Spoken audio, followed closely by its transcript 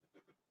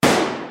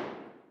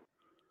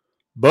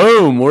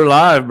Boom, we're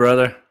live,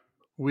 brother.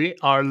 We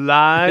are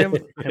live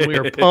and we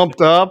are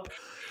pumped up.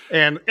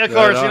 And of Right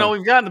course, on.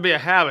 we've gotten to be a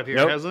habit here,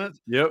 Yep. hasn't it?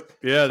 Yep.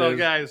 Yeah, So, it is.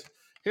 guys,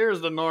 here's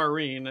the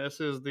Noreen. This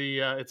is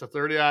it's a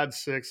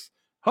 30-06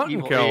 Hunting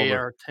Evil caliber.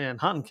 AR-10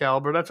 hunting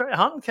caliber. That's right,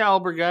 hunting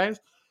caliber, guys.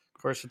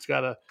 Of course, it's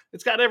got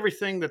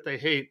everything that they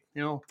hate.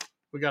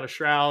 We got a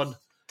shroud,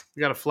 we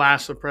got a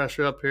flash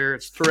suppressor up here.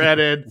 It's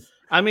threaded.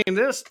 I mean,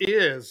 this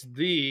is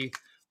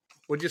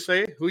what'd you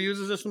say? Who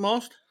uses this the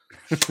most?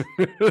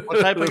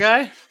 What type of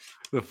guy?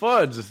 The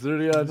Fuds, the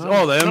 30 odds. No,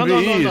 Oh, the no,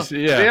 MVEs. no.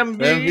 Yeah. The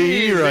The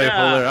MVE rifle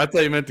yeah. there. I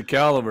thought you meant the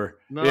caliber.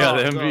 No, yeah,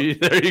 the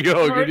MVE. There you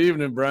go. All Good right.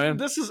 evening, Brian.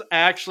 This is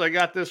actually, I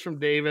got this from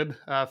David,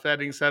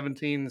 Fetting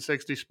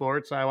 1760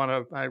 Sports. I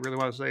really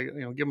want to say,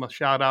 give him a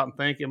shout out and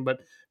thank him.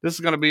 But this is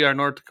going to be our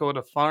North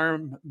Dakota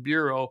Farm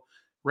Bureau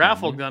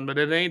raffle gun, but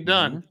it ain't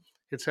done.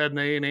 It's heading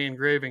to A&A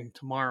engraving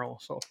tomorrow.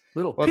 So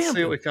let's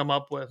see what we come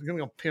up with. We're going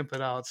to go pimp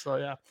it out. So,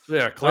 yeah.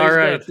 Yeah, Clay's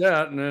got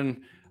that. And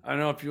then I don't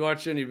know if you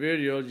watch any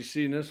videos, you've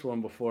seen this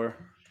one before.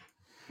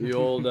 The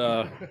old,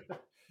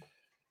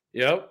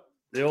 yep.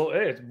 The old,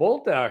 hey, it's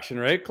bolt action,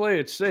 right, Clay?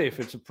 It's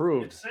safe. It's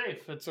approved. It's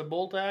safe. It's a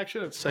bolt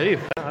action. It's safe.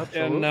 Yeah,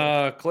 absolutely.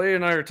 And Clay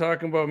and I are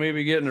talking about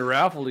maybe getting a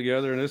raffle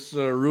together. And this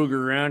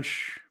Ruger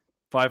Ranch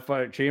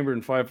 5.5 chamber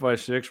and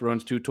 5.56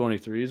 runs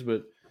 223s,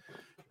 but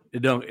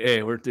it don't.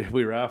 Hey,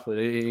 we raffle it.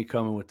 It ain't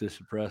coming with this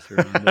suppressor.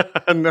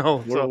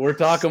 No, we're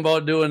talking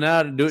about doing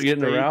that and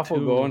getting a raffle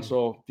going. tuned.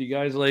 So if you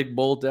guys like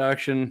bolt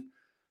action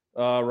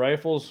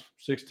rifles,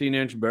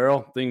 16-inch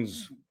barrel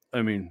things,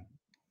 I mean,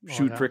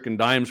 shoot freaking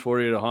dimes for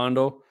you at a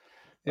Hondo.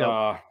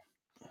 Yep.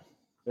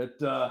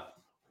 That's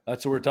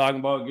what we're talking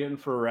about getting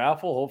for a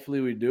raffle.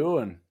 Hopefully we do,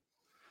 and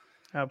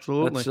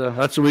absolutely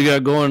that's what we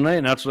got going tonight.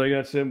 And that's what I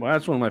got sitting.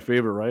 That's one of my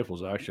favorite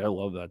rifles. Actually, I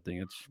love that thing.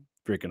 It's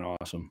freaking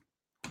awesome.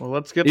 Well,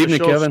 let's get the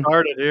show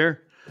started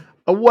here.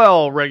 A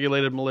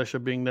well-regulated militia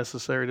being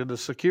necessary to the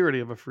security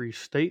of a free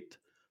state.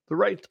 The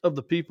right of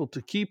the people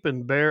to keep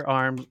and bear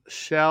arms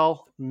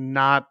shall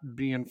not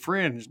be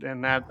infringed.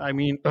 And that, I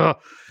mean,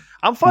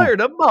 I'm fired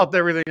up about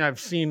everything I've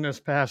seen this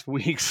past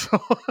week. So,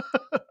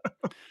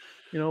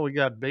 we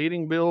got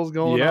baiting bills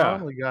going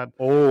on. We got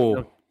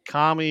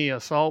commie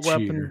assault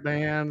weapon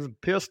bans,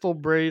 pistol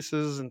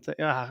braces, and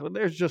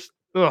there's just,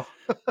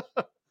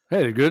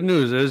 Hey, the good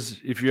news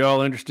is, if you're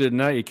all interested in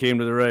that, you came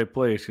to the right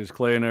place, because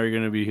Clay and I are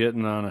going to be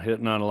hitting on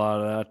a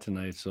lot of that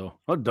tonight. So,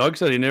 Doug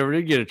said he never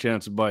did get a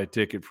chance to buy a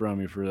ticket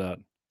from you for that.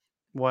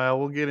 Well,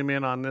 we'll get him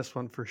in on this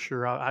one for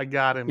sure. I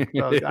got him.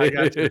 I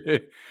got you.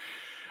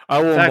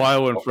 I won't buy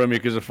one from you,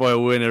 because if I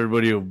win,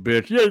 everybody will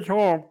bitch. Yes,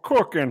 I'm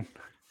cooking.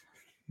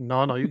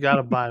 No, you got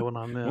to buy one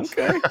on this.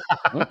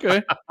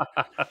 Okay.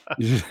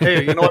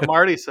 Hey, you know what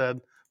Marty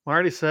said?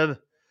 Marty said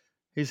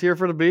he's here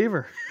for the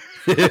beaver.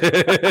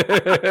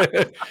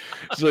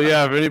 So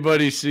yeah, if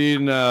anybody's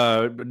seen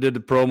did the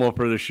promo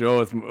for the show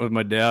with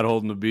my dad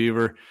holding the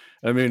beaver,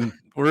 I mean,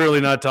 we're really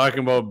not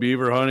talking about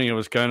beaver hunting. It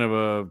was kind of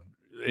a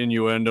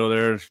innuendo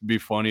there to be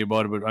funny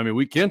about it, but I mean,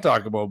 we can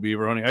talk about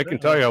beaver hunting. I can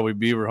tell you how we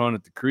beaver hunt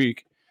at the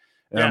creek.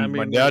 Yeah,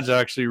 my dad's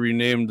actually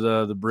renamed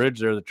the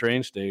bridge there the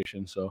train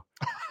station. So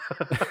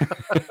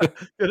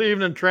good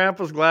evening,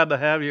 Trampus. Glad to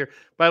have you here.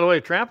 By the way,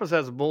 Trampus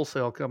has a bull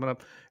sale coming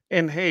up.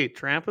 And hey,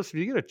 Trampus, if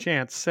you get a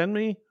chance, send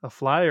me a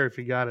flyer if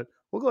you got it.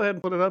 We'll go ahead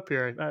and put it up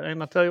here.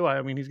 And I'll tell you why.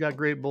 I mean, he's got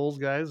great bulls,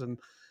 guys, and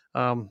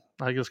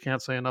I just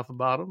can't say enough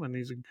about him. And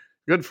he's a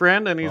good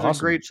friend, and he's a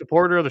great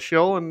supporter of the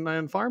show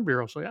and Farm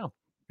Bureau. So, yeah.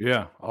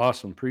 Yeah,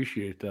 awesome.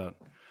 Appreciate that.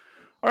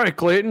 All right,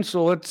 Clayton.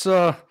 So let's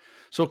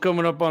so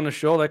coming up on the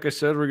show, like I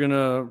said,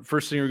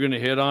 first thing we're gonna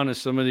hit on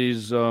is some of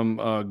these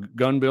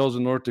gun bills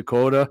in North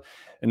Dakota,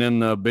 and then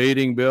the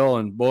baiting bill.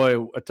 And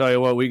boy, I tell you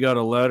what, we got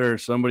a letter,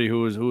 somebody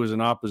who was in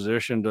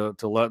opposition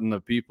to letting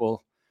the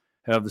people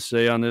have the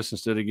say on this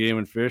instead of Game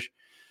and Fish.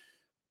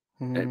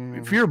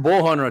 If you're a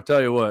bull hunter, I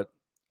tell you what,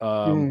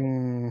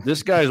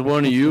 this guy's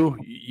one of you.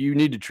 You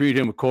need to treat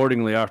him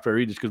accordingly after I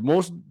read this,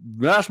 because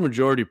vast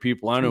majority of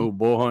people I know who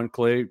bull hunt,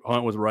 Clay,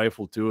 hunt with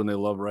rifle too, and they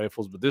love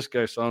rifles. But this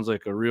guy sounds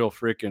like a real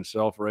freaking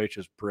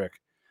self-righteous prick.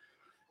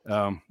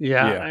 Sorry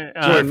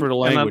for the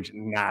language.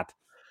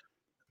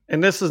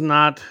 And this is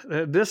not.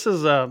 This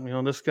is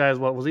this guy's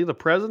was he the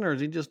president or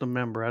is he just a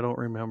member? I don't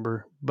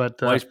remember. But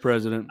vice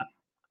president.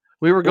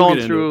 We were going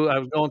through. I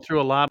was going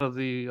through a lot of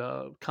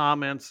the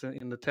comments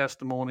in the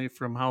testimony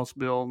from House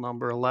Bill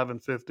number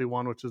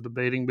 1151, which is the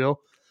baiting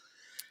bill,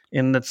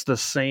 and it's the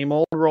same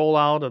old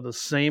rollout of the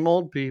same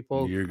old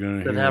people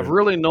that have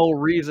really no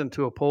reason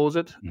to oppose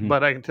it. Mm-hmm.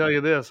 But I can tell you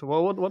this: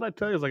 what I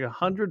tell you is like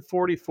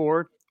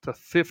 144 to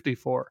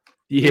 54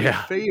 in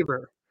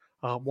favor.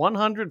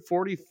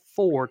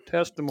 144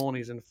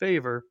 testimonies in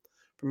favor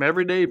from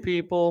everyday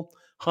people,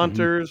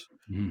 hunters.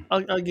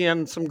 Mm-hmm.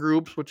 Again, some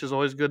groups, which is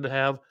always good to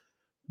have.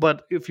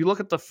 But if you look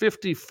at the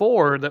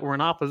 54 that were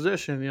in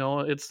opposition,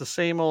 it's the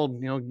same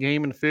old,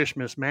 Game and Fish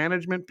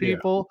mismanagement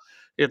people.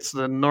 Yeah. It's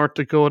the North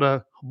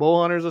Dakota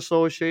Bow Hunters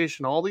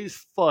Association, all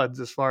these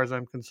FUDs, as far as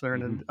I'm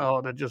concerned. Mm-hmm.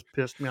 And that just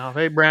pissed me off.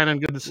 Hey, Brandon,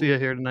 good to see you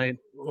here tonight.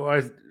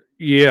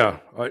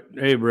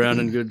 Hey,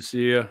 Brandon, good to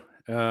see you.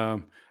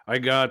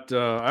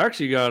 I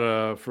actually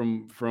got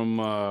from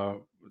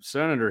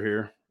Senator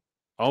here.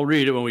 I'll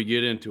read it when we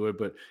get into it.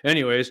 But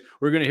anyways,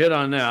 we're going to hit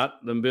on that,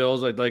 them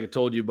bills like I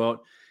told you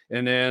about.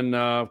 And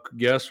then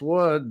guess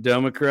what?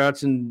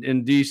 Democrats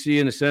in D.C.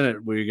 in the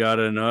Senate, we got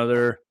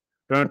another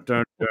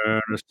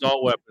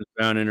assault weapons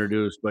ban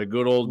introduced by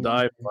good old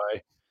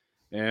Die-Fi.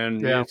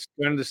 And it's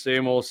kind of the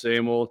same old,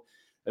 same old.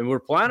 And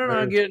we're planning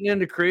on getting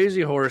into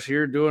Crazy Horse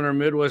here, doing our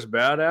Midwest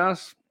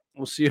Badass.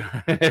 We'll see.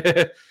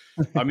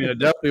 I mean, I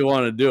definitely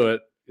want to do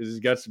it because he's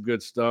got some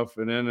good stuff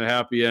and then a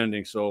happy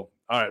ending. So,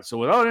 all right. So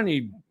without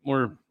any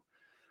more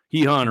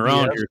hee-hawing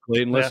around here,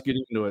 Clayton, let's get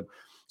into it.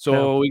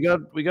 So we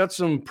got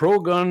some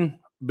pro-gun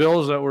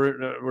bills that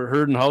were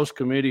heard in House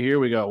committee here.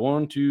 We got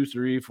 1, 2,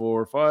 3,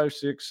 4, 5,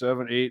 6,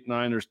 7, 8,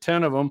 9. There's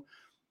 10 of them.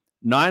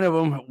 9 of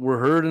them were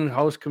heard in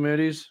House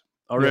committees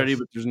already,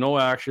 but there's no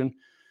action.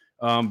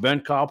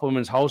 Ben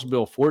Koppelman's House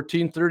Bill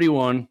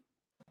 1431.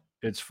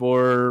 It's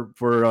for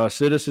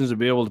citizens to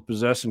be able to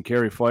possess and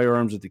carry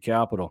firearms at the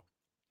Capitol.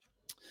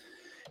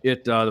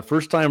 The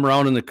first time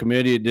around in the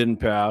committee, it didn't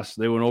pass.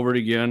 They went over it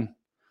again.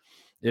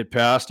 It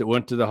passed. It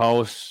went to the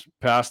House,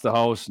 passed the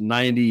House,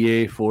 90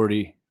 yay,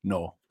 40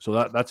 no.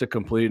 So that's a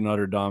complete and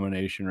utter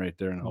domination right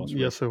there in the House.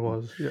 Yes, it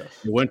was. Yes.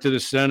 It went to the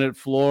Senate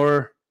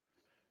floor.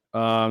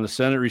 The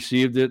Senate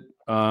received it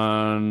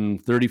on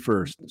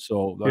 31st.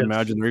 So I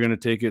imagine they're going to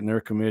take it in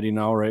their committee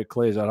now, right,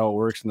 Clay? Is that how it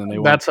works? And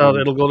then that's how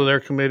it'll go to their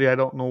committee. I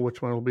don't know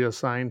which one it'll be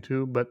assigned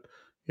to, but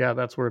yeah,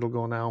 that's where it'll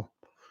go now.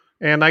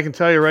 And I can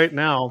tell you right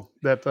now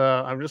that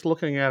I'm just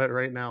looking at it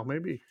right now.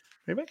 Maybe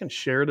I can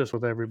share this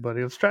with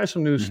everybody. Let's try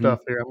some new stuff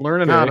here. I'm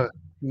learning how to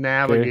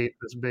navigate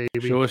this baby.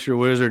 Show us your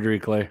wizardry,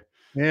 Clay.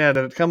 Yeah,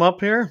 did it come up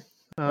here?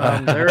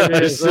 There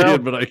it is. I see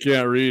it, but I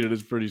can't read it.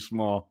 It's pretty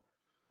small.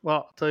 Well,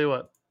 I'll tell you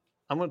what.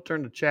 I'm going to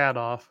turn the chat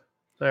off.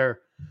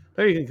 There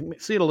you can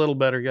see it a little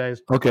better,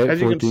 guys. Okay. As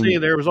 14. You can see,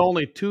 there was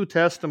only 2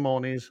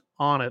 testimonies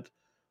on it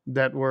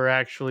that were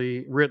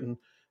actually written,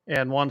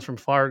 and one's from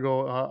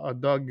Fargo,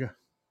 Doug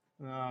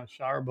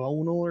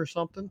Charbonneau or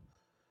something.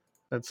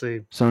 Let's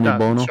see, Sonny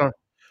Bono.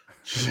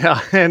 Yeah,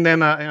 and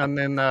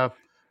then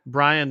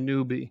Brian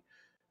Newby.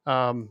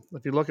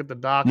 If you look at the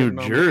document,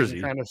 New Jersey,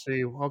 you kind of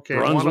see. Okay,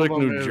 Brunswick,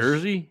 New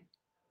Jersey.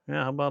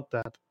 Yeah, how about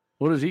that?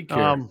 What does he care?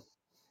 I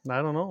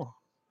don't know.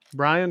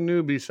 Brian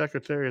Newby,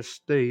 Secretary of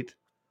State.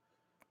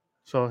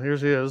 So here's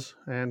his,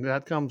 and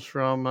that comes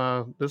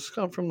from this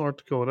comes from North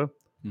Dakota,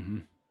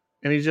 and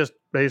he's just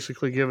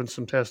basically giving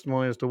some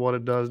testimony as to what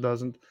it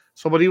doesn't.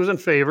 So, but he was in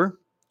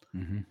favor,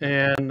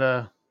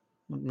 and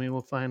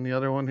we'll find the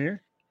other one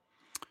here.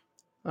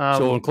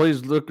 So when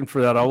Clay's looking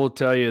for that, I will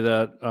tell you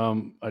that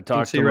I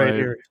talked to right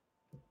here.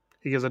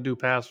 He gives a do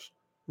pass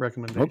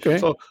recommendation. Okay,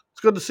 so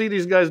it's good to see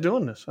these guys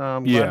doing this.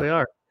 I'm glad they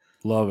are.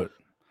 Love it.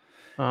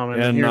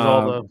 And here's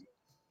all the.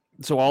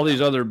 So all these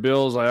other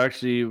bills, I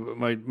actually,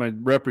 my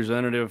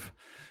representative,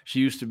 she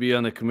used to be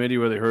on the committee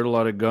where they heard a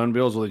lot of gun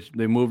bills. Well,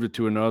 they moved it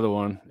to another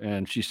one,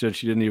 and she said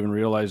she didn't even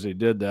realize they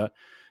did that.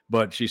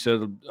 But she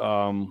said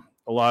all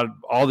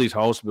these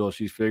House bills,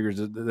 she figures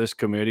that this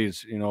committee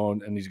is,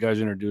 and these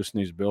guys introducing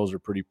these bills are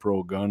pretty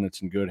pro-gun.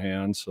 It's in good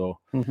hands. So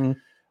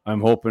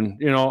I'm hoping,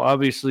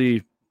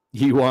 obviously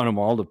you want them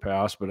all to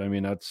pass, but I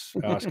mean, that's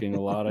asking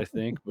a lot, I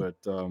think. But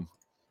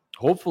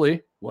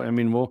hopefully,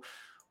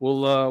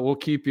 we'll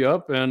keep you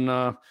up.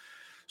 And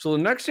so the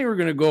next thing we're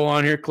going to go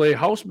on here, Clay,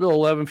 House Bill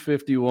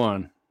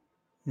 1151.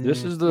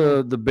 This is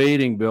the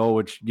baiting bill,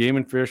 which Game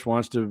and Fish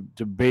wants to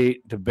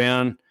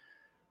ban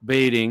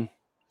baiting.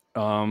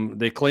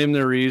 They claim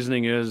their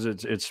reasoning is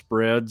it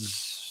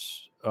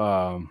spreads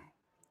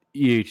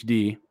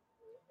EHD.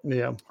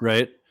 Yeah.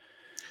 Right.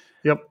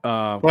 Yep.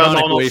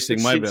 Chronic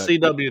wasting. My bad.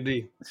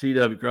 CWD.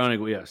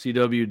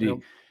 CWD. Yep.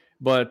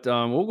 But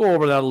we'll go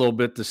over that a little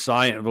bit. The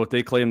science, what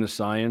they claim the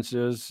science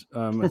is.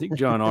 I think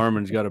John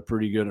Arman's got a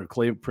pretty good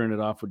claim printed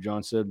off what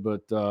John said.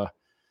 But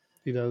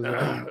he does.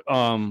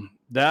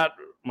 That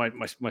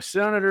my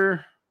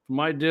senator from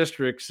my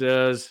district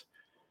says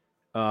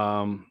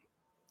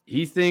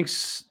he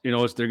thinks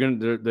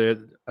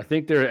I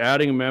think they're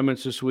adding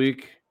amendments this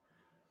week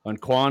on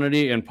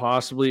quantity and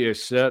possibly a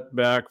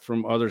setback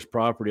from others'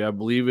 property. I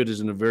believe it is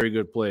in a very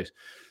good place.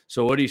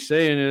 So what he's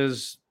saying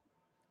is,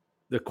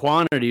 the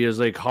quantity is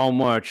like how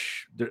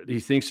much he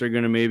thinks they're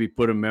going to maybe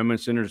put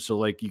amendments in it. So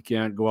like you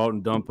can't go out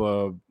and dump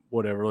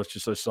let's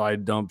just a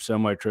side dump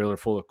semi-trailer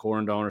full of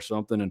corn down or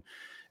something.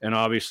 And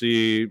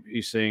obviously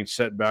he's saying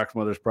setback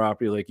from others'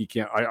 property. Like you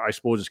can't, I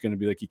suppose it's going to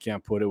be like you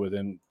can't put it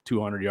within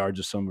 200 yards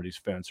of somebody's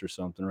fence or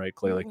something, right,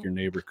 Clay? Like your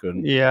neighbor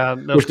couldn't. Yeah.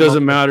 Which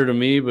doesn't matter to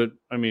me, but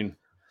I mean.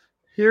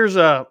 Here's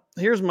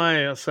my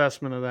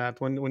assessment of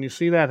that. When you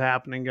see that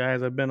happening,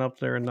 guys, I've been up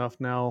there enough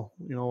now,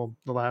 the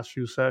last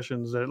few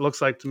sessions, that it looks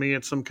like to me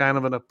it's some kind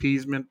of an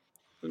appeasement,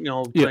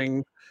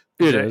 thing.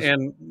 It is.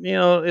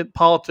 And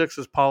politics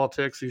is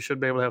politics. You should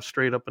be able to have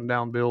straight up and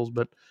down bills,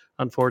 but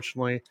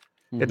unfortunately,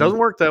 it doesn't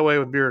work that way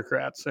with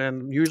bureaucrats.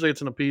 And usually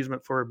it's an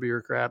appeasement for a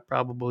bureaucrat,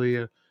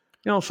 probably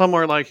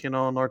somewhere like,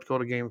 North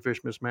Dakota Game and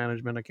Fish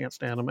Mismanagement. I can't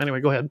stand them. Anyway,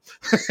 go ahead.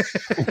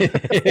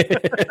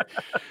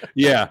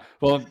 Yeah.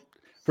 Well,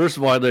 First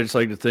of all, I'd just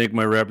like to thank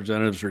my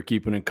representatives for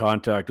keeping in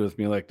contact with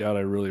me like that. I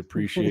really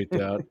appreciate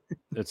that.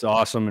 It's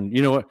awesome. And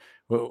you know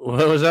what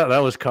was that? That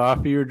was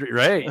coffee,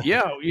 right?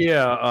 Yeah.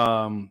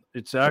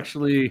 It's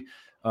actually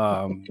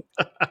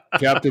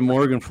Captain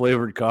Morgan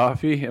flavored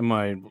coffee and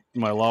my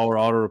Lauer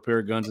Auto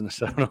Repair Guns in the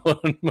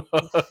 701 mug.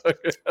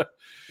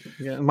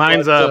 Yeah,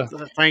 mine's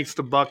thanks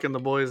to Buck and the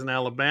boys in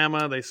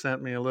Alabama. They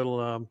sent me a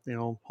little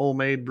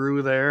homemade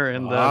brew there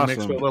and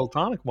mixed with a little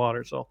tonic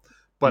water. So,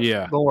 but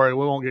yeah, don't worry,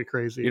 we won't get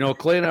crazy.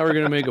 Clay and I were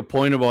going to make a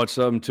point about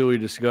something too we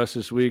discussed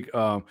this week.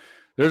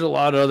 There's a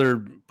lot of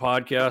other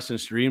podcasts and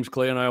streams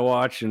Clay and I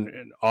watch,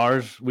 and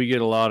ours we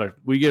get a lot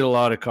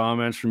of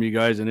comments from you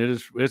guys, and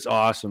it's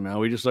awesome, man.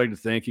 We just like to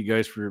thank you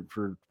guys for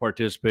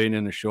participating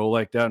in the show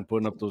like that and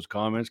putting up those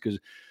comments, because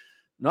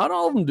not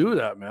all of them do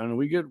that, man.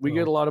 We get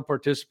a lot of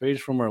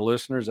participation from our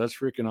listeners. That's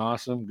freaking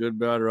awesome, good,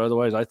 bad, or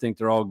otherwise. I think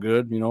they're all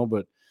good,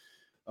 but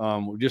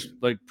we just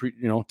like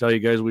tell you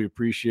guys we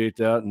appreciate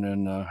that,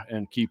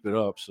 and keep it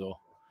up. So.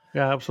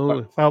 Yeah,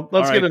 absolutely. Well,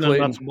 let's get into the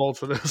nuts and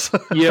bolts of this.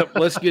 Yep,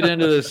 let's get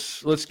into this.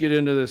 So,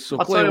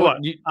 I'll tell you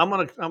what.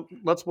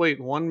 Let's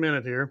wait 1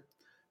 minute here,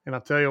 and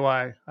I'll tell you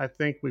why. I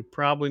think we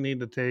probably need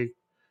to take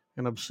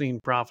an obscene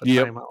profit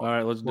timeout. All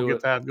right, we'll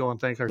get that going.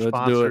 Thank our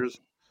sponsors.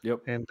 Yep,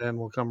 and then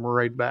we'll come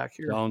right back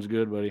here. Sounds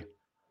good, buddy.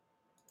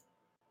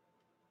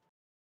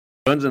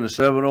 Guns in the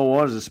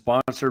 701 is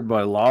sponsored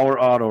by Lauer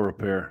Auto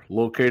Repair,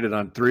 located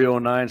on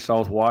 309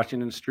 South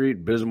Washington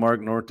Street,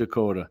 Bismarck, North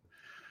Dakota.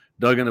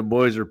 Doug and the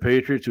boys are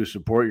patriots who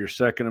support your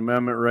Second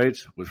Amendment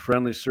rights with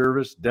friendly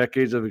service,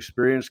 decades of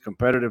experience,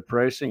 competitive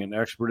pricing, and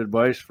expert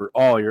advice for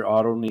all your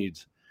auto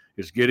needs.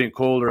 It's getting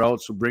colder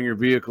out, so bring your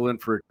vehicle in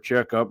for a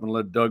checkup and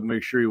let Doug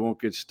make sure you won't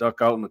get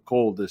stuck out in the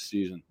cold this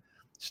season.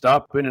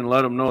 Stop in and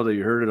let him know that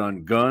you heard it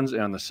on Guns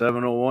and the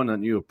 701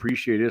 and you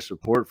appreciate his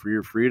support for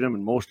your freedom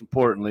and, most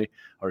importantly,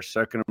 our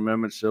Second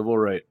Amendment civil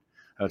right.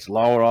 That's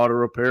Lauer Auto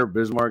Repair,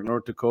 Bismarck,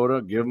 North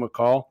Dakota. Give them a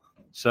call.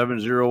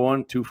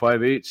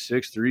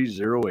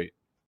 701-258-6308.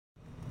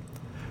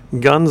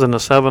 Guns in the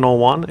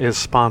 701 is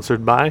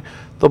sponsored by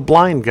The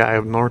Blind Guy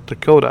of North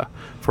Dakota.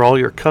 For all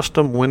your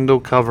custom window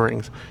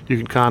coverings, you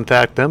can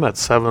contact them at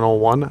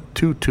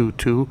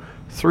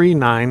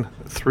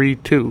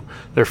 701-222-3932.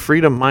 They're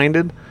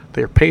freedom-minded,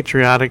 they're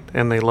patriotic,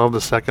 and they love the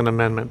Second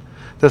Amendment.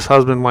 This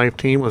husband-wife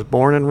team was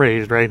born and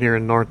raised right here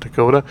in North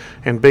Dakota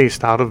and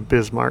based out of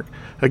Bismarck.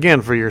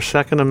 Again, for your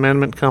Second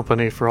Amendment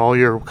company, for all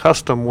your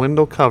custom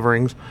window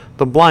coverings,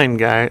 The Blind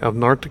Guy of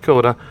North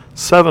Dakota,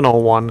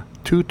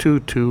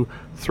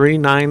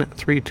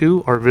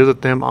 701-222-3932, or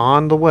visit them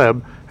on the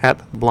web at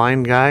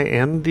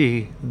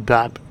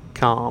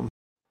blindguynd.com.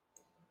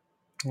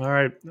 All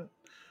right.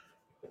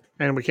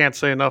 And we can't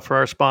say enough for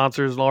our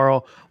sponsors,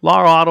 Lauer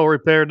Auto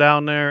Repair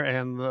down there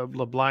and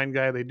the Blind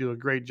Guy. They do a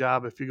great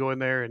job. If you go in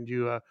there and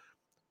you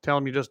tell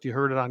them you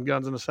heard it on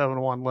Guns in the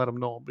 701, let them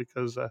know,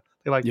 because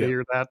they like to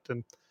hear that.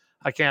 And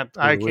I can't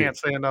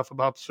say enough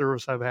about the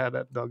service I've had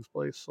at Doug's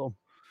place. So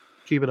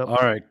keep it up. All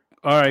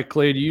right,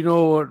 Clay. Do you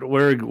know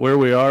where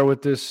we are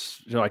with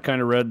this? I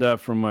kind of read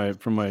that from my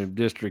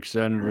district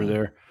senator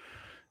there,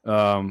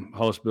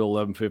 House Bill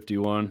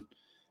 1151.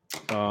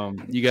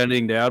 You got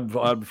anything to add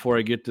before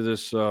I get to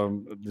this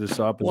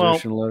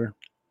opposition letter?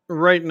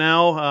 Right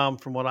now,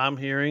 from what I'm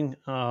hearing,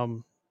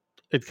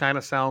 it kind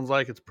of sounds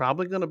like it's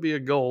probably going to be a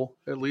go,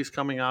 at least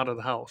coming out of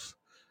the House.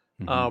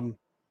 Mm-hmm.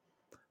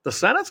 The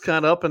Senate's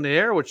kind of up in the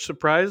air, which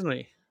surprised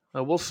me.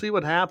 We'll see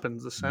what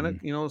happens. The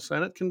Senate, the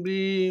Senate can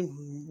be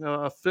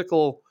a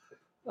fickle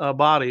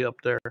body up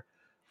there,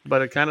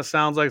 but it kind of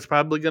sounds like it's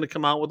probably going to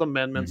come out with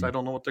amendments. Mm-hmm. I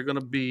don't know what they're going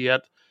to be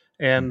yet.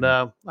 And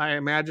I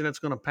imagine it's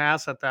going to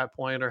pass at that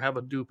point, or have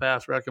a due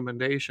pass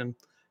recommendation,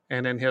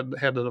 and then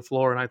head to the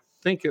floor. And I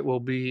think it will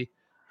be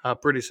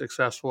pretty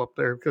successful up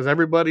there, because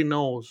everybody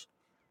knows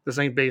this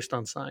ain't based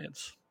on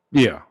science.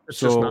 Yeah,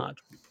 it's just not.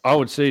 I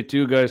would say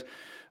too, guys,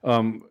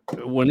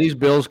 when these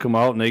bills come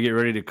out and they get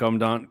ready to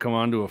come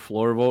onto a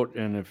floor vote,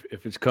 and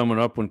if it's coming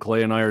up when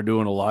Clay and I are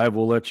doing a live,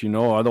 we'll let you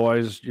know.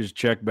 Otherwise, just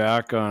check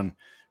back on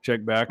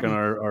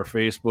our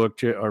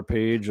Facebook, our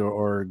page,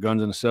 or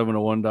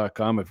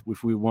gunsin701.com.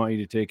 If we want you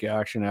to take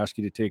action, ask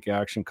you to take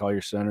action, call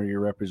your senator, your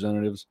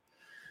representatives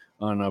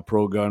on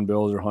pro-gun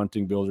bills or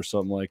hunting bills or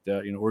something like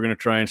that. We're going to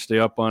try and stay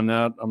up on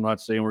that. I'm not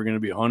saying we're going to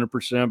be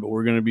 100%, but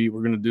we're going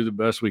to do the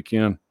best we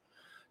can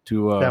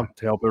to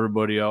help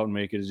everybody out and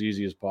make it as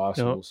easy as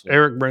possible. So.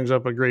 Eric brings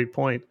up a great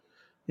point.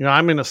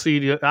 I'm in a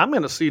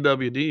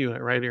CWD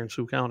unit right here in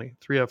Sioux County,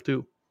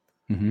 3F2.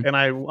 Mm-hmm. And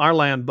our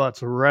land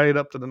butts right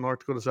up to the North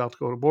Dakota-South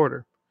Dakota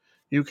border.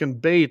 You can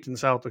bait in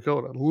South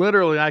Dakota.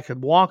 Literally, I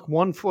could walk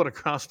 1 foot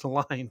across the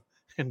line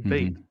and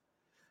bait.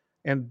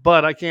 Mm-hmm.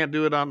 But I can't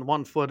do it on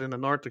 1 foot in the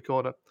North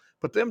Dakota.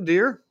 But them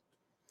deer,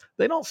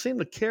 they don't seem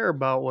to care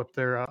about what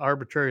their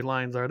arbitrary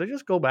lines are. They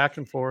just go back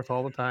and forth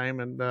all the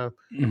time. And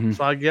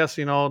so I guess,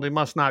 they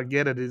must not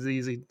get it as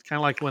easy. Kind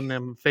of like when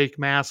them fake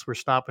masks were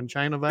stopping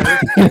China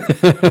virus.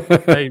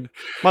 They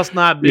must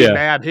not be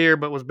bad here,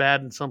 but was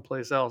bad in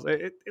someplace else.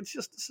 It's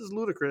just, this is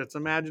ludicrous. It's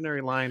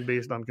imaginary line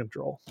based on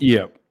control.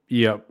 Yeah.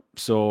 Yep.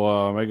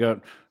 So I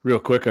got real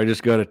quick. I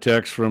just got a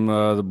text from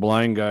the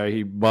blind guy.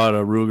 He bought a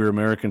Ruger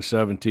American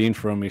 17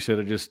 from me. He said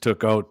it just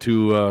took out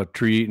 2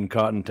 tree-eating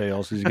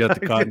cottontails. He's got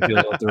the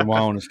cottontails out there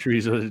mowing his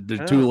trees.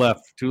 There's 2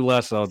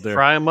 less out there.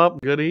 Fry them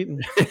up, good eating.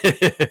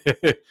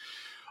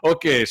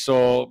 Okay,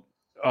 so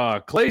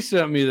Clay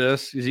sent me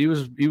this. He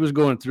was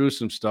going through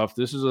some stuff.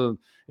 This is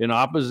in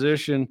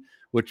opposition,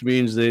 which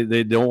means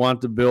they don't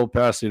want the bill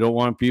passed. They don't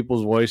want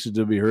people's voices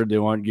to be heard. They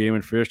want Game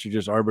and Fish to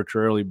just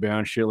arbitrarily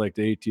ban shit like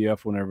the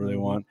ATF whenever they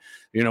want.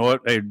 You know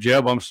what? Hey,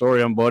 Jeb, I'm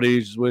sorry. I'm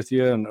buddies with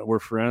you, and we're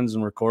friends,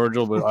 and we're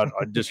cordial, but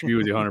I disagree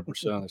with you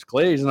 100% on this.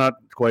 Clay's not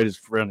quite as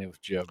friendly with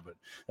Jeb, but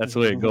that's the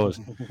way it goes.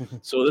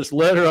 So this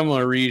letter I'm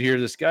going to read here,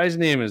 this guy's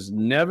name is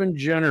Nevin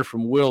Jenner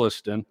from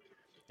Williston,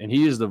 and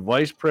he is the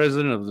vice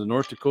president of the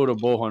North Dakota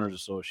Bowhunters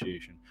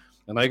Association.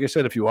 And like I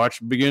said, if you watch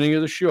the beginning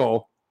of the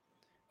show,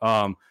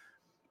 I'm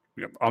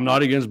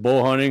not against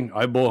bow hunting.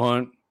 I bow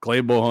hunt.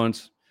 Clay bow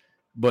hunts.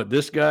 But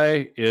this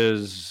guy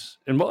is,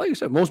 and like I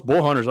said, most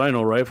bow hunters I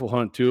know rifle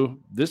hunt too.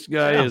 This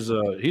guy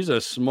he's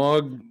a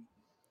smug.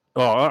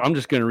 Oh, I'm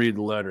just going to read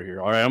the letter here.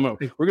 All right.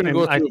 We're going to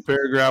go through a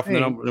paragraph and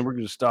then we're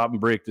going to stop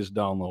and break this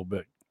down a little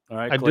bit. All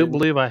right. I do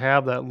believe I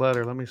have that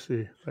letter. Let me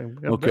see.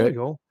 Okay. There you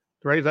go.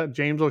 Right. Is that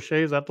James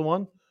O'Shea? Is that the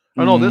one?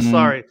 Oh, no,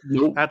 sorry.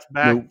 Nope, that's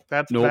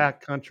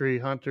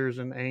backcountry hunters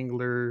and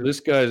anglers. This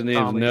guy's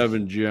name is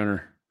Nevin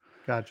Jenner.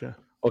 Gotcha.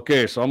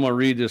 Okay, so I'm going to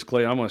read this,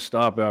 Clay. I'm going to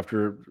stop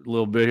after a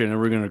little bit here, and then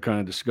we're going to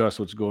kind of discuss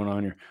what's going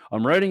on here.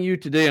 I'm writing you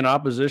today in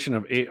opposition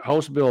of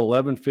House Bill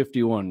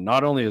 1151,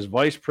 not only as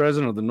vice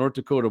president of the North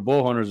Dakota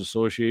Bowhunters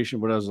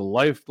Association, but as a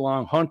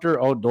lifelong hunter,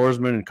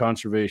 outdoorsman, and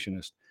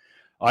conservationist.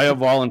 I have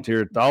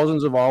volunteered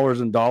thousands of hours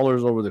and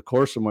dollars over the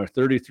course of my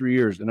 33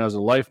 years, and as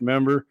a life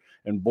member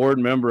and board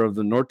member of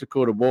the North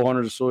Dakota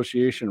Bowhunters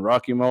Association,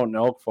 Rocky Mountain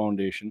Elk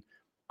Foundation.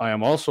 I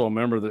am also a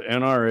member of the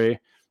NRA,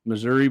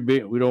 Missouri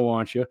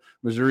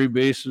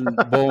Basin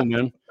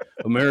Bowmen,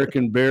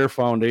 American Bear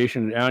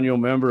Foundation, an annual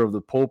member of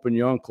the Pope and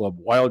Young Club,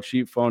 Wild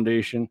Sheep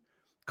Foundation,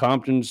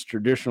 Compton's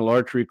Traditional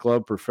Archery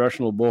Club,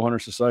 Professional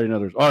Bowhunter Society, and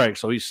others. All right,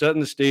 so he's setting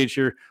the stage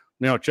here.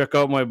 Now check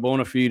out my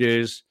bona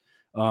fides.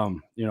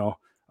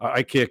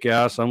 I kick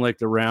ass. I'm like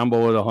the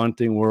Rambo of the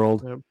hunting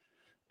world. Yep.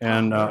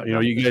 And,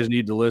 you guys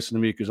need to listen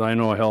to me because I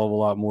know a hell of a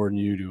lot more than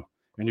you do.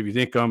 And if you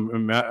think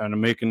I'm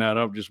making that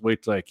up, just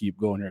wait till I keep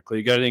going here. Clay,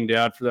 you got anything to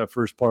add for that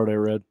first part I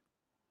read?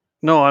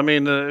 No, I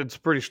mean, it's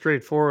pretty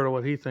straightforward of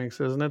what he thinks,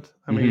 isn't it?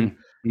 I mean,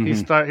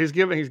 he's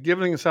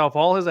giving himself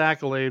all his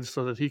accolades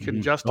so that he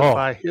can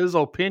justify his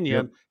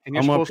opinion. Yep. And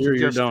you're supposed to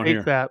just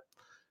take that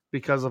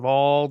because of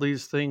all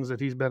these things that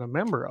he's been a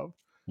member of,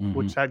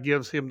 which that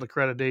gives him the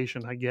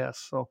accreditation, I guess.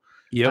 So,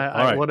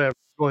 right. Whatever.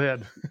 Go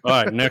ahead.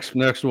 All right,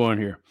 next one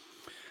here.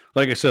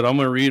 Like I said, I'm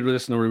going to read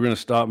this and then we're going to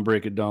stop and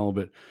break it down a little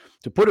bit.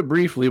 To put it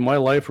briefly, my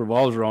life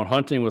revolves around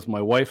hunting with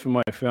my wife and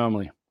my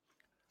family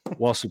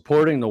while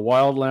supporting the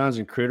wildlands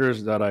and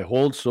critters that I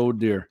hold so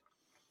dear.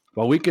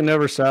 While we can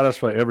never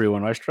satisfy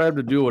everyone, I strive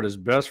to do what is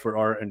best for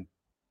our, in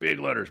big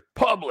letters,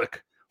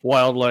 public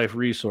wildlife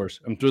resource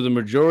and through the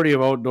majority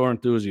of outdoor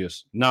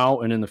enthusiasts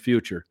now and in the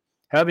future.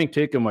 Having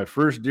taken my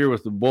first deer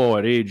with the bow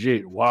at age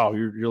 8, wow,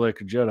 you're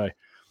like a Jedi.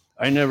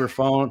 I never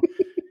found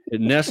it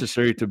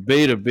necessary to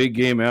bait a big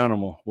game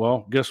animal.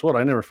 Well, guess what?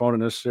 I never found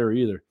it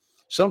necessary either.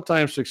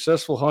 Sometimes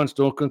successful hunts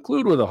don't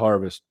conclude with a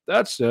harvest.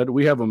 That said,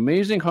 we have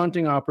amazing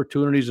hunting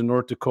opportunities in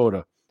North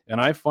Dakota,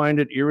 and I find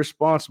it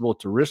irresponsible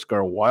to risk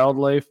our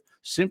wildlife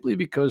simply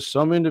because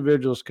some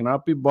individuals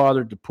cannot be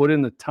bothered to put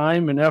in the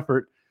time and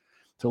effort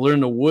to learn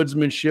the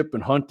woodsmanship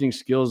and hunting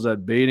skills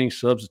that baiting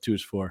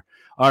substitutes for.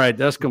 All right,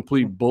 that's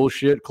complete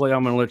bullshit. Clay,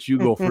 I'm going to let you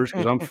go first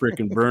because I'm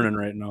freaking burning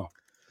right now.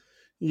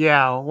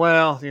 Yeah,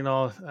 well,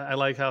 I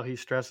like how he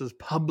stresses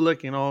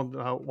public,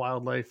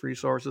 wildlife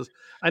resources.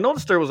 I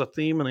noticed there was a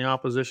theme in the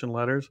opposition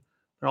letters.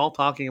 They're all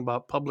talking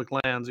about public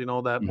lands, that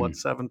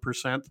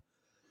 7%.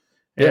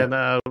 Yeah. And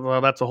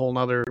that's a whole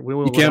nother.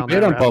 You can't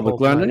bait on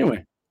public land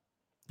anyway.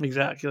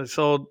 Exactly.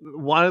 So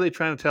why are they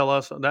trying to tell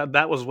us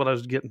that was what I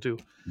was getting to?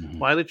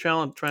 Why are they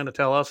trying to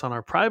tell us on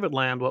our private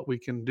land what we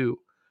can do?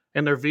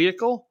 And their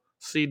vehicle,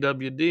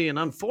 CWD, and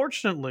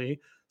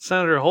unfortunately,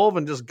 Senator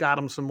Hoeven just got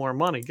him some more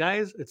money.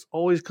 Guys, it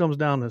always comes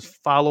down to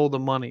follow the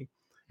money.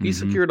 He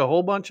secured a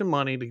whole bunch of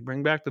money to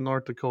bring back to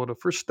North Dakota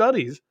for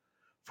studies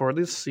for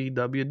this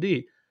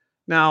CWD.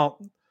 Now,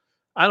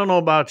 I don't know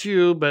about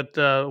you, but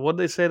what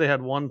did they say? They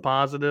had one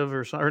positive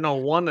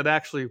one that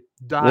actually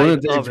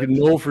died of it.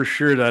 Know for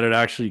sure that it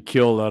actually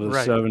killed out of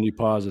 70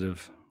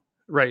 positive.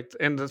 Right.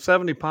 And the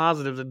 70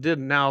 positives it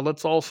didn't. Now,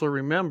 let's also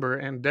remember,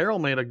 and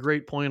Daryl made a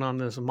great point on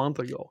this a month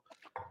ago.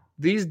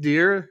 These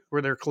deer,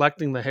 where they're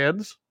collecting the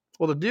heads,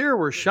 well, the deer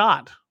were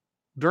shot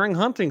during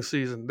hunting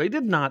season. They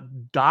did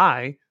not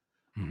die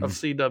of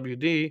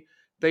CWD.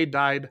 They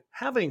died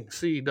having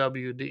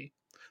CWD.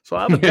 So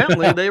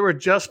evidently they were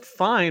just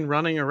fine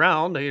running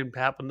around. They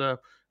happened to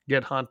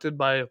get hunted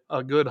by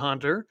a good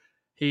hunter.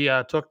 He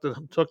took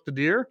the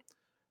deer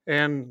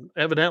and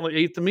evidently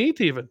ate the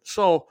meat even.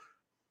 So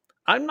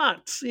I'm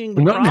not seeing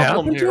the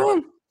problem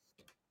here.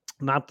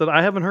 Not that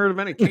I haven't heard of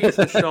any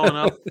cases showing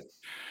up.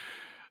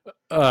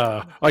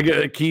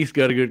 Keith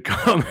got a good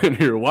comment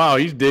here. Wow,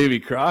 he's Davy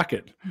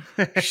Crockett.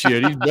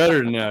 Shit, he's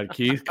better than that,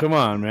 Keith. Come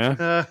on, man.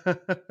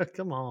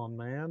 Come on,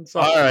 man. So,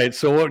 all right.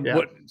 So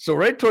so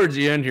right towards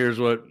the end here is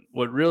what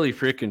really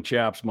freaking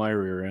chaps my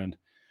rear end.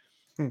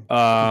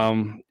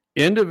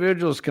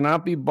 Individuals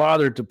cannot be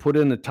bothered to put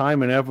in the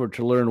time and effort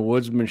to learn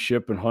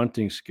woodsmanship and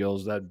hunting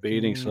skills that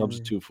baiting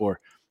substitute for.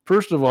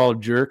 First of all,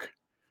 jerk.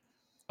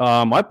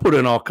 I put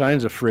in all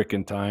kinds of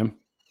freaking time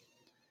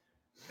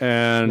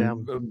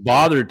and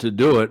bothered to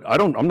do it.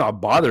 I'm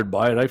not bothered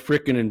by it. I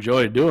freaking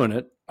enjoy doing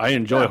it. I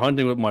enjoy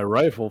hunting with my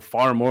rifle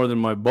far more than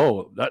my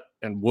bow. That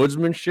and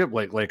woodsmanship,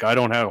 like I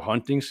don't have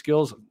hunting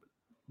skills.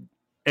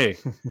 Hey,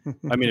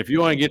 I mean, if you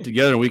want to get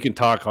together and we can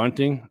talk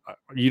hunting,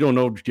 you don't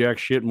know jack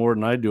shit more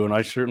than I do, and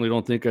I certainly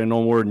don't think I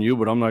know more than you.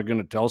 But I'm not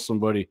going to tell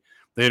somebody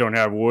they don't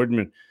have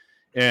woodman.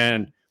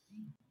 And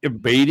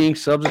if baiting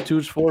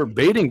substitutes for it,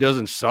 baiting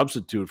doesn't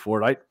substitute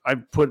for it. I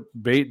put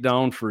bait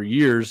down for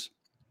years,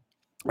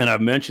 and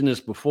I've mentioned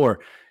this before.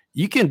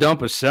 You can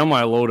dump a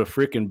semi-load of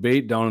freaking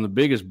bait down, and the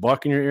biggest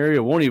buck in your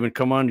area won't even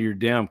come onto your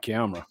damn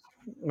camera.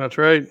 That's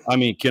right. I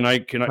mean, can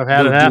I? I've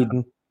had it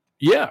happen.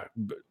 Yeah,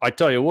 I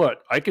tell you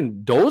what,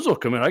 does will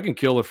come in. I can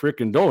kill a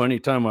freaking doe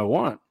anytime I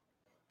want.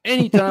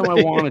 Anytime I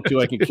wanted to,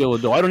 I can kill a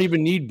doe. I don't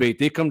even need bait.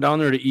 They come down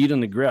there to eat in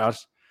the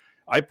grass.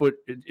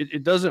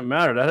 It doesn't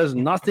matter. That has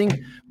nothing.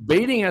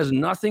 Baiting has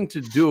nothing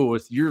to do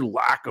with your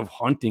lack of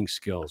hunting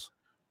skills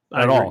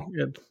at all.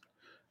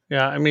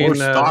 Yeah, I mean, or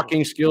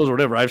stalking skills or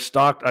whatever. I've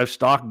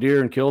stalked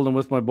deer and killed them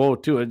with my bow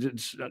too.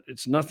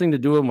 It's nothing to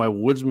do with my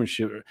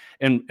woodsmanship.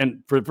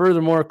 And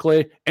furthermore,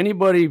 Clay,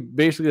 anybody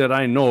basically that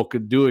I know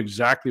could do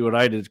exactly what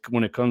I did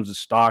when it comes to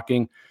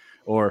stalking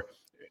or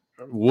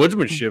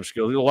woodsmanship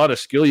skills. There's a lot of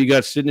skill you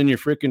got sitting in your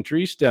freaking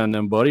tree stand,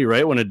 then, buddy.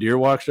 Right when a deer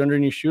walks under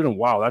and you shoot him.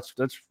 Wow,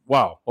 that's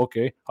wow.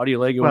 Okay, how do you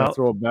like it when I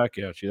throw it back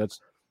at you?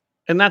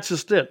 And that's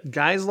just it.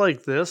 Guys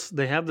like this,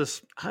 they have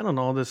this, I don't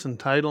know, this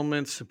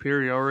entitlement,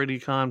 superiority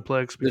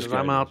complex because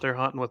I'm out there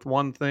hunting with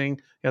one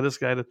thing. Yeah, this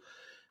guy,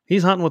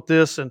 he's hunting with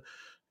this. And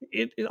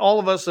all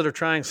of us that are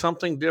trying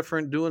something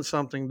different, doing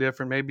something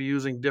different, maybe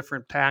using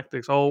different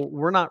tactics. Oh,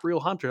 we're not real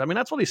hunters. I mean,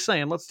 that's what he's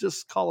saying. Let's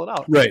just call it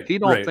out. Right. He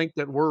don't think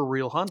that we're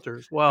real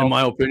hunters. Well, in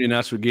my opinion,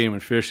 that's what Game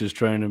and Fish is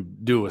trying to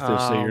do with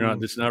this. Say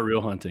it's not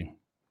real hunting.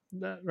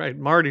 Right,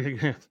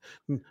 Marty.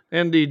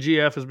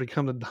 NDGF has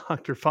become the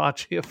Dr.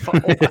 Fauci of fall.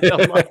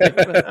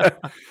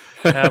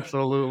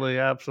 Absolutely.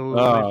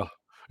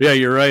 Yeah,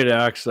 you're right,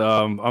 Axe.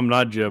 I'm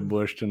not Jeb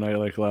Bush tonight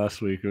like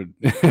last week.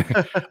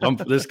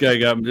 This guy's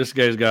got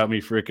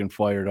me freaking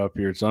fired up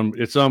here.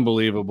 It's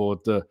unbelievable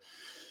with the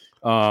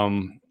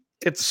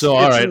it's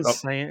all right.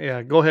 Insane.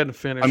 Yeah, go ahead and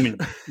finish. I mean,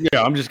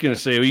 yeah, I'm just gonna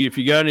say if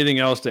you got anything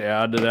else to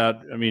add to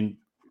that, I mean,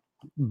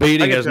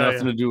 baiting has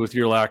nothing to do with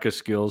your lack of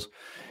skills.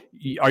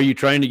 Are you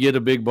trying to get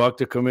a big buck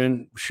to come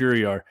in? Sure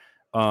you are.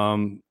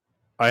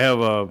 I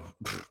have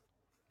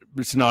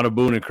it's not a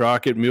Boone and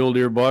Crockett mule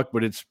deer buck,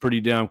 but it's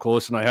pretty damn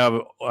close. And I have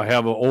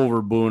an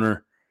over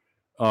Booner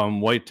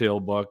whitetail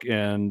buck,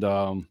 and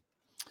they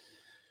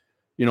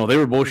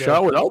were both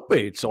shot without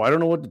bait. So I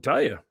don't know what to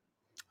tell you.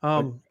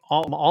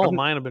 All of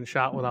mine have been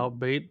shot without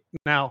bait.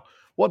 Now,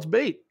 what's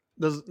bait?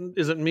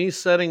 Is it me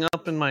setting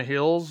up in my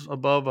hills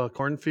above a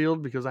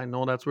cornfield because I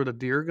know that's where the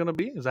deer are going to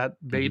be? Is that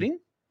baiting?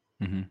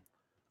 Mm-hmm.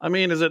 I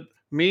mean, is it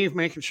me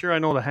making sure I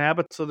know the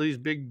habits of these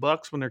big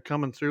bucks when they're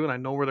coming through and I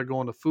know where they're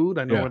going to food,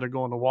 I know where they're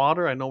going to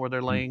water, I know where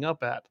they're laying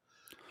up at?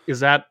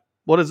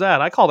 What is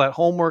that? I call that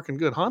homework and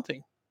good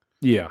hunting.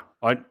 Yeah.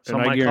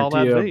 Some might call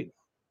that bait.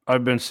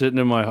 I've been sitting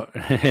in my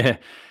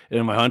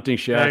hunting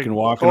shack and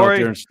walking out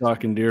there and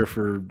stalking deer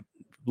for a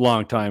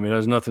long time. It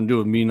has nothing to do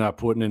with me not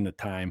putting in the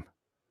time.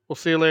 We'll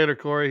see you later,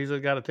 Corey. He's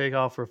got to take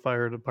off for a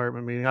fire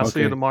department meeting. I'll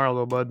see you tomorrow,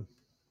 though, bud.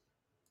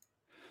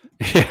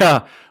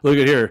 Yeah. Look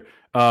at here.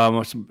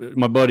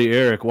 My buddy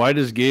Eric, why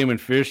does Game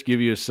and Fish give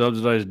you a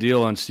subsidized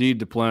deal on seed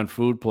to plant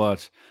food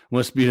plots?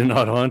 Must be to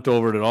not hunt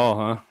over it at all,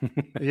 huh?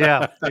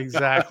 Yeah,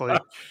 exactly.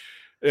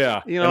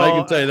 Yeah. And I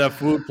can tell you that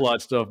food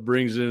plot stuff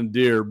brings in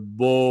deer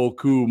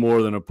beaucoup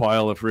more than a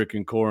pile of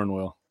freaking corn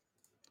will.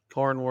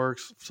 Corn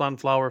works.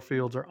 Sunflower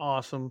fields are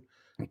awesome.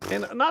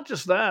 And not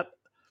just that,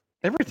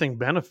 everything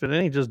benefit. It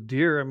ain't just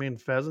deer. I mean,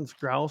 pheasants,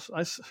 grouse.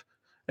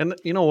 And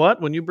you know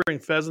what? When you bring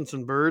pheasants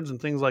and birds and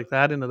things like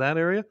that into that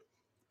area,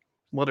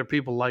 whether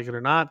people like it or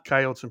not,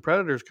 coyotes and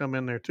predators come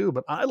in there too.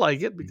 But I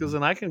like it because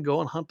then I can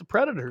go and hunt the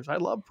predators. I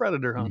love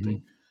predator hunting.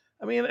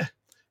 Mm-hmm. I mean,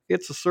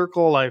 it's a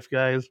circle of life,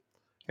 guys.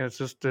 And it's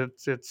just,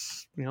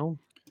 it's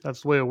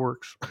that's the way it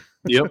works.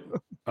 Yep.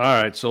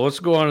 All right. So let's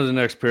go on to the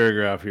next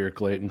paragraph here,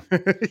 Clayton.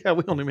 Yeah,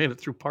 we only made it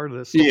through part of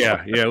this.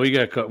 Yeah. We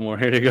got a couple more.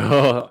 Here to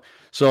go.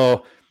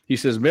 So he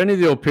says, many of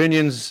the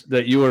opinions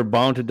that you are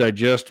bound to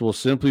digest will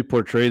simply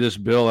portray this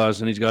bill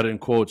as, and he's got it in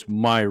quotes,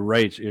 my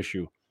rights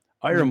issue.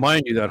 I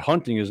remind you that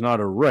hunting is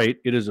not a right.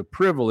 It is a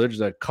privilege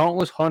that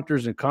countless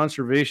hunters and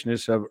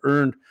conservationists have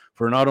earned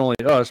for not only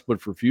us, but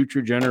for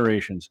future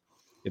generations.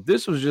 If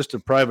this was just a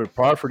private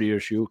property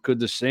issue, could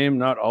the same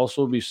not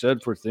also be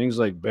said for things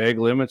like bag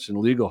limits and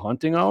legal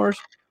hunting hours?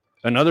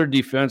 Another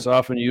defense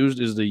often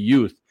used is the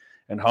youth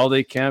and how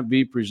they can't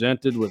be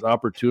presented with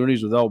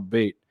opportunities without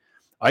bait.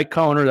 I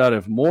counter that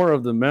if more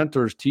of the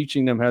mentors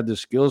teaching them had the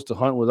skills to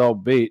hunt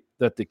without bait,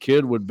 that the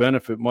kid would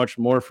benefit much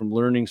more from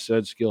learning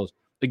said skills.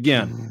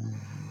 Again,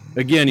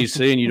 he's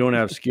saying you don't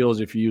have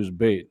skills if you use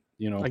bait.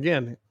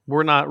 Again,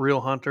 we're not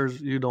real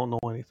hunters. You don't know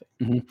anything.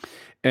 Mm-hmm.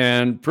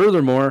 And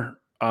furthermore,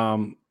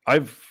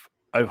 I've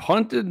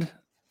hunted.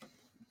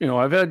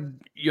 I've had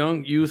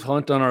young youth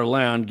hunt on our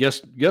land.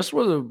 Guess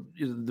where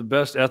the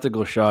best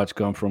ethical shots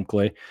come from,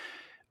 Clay?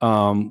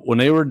 When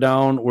they were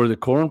down where the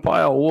corn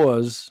pile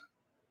was,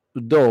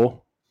 the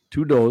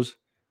two does,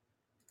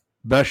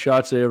 best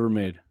shots they ever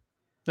made.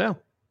 Yeah,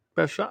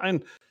 best shot.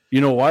 And you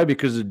know why?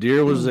 Because the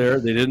deer was there.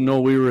 They didn't know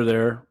we were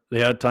there.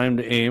 They had time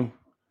to aim.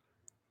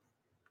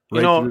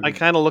 I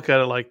kind of look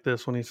at it like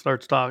this when he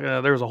starts talking.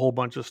 There's a whole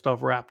bunch of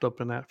stuff wrapped up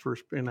in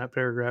that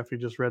paragraph he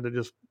just read.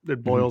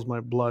 It boils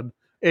my blood.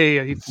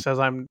 He says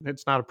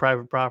it's not a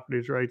private property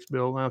rights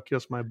bill. I'll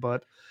kiss my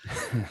butt.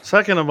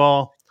 Second of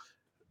all,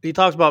 he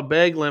talks about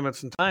bag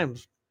limits and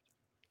times.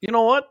 You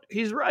know what?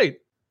 He's right.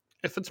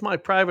 If it's my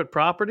private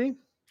property,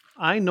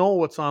 I know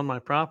what's on my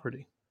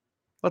property.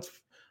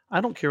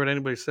 I don't care what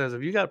anybody says.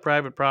 If you got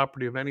private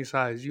property of any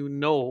size, you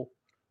know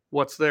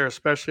what's there,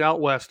 especially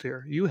out west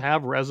here. You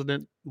have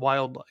resident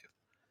wildlife.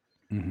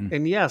 Mm-hmm.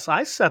 And yes,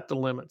 I set the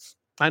limits.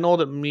 I know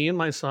that me and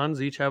my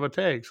sons each have a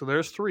tag, so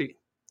there's 3.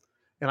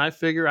 And I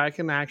figure I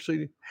can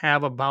actually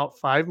have about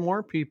 5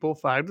 more people,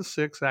 5 to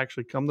 6,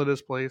 actually come to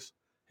this place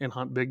and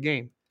hunt big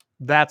game.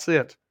 That's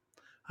it.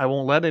 I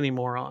won't let any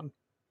more on.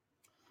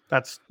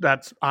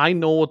 I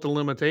know what the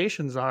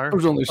limitations are.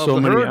 There's only so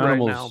many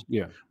animals. Right now.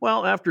 Yeah.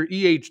 Well, after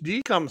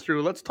EHD comes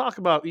through, let's talk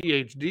about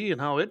EHD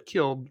and how it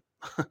killed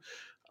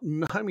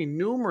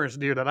numerous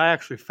deer that I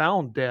actually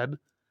found dead.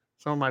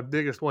 Some of my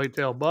biggest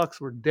whitetail bucks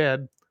were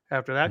dead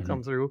after that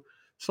come through.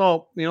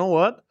 So, you know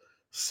what?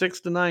 6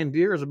 to 9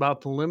 deer is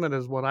about the limit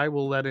is what I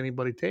will let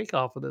anybody take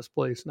off of this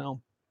place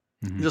now.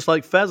 Mm-hmm. Just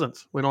like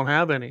pheasants. We don't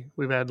have any.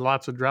 We've had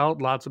lots of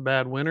drought, lots of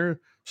bad winter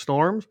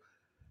storms.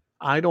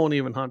 I don't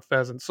even hunt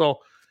pheasants. So,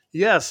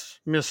 yes,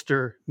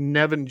 Mr.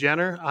 Nevin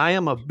Jenner, I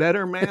am a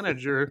better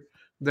manager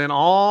than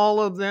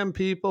all of them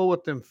people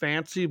with them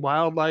fancy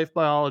wildlife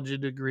biology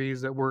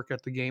degrees that work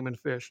at the Game and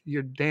Fish.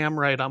 You're damn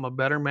right. I'm a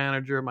better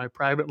manager of my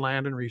private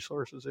land and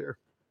resources here.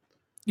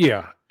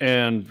 Yeah.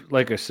 And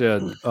like I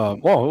said,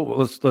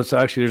 let's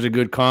actually, there's a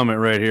good comment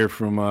right here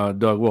from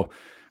Doug. Well,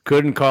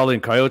 couldn't calling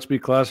coyotes be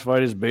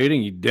classified as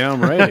baiting? You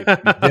damn right.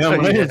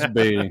 It's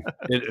baiting.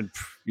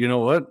 You know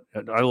what?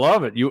 I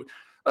love it.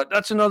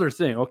 That's another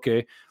thing.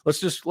 Okay.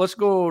 Let's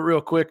go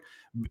real quick.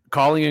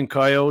 Calling in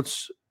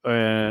coyotes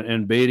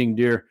and baiting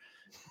deer,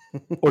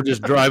 or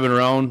just driving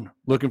around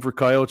looking for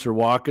coyotes or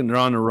walking. They're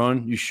on the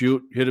run. You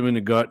shoot, hit them in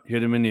the gut, hit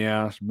them in the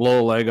ass,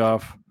 blow a leg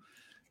off.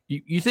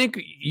 You think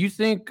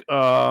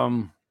a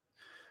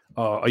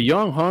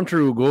young hunter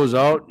who goes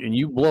out and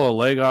you blow a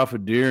leg off a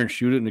deer and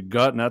shoot it in the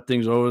gut and that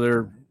thing's over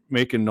there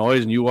making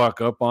noise and you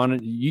walk up on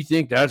it, you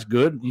think that's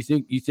good?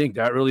 You think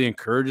that really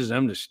encourages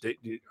them to stay?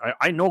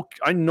 I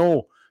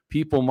know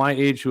people my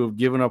age who have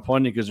given up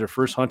hunting because their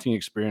first hunting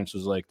experience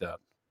was like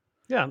that.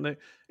 Yeah,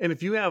 and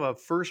if you have a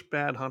first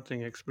bad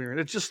hunting experience,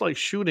 it's just like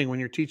shooting when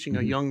you're teaching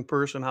a young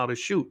person how to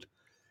shoot.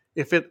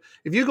 If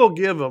you go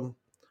give them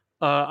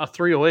a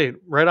 308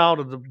 right out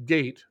of the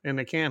gate and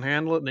they can't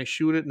handle it and they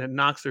shoot it and it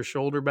knocks their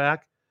shoulder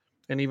back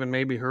and even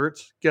maybe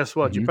hurts, guess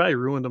what? You probably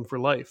ruined them for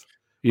life.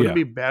 Would it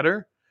be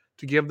better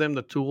to give them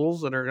the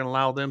tools that are going to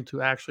allow them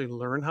to actually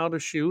learn how to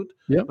shoot,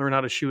 learn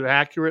how to shoot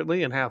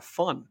accurately, and have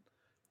fun?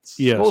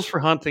 It goes for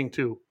hunting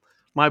too.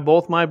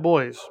 Both my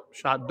boys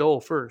shot doe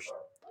first.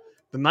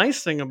 The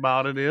nice thing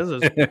about it is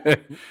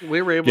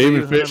we were able to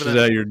use fish is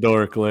at your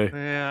door, Clay.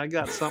 Yeah, I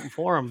got something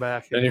for him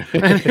back here.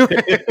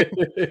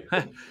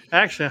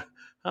 Actually,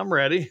 I'm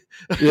ready.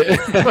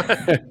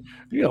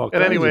 And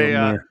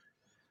anyway,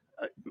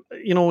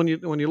 when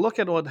you look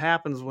at what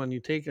happens when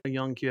you take a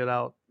young kid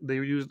out,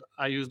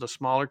 I used a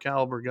smaller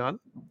caliber gun.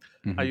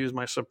 Mm-hmm. I used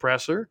my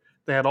suppressor.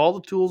 They had all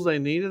the tools they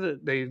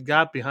needed. They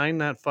got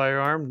behind that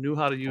firearm, knew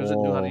how to use it,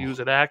 knew how to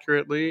use it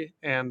accurately.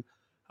 And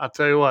I'll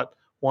tell you what,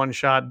 one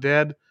shot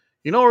dead.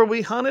 You know where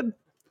we hunted?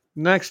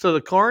 Next to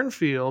the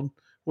cornfield,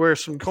 where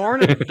some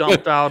corn had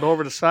dumped out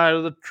over the side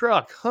of the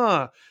truck.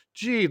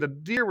 Gee, the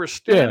deer were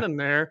standing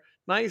there.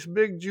 Nice,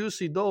 big,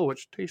 juicy doe,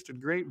 which tasted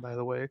great, by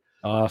the way.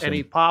 Awesome. And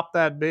he popped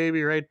that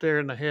baby right there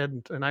in the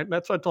head. And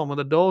that's what I told him. With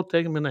the doe,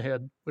 take him in the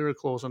head. We were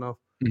close enough.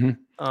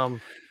 Mm-hmm.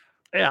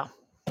 Yeah.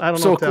 I don't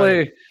know. So,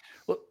 Clay,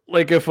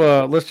 like if,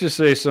 let's just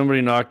say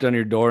somebody knocked on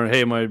your door and,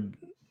 hey,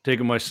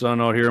 taking my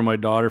son out here and my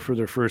daughter for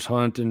their first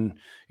hunt, and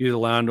he's a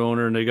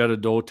landowner and they got a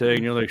doe tag,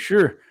 and you're like,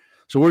 sure.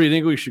 So where do you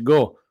think we should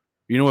go?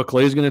 You know what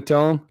Clay's going to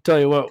tell him? Tell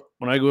you what,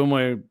 when I go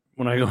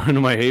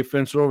into my hay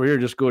fence over here,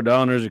 just go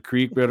down. There's a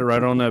creek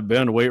right on that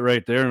bend. Wait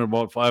right there, and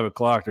about 5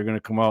 o'clock they're going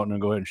to come out and then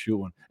go ahead and shoot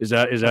one. Is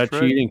that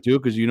cheating too?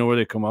 Because you know where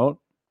they come out.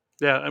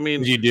 Yeah, I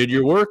mean, you did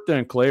your work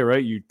then, Clay,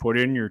 right? You put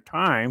in your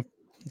time.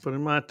 Put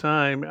in my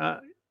time.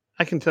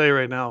 I can tell you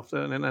right now,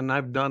 and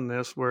I've done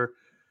this where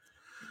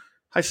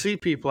I see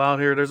people out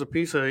here. There's a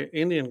piece of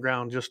Indian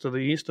ground just to the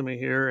east of me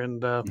here,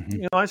 and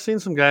I've seen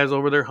some guys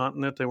over there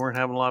hunting it. They weren't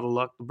having a lot of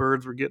luck. The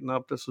birds were getting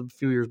up. This was a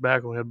few years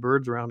back when we had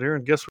birds around here,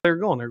 and guess where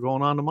they're going? They're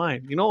going on to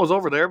mine. You know what was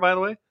over there, by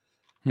the way?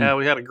 Yeah,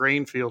 we had a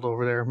grain field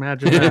over there.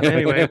 Imagine that.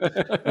 Anyway,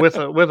 with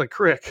a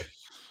crick.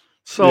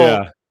 So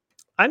yeah.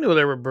 I knew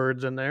there were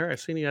birds in there. I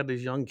seen he had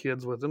these young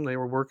kids with him. They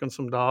were working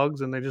some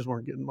dogs, and they just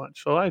weren't getting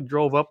much. So I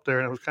drove up there,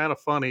 and it was kind of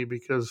funny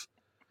because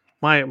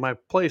my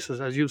place,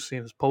 as you've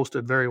seen, is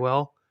posted very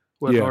well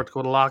with North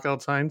Dakota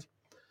lockout signs.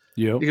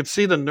 Yeah, you could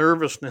see the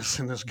nervousness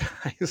in this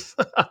guy's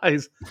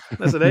eyes.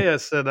 I said, "Hey," I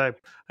said, "I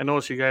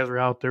noticed you guys were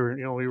out there.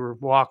 We were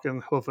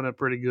walking, hoofing it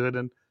pretty good,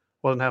 and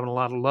wasn't having a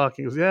lot of luck."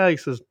 He goes, "Yeah," he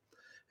says,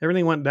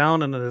 "everything went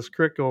down into this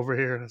creek over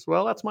here." And I said,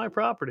 "Well, that's my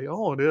property."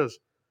 "Oh, it is."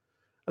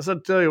 I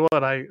said, "Tell you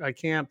what, I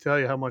can't tell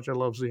you how much I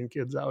love seeing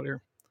kids out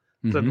here."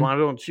 I said, "Why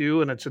don't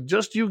you?" And I said,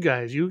 "Just you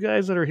guys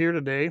that are here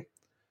today.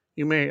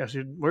 You may." I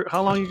said,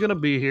 "How long are you going to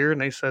be here?" And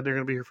they said they're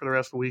going to be here for the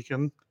rest of the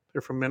weekend.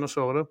 They're from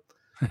Minnesota.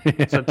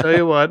 I said, "Tell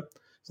you what,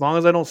 as long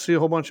as I don't see a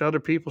whole bunch of other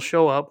people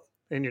show up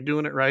and you're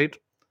doing it right,"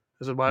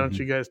 I said, "why don't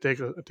you guys take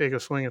a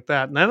swing at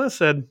that?" And then I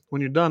said,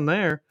 "When you're done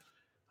there,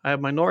 I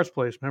have my north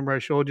place. Remember I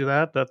showed you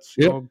that? That's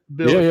Bill.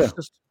 Yeah.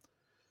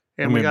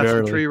 And we got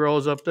some tree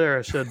rows up there."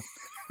 I said,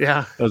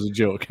 "Yeah." That was a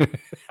joke.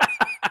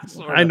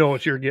 I know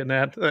what you're getting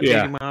at.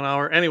 80 mile an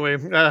hour. Anyway,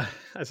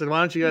 I said,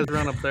 "Why don't you guys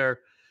run up there?"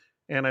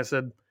 And I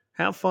said,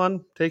 "Have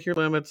fun, take your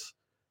limits,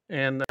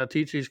 and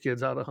teach these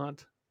kids how to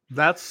hunt."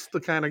 That's the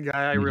kind of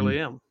guy I really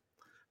am.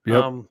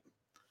 Yep.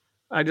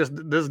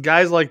 This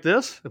guys like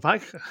this,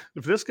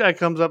 if this guy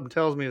comes up and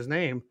tells me his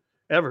name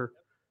ever,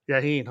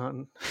 yeah, he ain't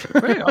hunting.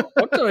 Hey,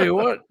 I'll tell you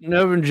what,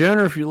 Nevin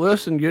Jenner, if you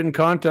listen, get in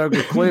contact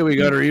with Clay. We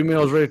got our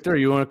emails right there.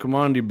 You want to come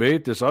on and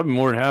debate this? I'd be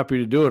more than happy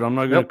to do it. I'm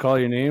not going to call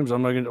you names.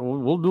 I'm not going to.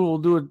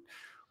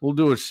 We'll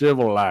do it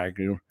civil like.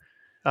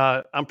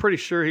 I'm pretty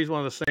sure he's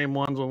one of the same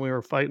ones when we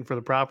were fighting for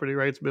the property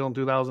rights bill in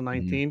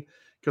 2019,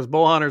 because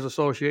Bow Hunters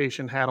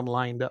Association had them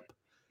lined up,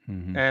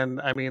 and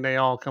I mean they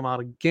all come out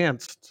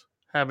against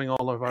having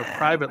all of our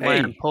private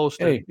land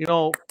posted.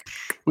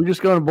 We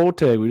just got a bow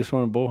tag. We just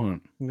want to bow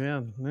hunt.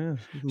 Yeah.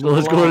 So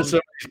let's go to some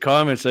of these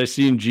comments. I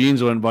seen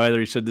Jeans went by there.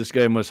 He said this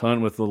guy must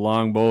hunt with the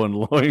long bow and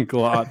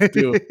loincloth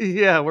too.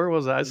 Yeah, where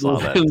was I? I saw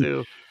that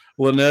too.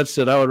 Lynette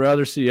said, "I would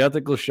rather see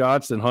ethical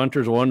shots than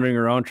hunters wandering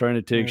around trying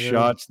to take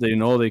shots they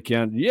know they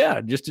can't."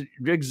 Yeah, just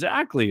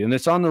exactly. And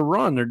it's on the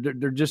run.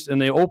 They're just,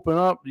 and they open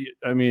up.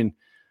 I mean,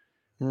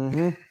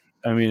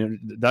 I mean,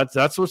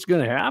 that's what's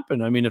going to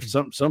happen. I mean, if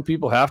some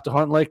people have to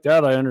hunt like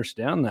that, I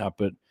understand that.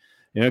 But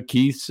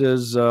Keith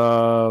says,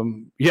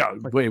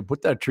 wait,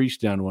 put that tree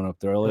stand one up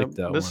there. I like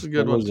that. This is a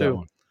good one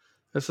too.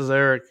 This is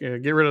Eric.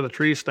 Get rid of the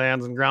tree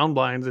stands and ground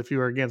blinds if you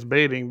are against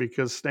baiting,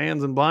 because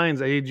stands and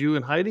blinds aid you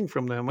in hiding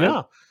from them. Yep.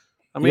 Yeah.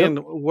 I mean,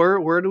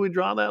 where do we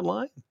draw that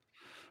line?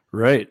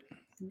 Right.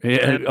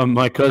 Yeah,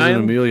 my cousin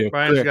Amelia,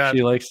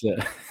 she likes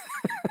that.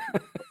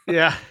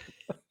 Yeah.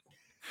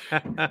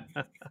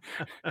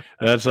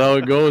 That's how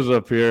it goes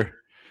up here.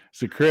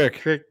 It's a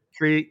crick.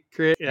 Creek.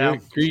 Yeah.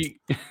 Creek.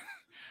 I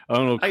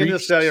don't know. I can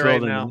just tell you right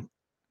now,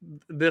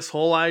 this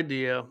whole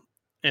idea,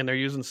 and they're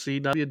using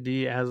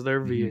CWD as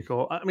their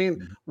vehicle. I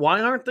mean,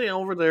 why aren't they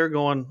over there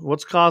going,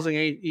 what's causing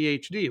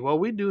EHD? Well,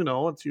 we do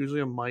know it's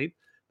usually a mite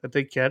that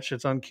they catch.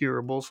 It's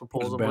uncurable,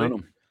 supposedly. Ban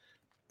them.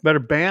 Better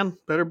ban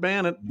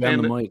it.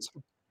 Ban the mites.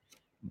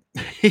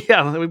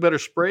 Yeah, we better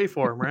spray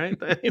for them, right?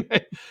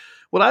 Anyway,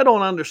 what I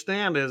don't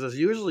understand is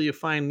usually you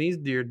find these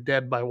deer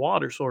dead by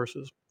water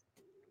sources.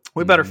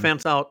 We better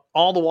fence out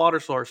all the water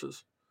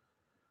sources.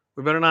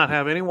 We better not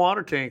have any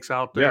water tanks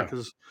out there,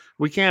 because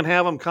we can't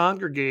have them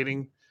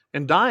congregating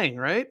and dying,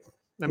 right?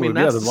 I mean,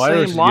 that's the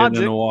same logic.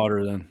 Getting in the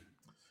water then.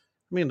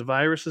 I mean, the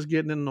virus is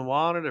getting in the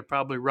water. They're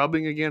probably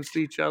rubbing against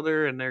each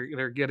other, and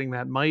they're getting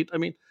that mite. I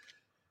mean,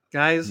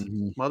 guys,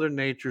 Mother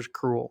Nature's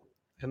cruel,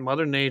 and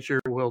Mother Nature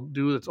will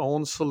do its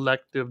own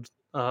selective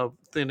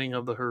thinning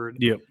of the herd.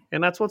 Yep.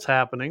 And that's what's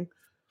happening.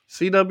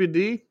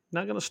 CWD,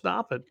 not going to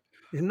stop it.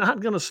 You're not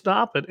going to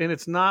stop it. And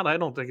it's not, I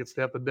don't think it's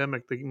the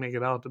epidemic they make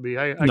it out to be.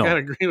 I kind of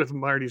agree with what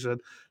Marty said.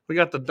 We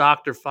got the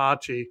Dr.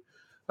 Fauci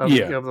of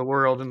the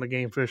world in the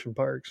game fishing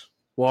parks.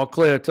 Well,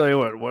 Clay, I tell you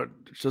what.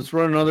 So let's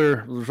run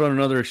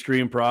another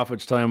Extreme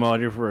Profits time out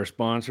here for our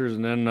sponsors,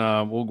 and then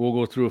we'll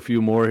go through a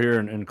few more here.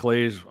 And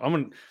Clay's,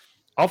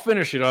 I'll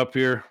finish it up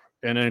here,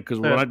 and then because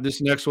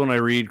this next one I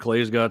read,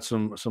 Clay's got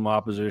some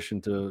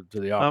opposition to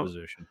the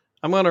opposition.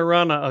 I'm going to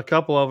run a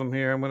couple of them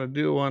here. I'm going to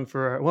do one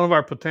for one of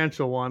our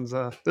potential ones.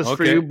 This is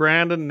for you,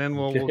 Brandon, and then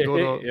we'll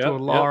go to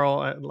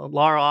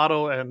Laura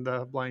Otto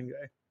and Blind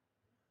Guy.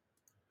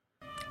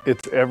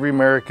 It's every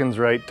American's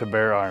right to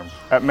bear arms.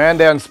 At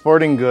Mandan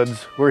Sporting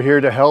Goods, we're here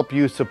to help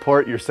you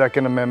support your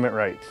Second Amendment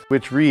rights,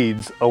 which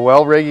reads, a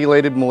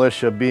well-regulated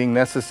militia being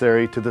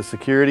necessary to the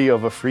security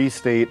of a free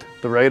state,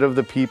 the right of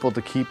the people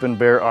to keep and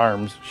bear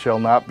arms shall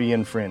not be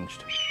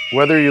infringed.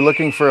 Whether you're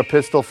looking for a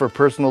pistol for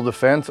personal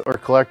defense or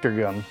collector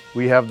gun,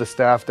 we have the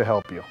staff to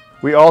help you.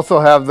 We also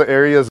have the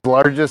area's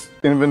largest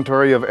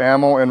inventory of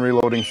ammo and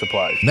reloading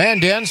supplies.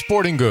 Mandan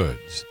Sporting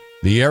Goods,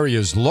 the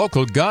area's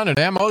local gun and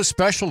ammo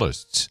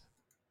specialists.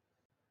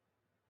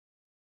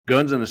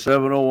 Guns in the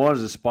 701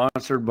 is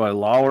sponsored by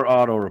Lauer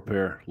Auto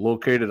Repair,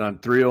 located on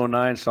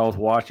 309 South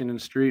Washington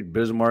Street,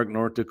 Bismarck,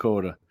 North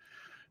Dakota.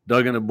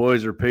 Doug and the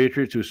boys are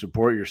patriots who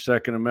support your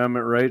Second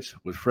Amendment rights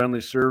with friendly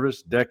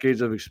service,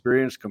 decades of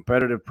experience,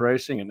 competitive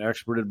pricing, and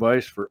expert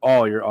advice for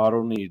all your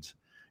auto needs.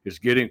 It's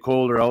getting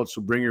colder out,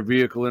 so bring your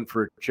vehicle in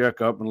for a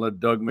checkup and let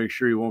Doug make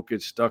sure you won't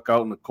get stuck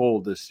out in the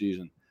cold this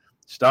season.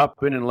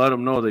 Stop in and let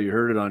him know that you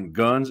heard it on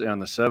Guns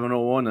and the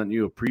 701 and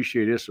you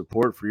appreciate his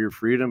support for your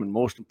freedom and,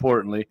 most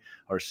importantly,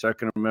 our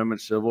Second Amendment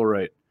civil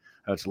right.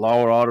 That's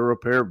Lauer Auto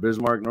Repair,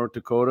 Bismarck, North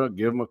Dakota.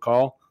 Give them a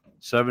call,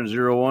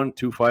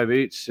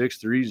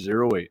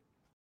 701-258-6308.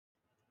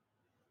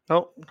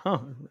 Oh,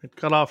 it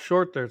cut off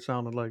short there, it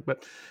sounded like.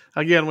 But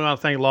again, we want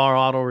to thank Lauer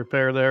Auto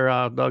Repair there.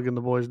 Doug and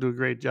the boys do a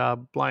great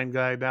job. Blind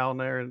guy down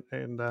there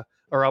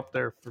or up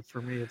there.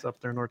 For me, it's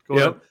up there in North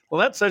Dakota. Yep. Well,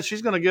 that said,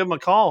 she's going to give him a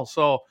call.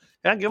 So,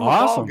 yeah, give him a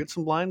call. Get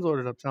some blinds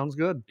ordered up. Sounds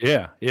good.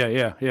 Yeah.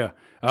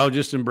 I was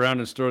just in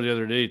Brandon's store the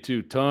other day,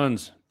 too.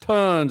 Tons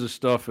of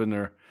stuff in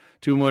there.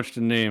 Too much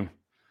to name.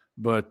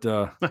 But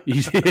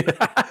easy.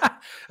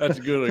 That's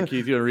a good one,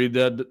 Keith. You want to read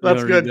that?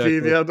 That's good,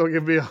 Keith. Yeah, don't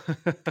give me a...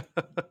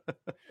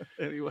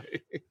 Anyway.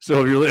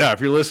 So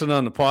if you're listening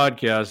on the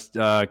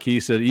podcast,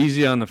 Keith said,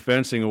 easy on the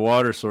fencing of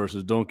water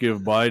sources. Don't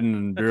give Biden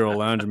and Bureau of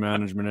Land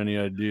Management any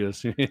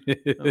ideas. And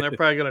they're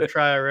probably going to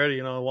try already,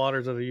 the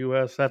waters of the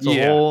U.S. That's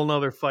a whole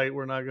nother fight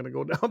we're not going to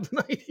go down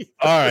tonight.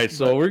 All right,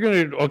 so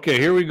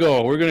here we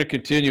go. We're going to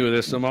continue with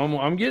this.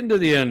 I'm getting to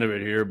the end of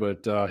it here,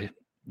 but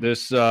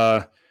this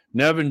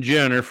Nevin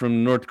Jenner from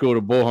the North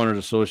Dakota Bowhunters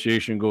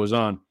Association goes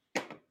on.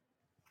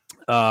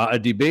 A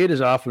debate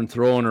is often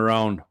thrown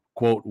around,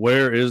 quote,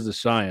 where is the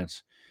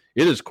science?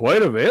 It is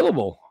quite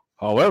available.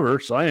 However,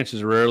 science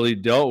is rarely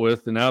dealt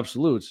with in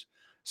absolutes.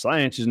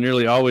 Science is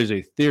nearly always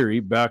a theory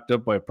backed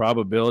up by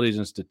probabilities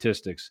and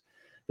statistics.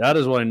 That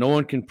is why no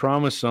one can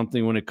promise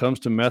something when it comes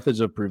to methods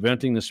of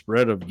preventing the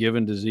spread of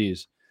given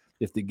disease.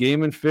 If the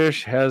Game and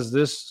Fish has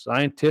this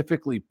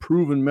scientifically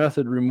proven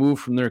method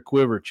removed from their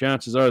quiver,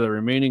 chances are the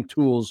remaining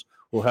tools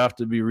will have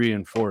to be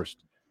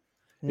reinforced.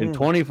 In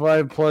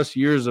 25 plus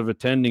years of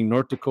attending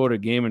North Dakota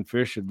Game and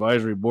Fish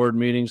Advisory Board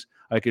meetings,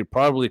 I could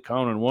probably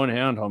count on one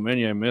hand how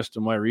many I missed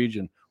in my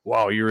region.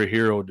 Wow, you're a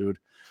hero, dude.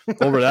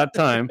 Over that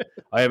time,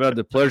 I have had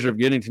the pleasure of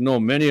getting to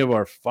know many of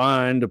our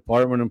fine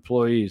department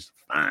employees.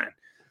 Fine.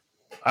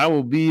 I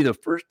will be the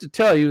first to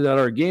tell you that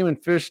our Game and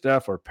Fish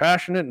staff are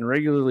passionate and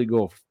regularly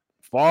go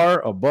far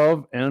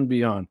above and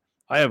beyond.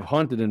 I have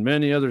hunted in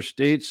many other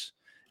states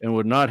and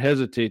would not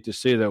hesitate to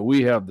say that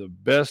we have the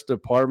best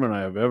department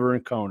I have ever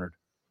encountered.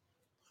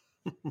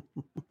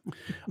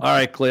 All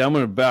right, Clay, I'm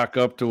going to back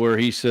up to where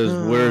he says,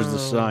 where's the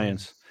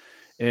science?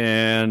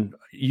 And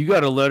you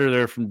got a letter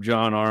there from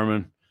John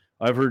Arman.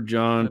 I've heard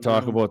John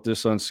talk about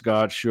this on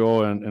Scott's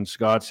show, and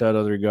Scott's had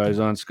other guys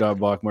on, Scott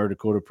Bachmeyer,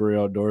 Dakota Prairie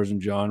Outdoors,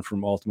 and John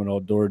from Ultimate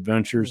Outdoor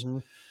Adventures.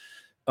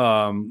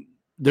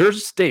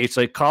 There's states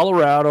like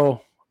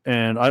Colorado,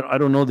 and I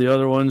don't know the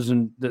other ones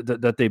and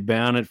that they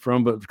ban it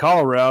from, but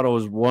Colorado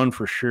is one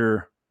for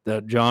sure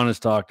that John has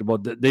talked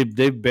about.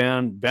 They've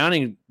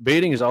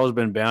baiting has always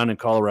been banned in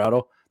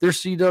Colorado. Their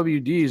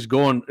CWD is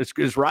going,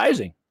 it's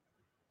rising.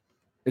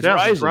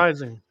 It's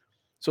rising.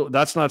 So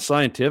that's not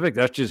scientific.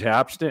 That's just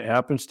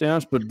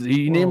happenstance. But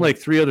he named like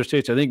 3 other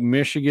states. I think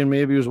Michigan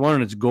maybe was one,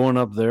 and it's going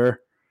up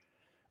there.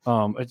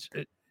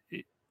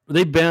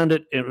 They banned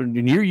it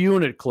in your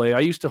unit, Clay. I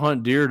used to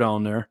hunt deer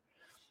down there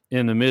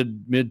in the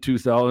mid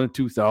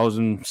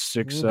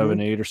 2006,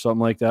 7, 8 or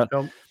something like that.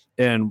 Yep.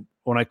 And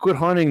when I quit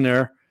hunting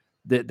there,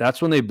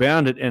 that's when they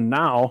banned it. And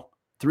now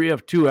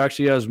 3F2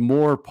 actually has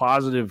more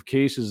positive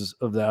cases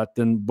of that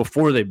than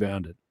before they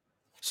banned it.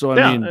 So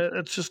I mean,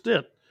 it's just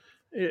it.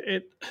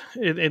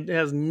 It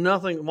has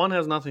nothing. One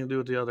has nothing to do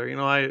with the other.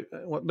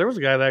 There was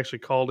a guy that actually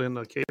called in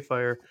the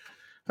K-Fire.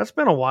 That's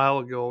been a while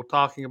ago,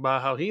 talking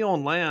about how he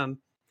owned land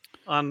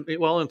in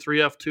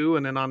 3F2,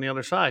 and then on the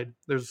other side,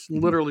 there's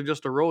literally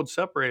just a road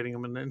separating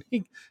them. And then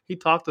he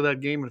talked to that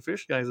Game and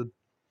Fish guy. He said,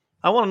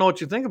 "I want to know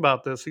what you think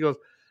about this." He goes,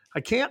 "I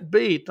can't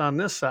bait on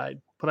this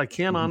side, but I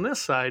can on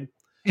this side."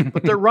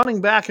 But they're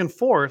running back and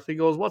forth. He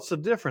goes, "What's the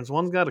difference?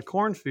 One's got a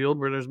cornfield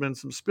where there's been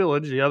some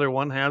spillage. The other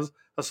one has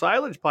a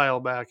silage pile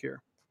back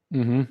here."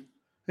 Mm-hmm.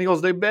 He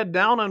goes, "They bed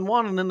down on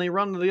one and then they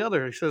run to the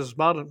other." He says,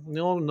 "About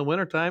in the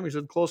wintertime," he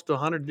said, "close to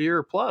 100 deer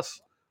or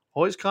plus,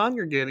 always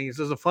congregating." He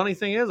says, "The funny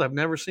thing is, I've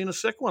never seen a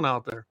sick one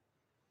out there."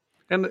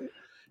 And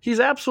he's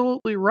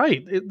absolutely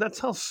right. That's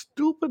how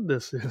stupid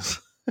this is.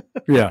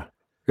 Yeah.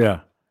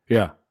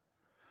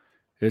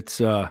 It's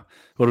what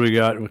do we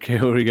got? Okay,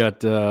 what do we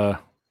got?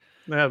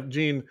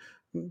 Gene,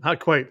 not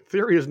quite.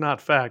 Theory is not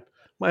fact.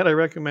 Might I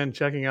recommend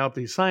checking out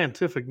the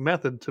scientific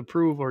method to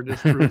prove or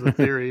disprove the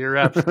theory? You're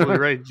absolutely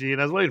right, Gene.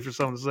 I was waiting for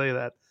someone to say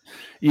that.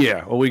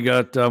 Yeah, well, we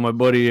got my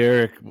buddy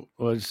Eric.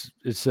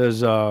 It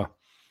says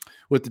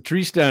with the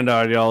tree stand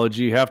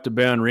ideology, you have to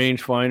ban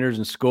rangefinders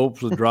and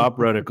scopes with drop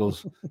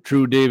reticles.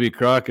 True Davy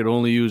Crockett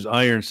only used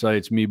iron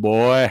sights, me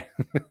boy.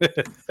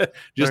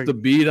 Just the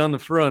bead on the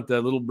front,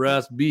 that little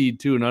brass bead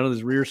too. None of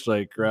this rear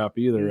sight crap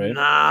either, right?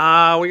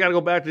 Nah, we got to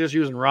go back to just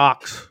using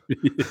rocks,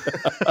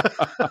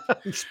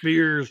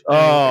 spears.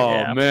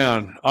 Oh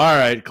man! All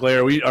right, Claire,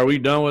 are we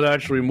done with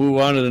that? Should we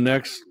move on to the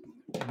next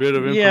bit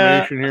of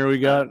information here we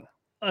got?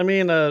 I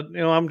mean,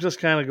 I'm just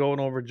kind of going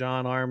over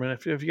John Arman.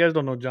 If you guys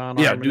don't know John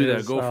Arman, do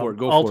that. Go for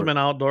it. Ultimate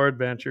Outdoor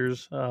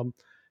Adventures.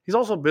 He's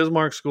also a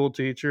Bismarck school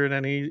teacher, and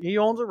then he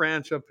owns a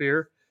ranch up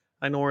here.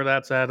 I know where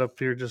that's at up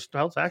here. It's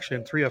actually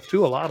in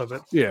 3F2, a lot of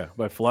it. Yeah,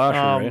 by Flasher,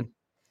 right?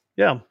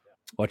 Yeah.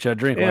 Watch that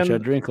drink. Watch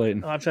that drink,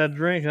 Clayton. Watch that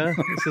drink, huh?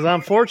 He says,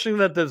 I'm fortunate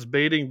that this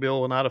baiting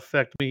bill will not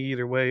affect me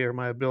either way or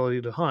my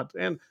ability to hunt.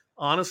 And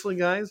honestly,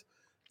 guys,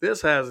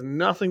 this has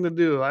nothing to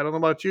do. I don't know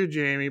about you,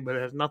 Jamie, but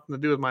it has nothing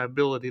to do with my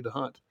ability to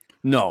hunt.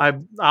 No.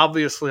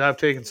 I've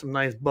taken some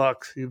nice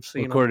bucks. You've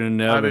seen according to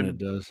Nevin, it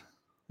does.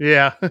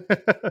 Yeah.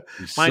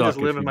 Mine just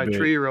live in my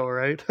tree row,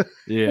 right?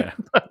 Yeah.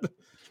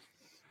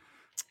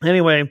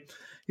 Anyway,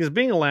 because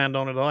being a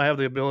landowner, though, I have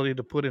the ability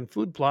to put in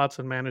food plots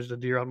and manage the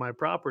deer on my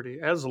property,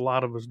 as a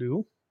lot of us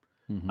do.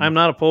 Mm-hmm. I'm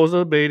not opposed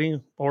to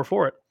baiting or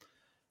for it.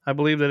 I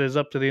believe that it is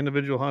up to the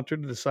individual hunter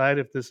to decide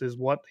if this is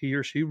what he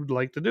or she would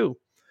like to do.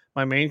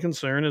 My main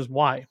concern is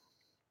why.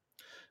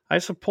 I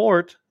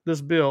support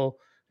this bill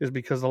is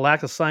because the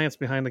lack of science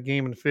behind the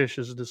game and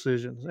fish's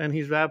decisions. And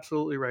he's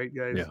absolutely right,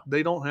 guys. Yeah.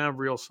 They don't have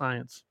real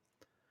science.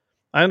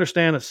 I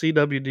understand that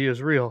CWD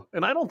is real,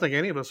 and I don't think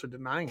any of us are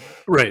denying it.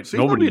 Right.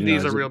 CWD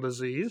is a real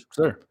disease.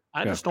 Sure.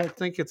 I just don't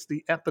think it's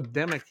the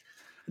epidemic.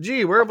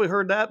 Gee, where have we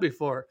heard that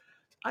before?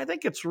 I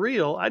think it's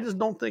real. I just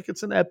don't think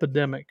it's an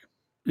epidemic.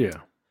 Yeah.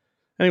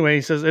 Anyway,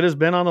 he says it has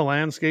been on the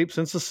landscape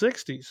since the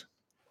 60s.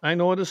 I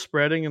know it is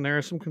spreading, and there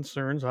are some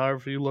concerns. However,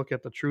 if you look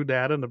at the true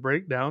data and the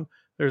breakdown,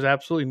 there's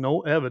absolutely no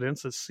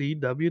evidence that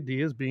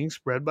CWD is being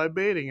spread by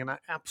baiting, and I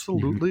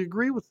absolutely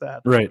agree with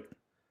that. Right.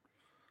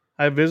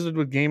 I visited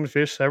with Game and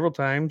Fish several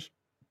times.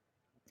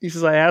 He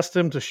says, I asked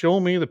him to show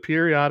me the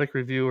periodic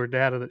review or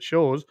data that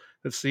shows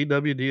that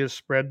CWD is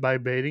spread by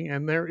baiting,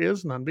 and there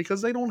is none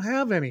because they don't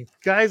have any.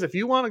 Guys, if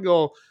you want to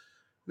go,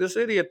 this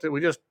idiot that we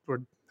just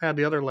had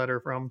the other letter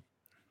from,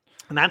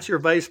 and that's your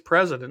vice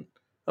president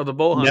of the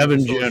Bowhunter Nevin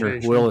Association.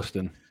 Jenner,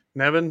 Williston.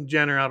 Nevin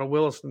Jenner out of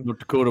Williston. North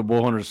Dakota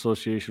Bowhunter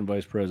Association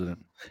vice president.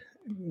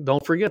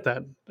 Don't forget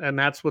that. And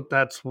that's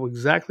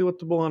exactly what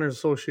the Bowhunters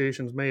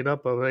Association is made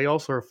up of. They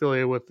also are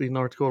affiliated with the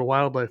North Dakota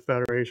Wildlife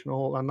Federation.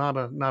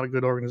 Not a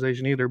good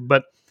organization either.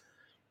 But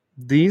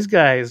these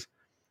guys,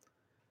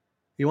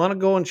 you want to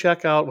go and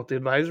check out what the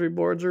advisory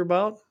boards are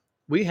about?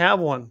 We have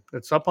one.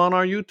 It's up on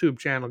our YouTube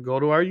channel. Go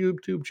to our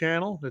YouTube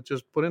channel.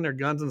 Just put in their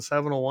Guns in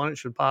 701. It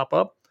should pop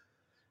up.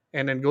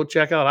 And then go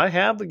check out. I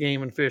have the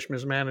Game and Fish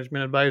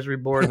Mismanagement Advisory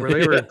Board where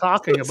they were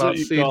talking about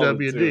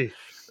CWD.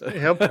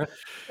 Yep.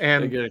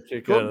 And I get a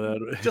kick out of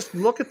that. Just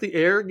look at the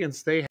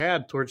arrogance they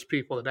had towards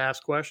people that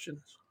ask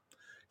questions.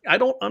 I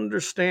don't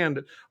understand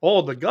it.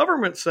 Oh, the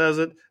government says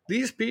it.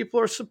 These people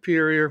are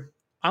superior.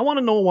 I want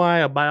to know why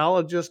a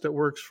biologist that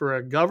works for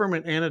a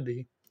government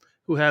entity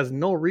who has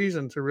no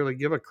reason to really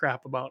give a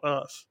crap about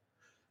us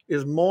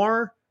is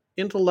more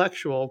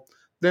intellectual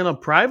than a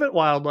private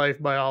wildlife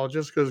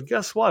biologist, because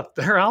guess what?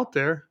 They're out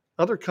there.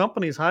 Other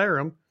companies hire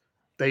them.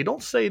 They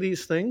don't say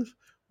these things.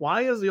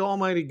 Why is the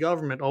almighty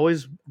government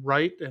always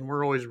right and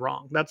we're always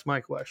wrong? That's my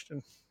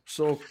question.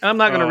 So and I'm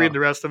not going to read the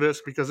rest of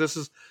this because this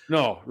is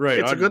right.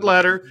 It's a good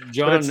letter.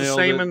 John but it's nailed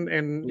the same, it.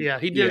 And yeah,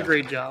 he did a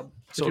great job.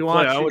 So if you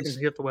want, you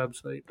can hit the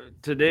website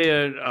today.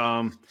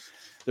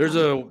 There's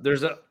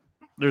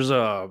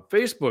a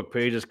Facebook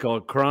page. It's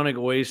called Chronic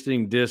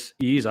Wasting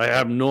Dis-ease. I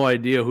have no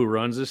idea who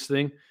runs this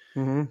thing,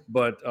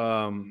 but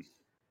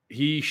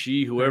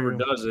she, whoever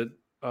does it,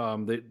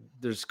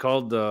 there's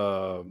called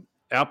the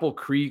Apple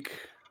Creek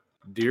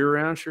Deer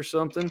Ranch or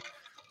something.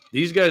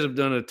 These guys have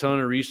done a ton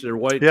of research. They're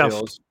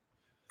whitetails,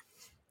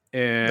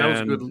 and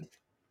that was good.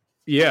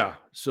 Yeah,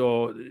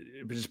 so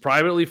it's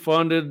privately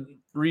funded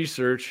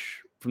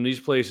research from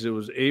these places. It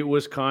was 8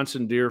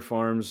 Wisconsin deer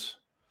farms,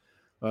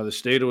 the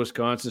state of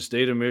Wisconsin,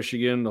 state of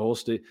Michigan, the whole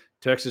state,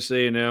 Texas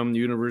A&M,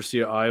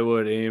 University of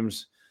Iowa at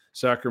Ames,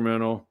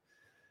 Sacramento.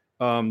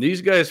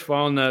 These guys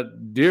found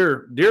that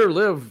deer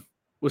live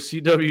with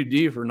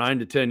CWD for 9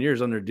 to 10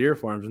 years on their deer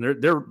farms, and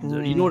they're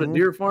you know what a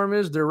deer farm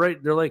is? They're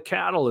like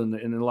cattle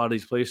in a lot of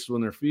these places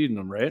when they're feeding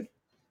them, right?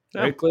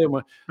 Yeah. Right, Clay?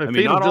 I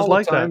mean, not all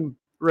the time.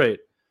 That.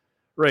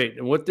 Right.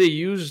 And what they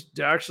use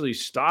to actually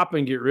stop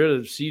and get rid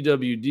of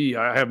CWD,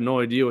 I have no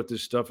idea what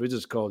this stuff is.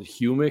 It's called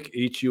humic,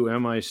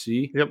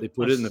 Humic. Yep. They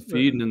put it in the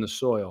feed and in the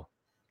soil.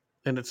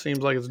 And it seems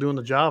like it's doing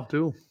the job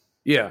too.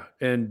 Yeah,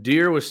 and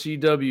deer with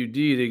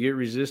CWD, they get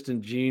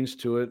resistant genes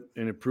to it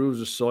and improves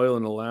the soil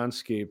and the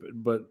landscape.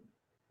 But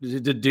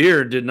the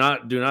deer do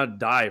not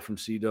die from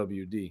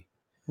CWD.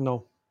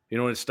 No, It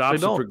they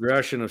stops the don't.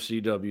 progression of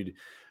CWD.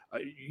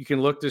 You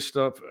can look this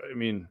stuff. I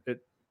mean,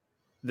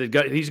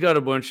 he's got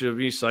a bunch of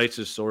he cites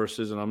his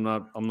sources, and I'm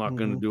not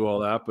going to Mhm. do all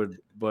that.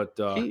 But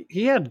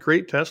He had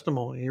great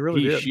testimony. He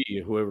really did.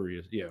 she, whoever he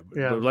is, yeah.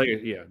 Yeah. But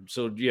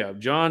so yeah,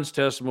 John's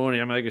testimony.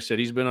 I mean, like I said,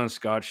 he's been on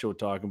Scott's show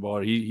talking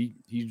about it.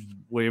 He's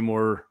way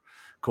more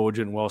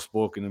cogent, and well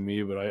spoken than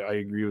me. But I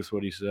agree with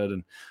what he said,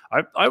 and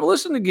I've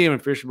listened to Game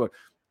and Fish about.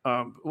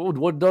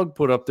 What Doug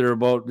put up there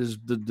about is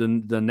the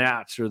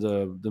gnats or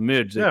the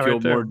midge. They Yeah, right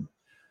killed there. more.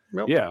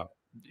 Yep. Yeah.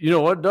 You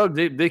know what, Doug?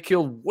 They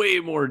killed way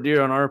more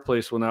deer on our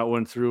place when that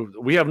went through.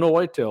 We have no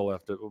whitetail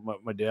left at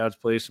my dad's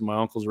place and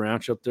my uncle's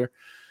ranch up there.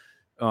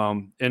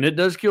 And it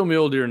does kill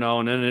mule deer now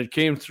and then. It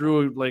came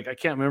through like I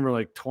can't remember,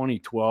 like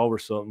 2012 or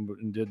something,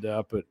 and did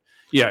that. But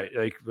yeah,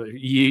 like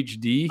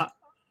EHD.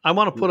 I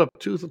want to put up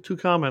two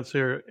comments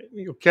here.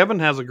 Kevin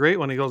has a great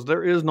one. He goes,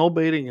 "There is no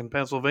baiting in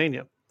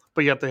Pennsylvania,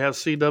 but yet they have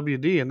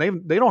CWD, and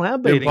they don't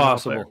have baiting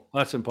out there. Impossible.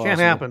 That's impossible.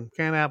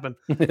 Can't happen."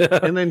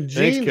 And then Thanks,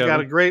 Gene's Kevin. got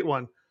a great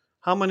one.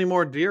 How many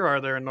more deer are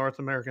there in North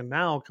America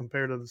now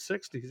compared to the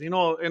 60s?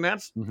 And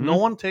that's no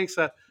one takes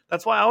that.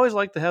 That's why I always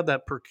like to have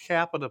that per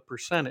capita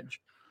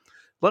percentage.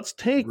 Let's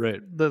take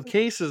the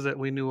cases that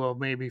we knew of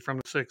maybe from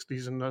the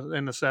 60s and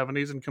the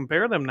 70s and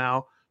compare them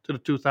now to the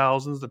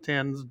 2000s, the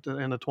 10s,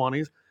 and the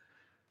 20s.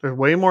 There's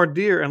way more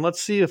deer, and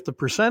let's see if the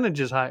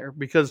percentage is higher.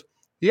 Because,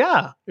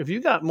 yeah, if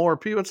you got more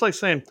people, it's like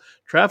saying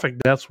traffic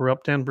deaths were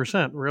up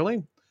 10%.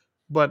 Really?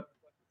 But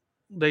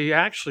they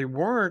actually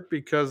weren't,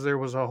 because there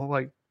was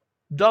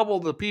double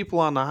the people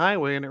on the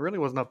highway, and it really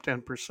wasn't up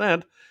 10%.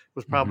 It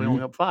was probably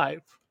only up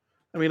 5%.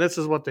 I mean, this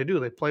is what they do.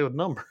 They play with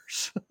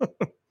numbers.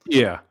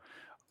 Yeah.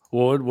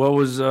 What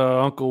was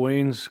Uncle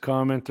Wayne's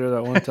comment there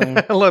that one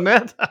time?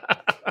 Lynette.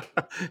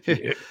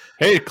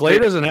 Hey, Clay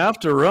doesn't have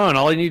to run.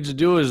 All he needs to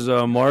do is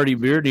Marty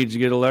Beard needs to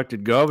get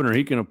elected governor.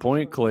 He can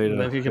appoint Clay.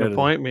 Then he can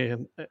appoint me.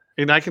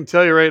 And I can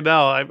tell you right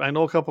now, I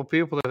know a couple of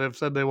people that have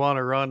said they want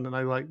to run,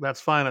 and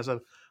that's fine. I said,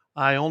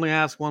 I only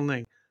ask one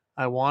thing.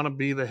 I want to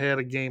be the head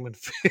of Game and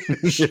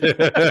Fish. Wouldn't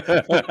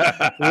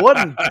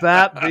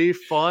that be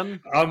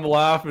fun? I'm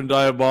laughing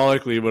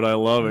diabolically, but I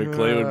love it.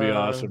 Clay would be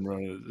awesome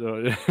running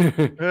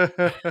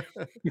it.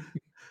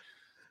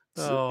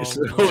 So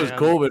it was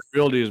COVID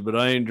real deals, but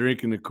I ain't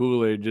drinking the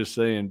Kool-Aid, just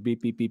saying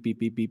beep, beep, beep, beep,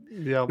 beep, beep.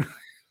 Yep.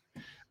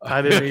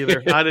 I didn't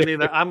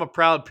either. I'm a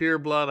proud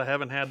pureblood. I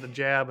haven't had the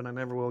jab, and I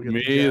never will get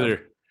the jab.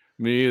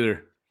 Me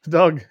either.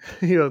 Doug,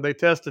 they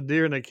tested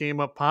deer and they came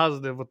up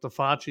positive with the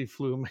Fauci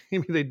flu.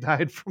 Maybe they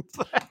died from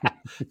that.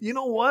 You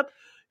know what?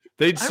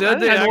 They said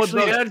they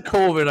actually had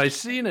COVID. I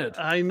seen it.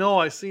 I know.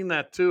 I seen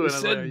that too. They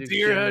said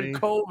deer had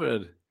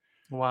COVID.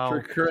 Wow.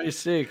 For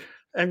Christ's sake.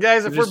 And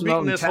guys, if we're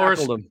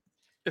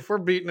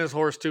beating this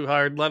horse too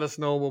hard, let us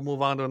know. We'll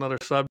move on to another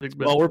subject.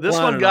 But this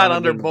one got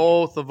under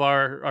both of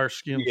our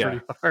skin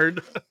pretty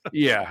hard.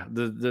 Yeah,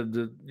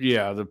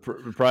 the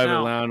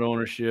private land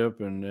ownership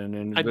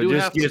and it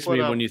just gets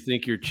me when you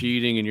think you're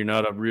cheating and you're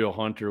not a real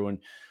hunter. When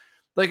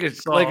like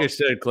I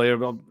said, Clay,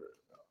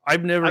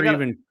 I've never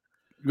even.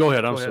 Go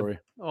ahead. I'm sorry.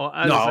 Oh,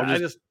 I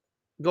just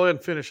go ahead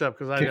and finish up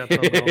because I got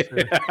something else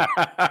here.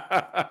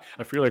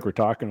 I feel like we're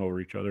talking over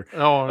each other.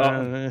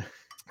 Oh,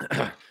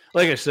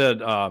 like I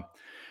said, I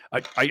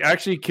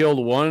actually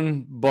killed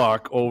one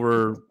buck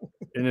over,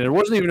 and there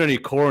wasn't even any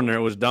corn there.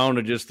 It was down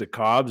to just the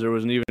cobs. There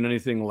wasn't even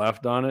anything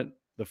left on it.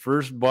 The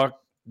first buck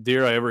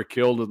deer I ever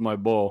killed with my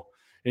bow.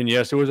 And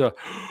yes, it was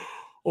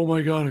oh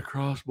my God, a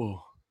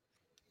crossbow.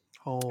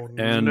 Oh,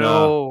 and,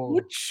 no.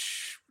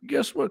 Which,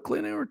 guess what,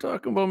 Clint, we were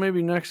talking about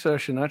maybe next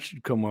session. That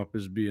should come up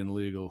as being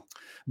legal.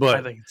 But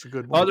I think it's a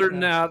good one. Other than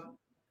that,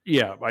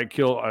 yeah, I've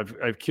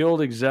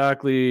killed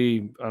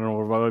exactly, I don't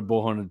know, I've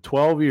bow hunted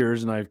 12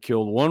 years, and I've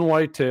killed one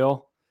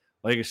whitetail.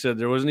 Like I said,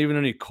 there wasn't even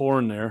any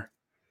corn there.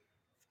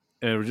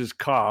 And it was just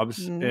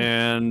cobs. Mm-hmm.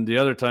 And the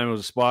other time it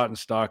was a spot and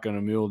stock on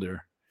a mule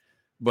deer.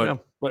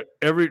 But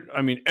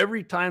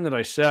every time that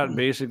I sat,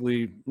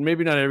 basically,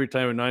 maybe not every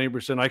time, but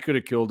 90%, I could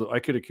have killed a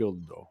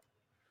doe.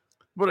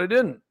 But I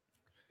didn't.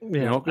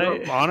 Yeah.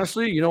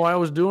 Honestly, why I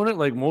was doing it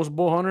like most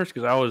bow hunters?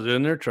 Because I was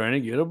in there trying to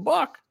get a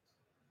buck.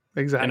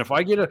 Exactly. And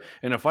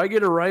if I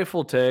get a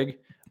rifle tag,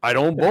 I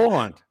don't bow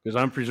hunt because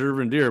I'm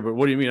preserving deer. But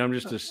what do you mean? I'm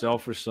just a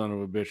selfish son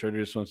of a bitch. I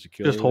just wants to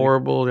kill. Just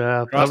horrible.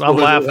 Yeah. I'm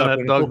laughing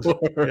at Doug's.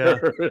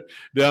 Yeah.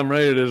 Damn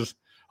right it is.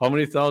 How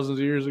many thousands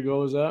of years ago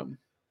was that?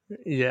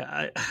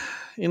 Yeah.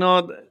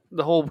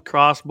 The whole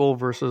crossbow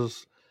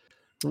versus.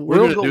 We're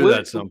going to do that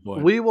at some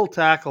point. We will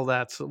tackle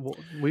that. So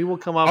we will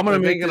come up. I'm going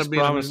to make this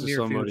promise to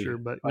somebody. Future,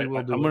 but we will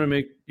I'm going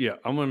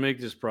to make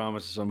this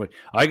promise to somebody.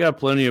 I got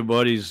plenty of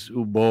buddies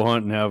who bow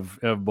hunt and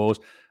have bows.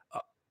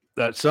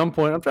 At some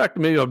point, in fact,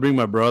 maybe I'll bring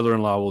my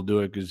brother-in-law. We'll do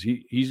it because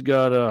he's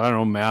got I don't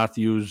know,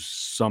 Matthews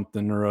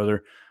something or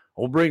other.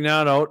 We'll bring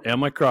that out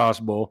and my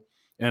crossbow,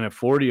 and at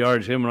 40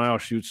 yards, him and I'll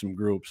shoot some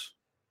groups.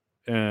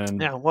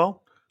 And yeah,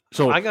 well,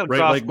 So I got a right,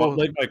 crossbow.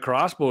 like my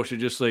crossbow should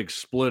just like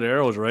split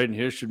arrows, right? And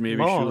his should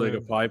maybe shoot like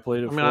a pie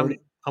plate of 40.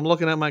 I'm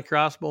looking at my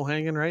crossbow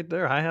hanging right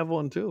there. I have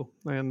one too,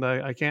 and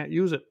I can't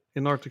use it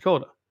in North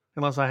Dakota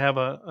unless I have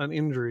an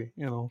injury.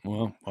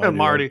 Well,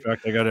 Marty, in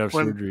fact, I got to have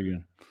surgery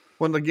again.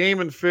 When the Game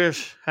and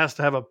Fish has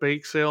to have a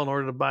bake sale in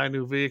order to buy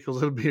new vehicles,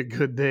 it'll be a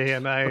good day.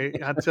 And I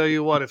tell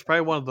you what, it's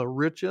probably one of the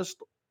richest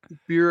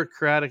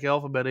bureaucratic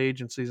alphabet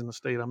agencies in the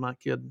state. I'm not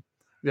kidding.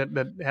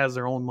 That has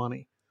their own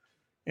money.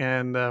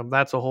 And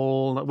that's a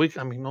whole week.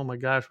 I mean, oh my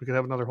gosh, we could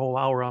have another whole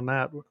hour on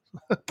that.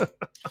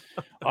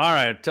 All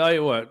right, tell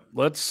you what.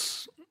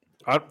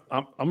 I'm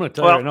going to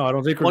tell you right now. I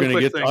don't think we're going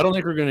to get. I don't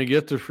think we're going to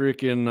get to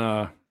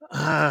freaking.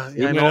 I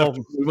know.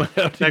 We might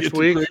have to next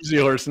week. Crazy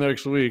Horse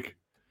next week,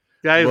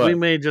 guys. We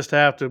may just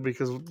have to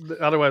because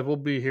otherwise we'll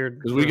be here.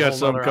 Because we got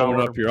something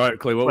coming up here. All right,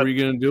 Clay. What were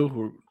you going to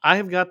do? I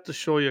have got to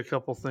show you a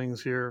couple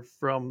things here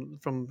from.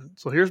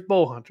 So here's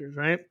bow hunters,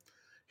 right?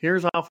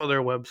 Here's off of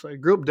their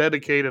website. Group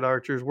dedicated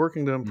archers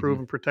working to improve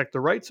and protect the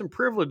rights and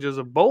privileges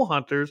of bow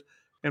hunters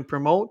and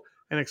promote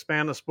and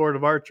expand the sport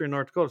of archery in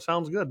North Dakota.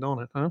 Sounds good,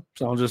 don't it? Huh?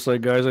 Sounds just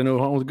like guys I know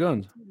hunt with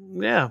guns.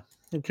 Yeah.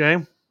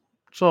 Okay.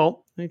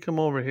 So let me come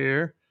over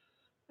here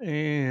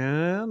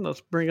and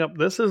let's bring up.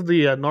 This is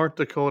the North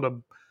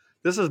Dakota.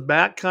 This is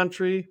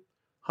Backcountry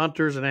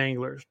Hunters and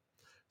Anglers.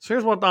 So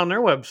here's what's on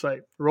their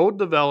website: road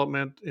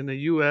development in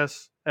the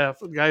USF.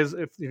 Guys,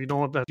 if you don't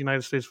know what that's,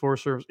 United States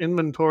Forest Service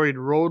inventoried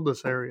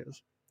roadless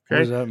areas. Okay? What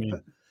does that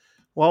mean?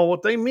 Well,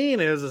 what they mean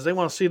is they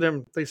want to see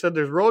them. They said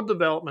there's road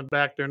development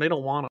back there, and they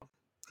don't want them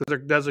because they're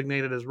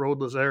designated as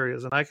roadless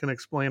areas. And I can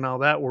explain how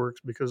that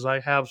works because I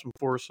have some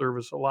Forest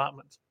Service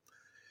allotments.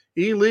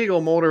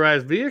 Illegal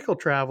motorized vehicle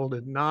travel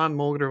in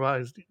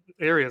non-motorized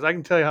areas. I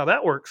can tell you how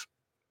that works.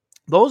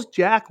 Those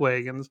jack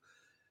wagons,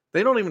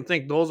 they don't even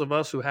think those of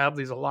us who have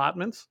these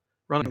allotments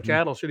running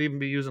cattle should even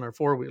be using our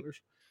four-wheelers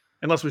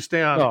unless we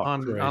stay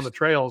on the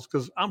trails,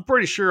 because I'm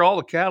pretty sure all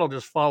the cattle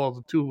just follow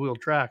the two-wheel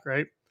track,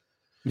 right?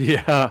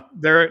 Yeah.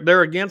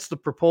 They're against the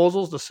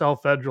proposals to sell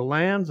federal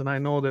lands, and I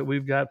know that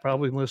we've got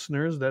probably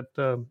listeners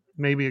that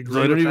maybe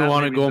agree. They don't even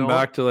want to go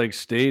back to like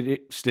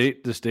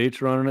the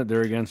states running it.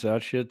 They're against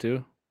that shit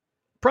too.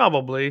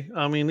 Probably.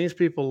 I mean, these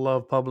people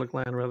love public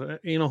land. Rather,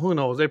 who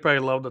knows? They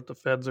probably love that the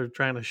feds are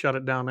trying to shut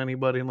it down to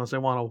anybody unless they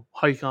want to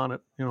hike on it.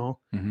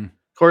 Of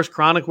course,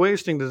 chronic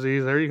wasting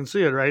disease. There you can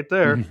see it right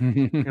there.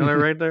 They're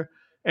right there.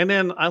 And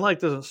then I like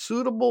this: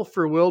 suitable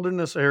for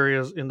wilderness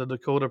areas in the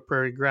Dakota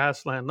Prairie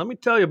grassland. Let me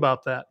tell you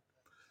about that.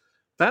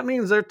 That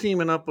means they're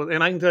teaming up with,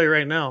 and I can tell you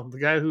right now, the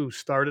guy who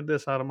started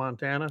this out of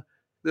Montana,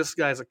 this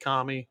guy's a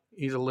commie.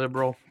 He's a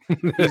liberal.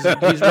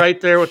 He's right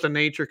there with the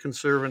Nature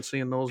Conservancy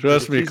and those.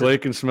 Trust me, Clay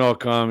can smell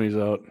commies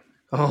out.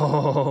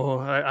 Oh,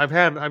 I've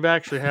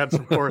actually had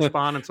some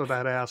correspondence with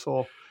that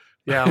asshole.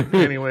 Yeah.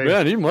 Anyway,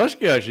 man, he must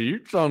get you. You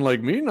sound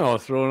like me now,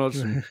 throwing out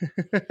some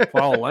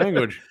foul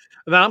language.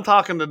 Now I'm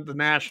talking to the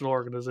national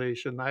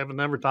organization. I have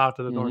never talked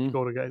to the North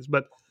Dakota guys,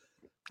 but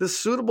this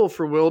suitable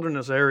for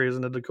wilderness areas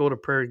in the Dakota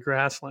Prairie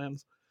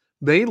grasslands.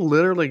 They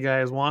literally,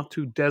 guys, want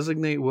to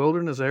designate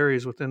wilderness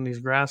areas within these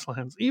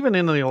grasslands, even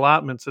in the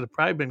allotments that have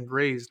probably been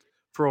grazed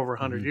for over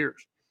 100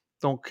 years.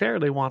 Don't care.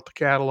 They want the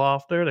cattle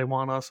off there. They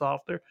want us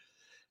off there.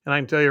 And I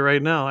can tell you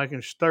right now, I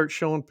can start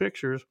showing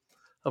pictures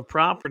of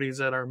properties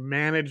that are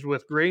managed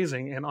with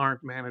grazing and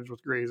aren't managed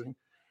with grazing.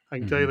 I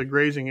can tell you the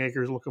grazing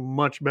acres look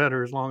much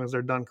better as long as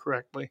they're done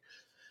correctly.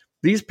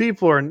 These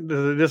people are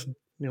just,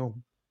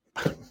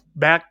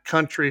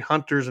 backcountry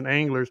hunters and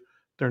anglers.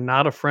 They're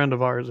not a friend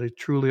of ours. They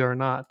truly are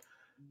not.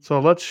 So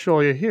let's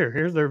show you here.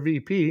 Here's their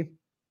VP.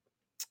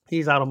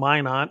 He's out of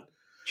Minot.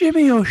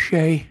 Jimmy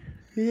O'Shea.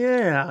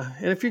 Yeah.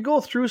 And if you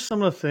go through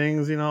some of the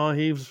things,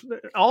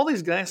 all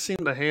these guys seem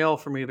to hail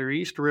from either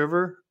East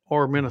River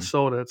or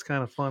Minnesota. It's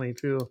kind of funny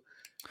too.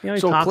 He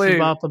talks Clay,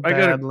 about the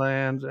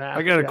Badlands.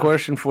 I got a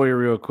question for you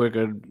real quick.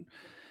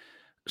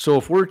 So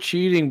if we're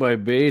cheating by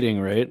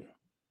baiting, right?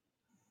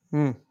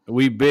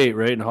 We bait,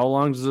 right? And how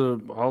long is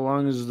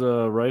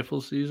the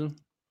rifle season?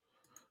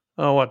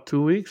 Oh, what,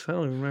 2 weeks? I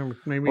don't even remember.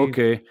 Maybe.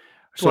 Okay.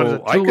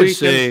 So I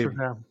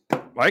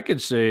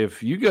could say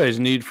if you guys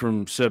need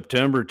from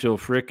September till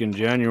frickin'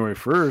 January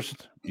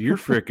 1st, your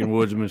frickin'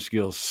 woodsman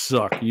skills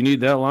suck. You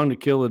need that long to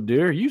kill a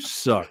deer? You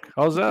suck.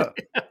 How's that?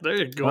 There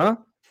you go. Huh?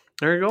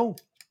 There you go.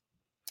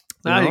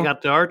 Now you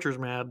got the archers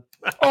mad.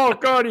 Oh,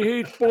 God, he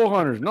hates bow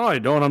hunters. No, I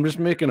don't. I'm just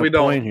making a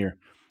point here.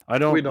 I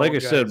don't, like I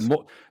said,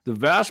 the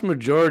vast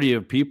majority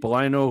of people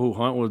I know who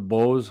hunt with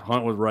bows,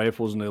 hunt with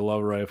rifles, and they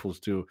love rifles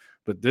too.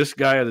 But this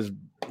guy at his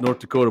North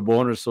Dakota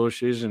Bowhunter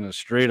Association is a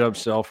straight up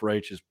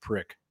self-righteous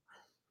prick.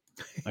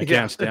 I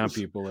can't stand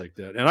people like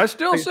that. And I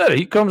still said it.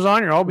 He comes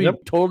on here. I'll be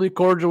totally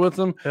cordial with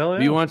him. Hell yeah.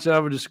 If he wants to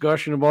have a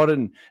discussion about it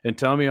and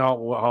tell me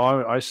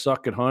how I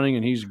suck at hunting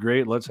and he's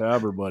great, let's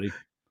have her, buddy.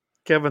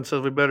 Kevin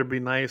says we better be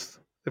nice.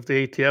 If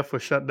the ATF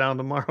was shut down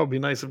tomorrow, it'd be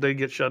nice if they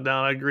get shut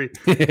down. I agree.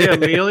 Yeah,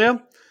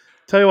 Amelia,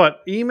 tell you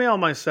what, email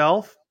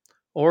myself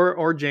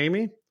or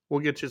Jamie. We'll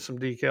get you some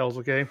decals,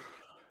 okay?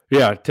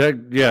 Yeah,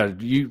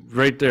 you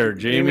right there.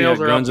 Jamie at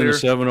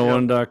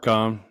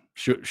gunsinthe701.com.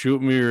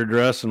 shoot me your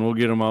address and we'll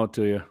get them out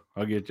to you.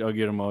 I'll get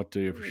them out to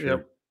you for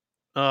sure.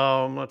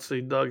 Yep. Let's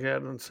see. Doug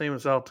had the same in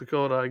South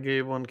Dakota. I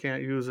gave one,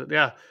 can't use it.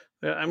 Yeah.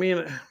 I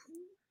mean,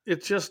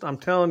 it's just, I'm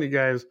telling you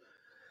guys,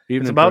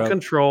 it's about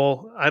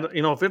control.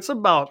 If it's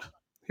about,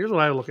 here's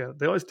what I look at it.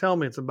 They always tell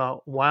me it's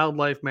about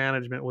wildlife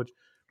management, which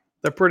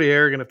they're pretty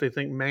arrogant if they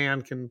think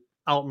man can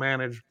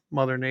outmanage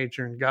Mother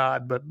Nature and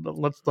God, but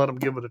let's let them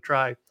give it a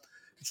try.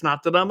 It's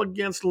not that I'm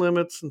against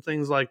limits and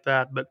things like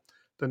that, but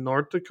the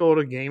North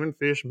Dakota Game and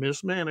Fish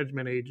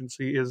Mismanagement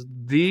Agency is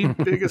the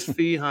biggest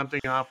fee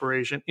hunting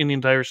operation in the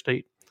entire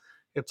state.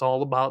 It's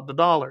all about the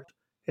dollar,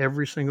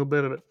 every single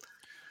bit of it.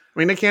 I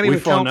mean, they can't even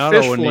count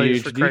fish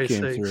fillets for Christ's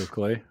sakes.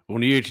 Clay.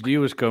 When the EHD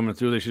was coming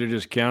through, they should have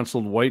just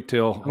canceled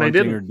whitetail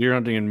hunting or deer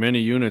hunting in many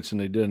units,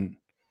 and they didn't.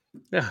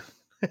 Yeah.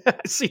 I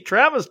see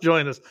Travis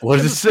join us. What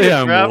does it say?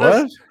 I'm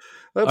what?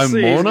 Let's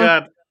see.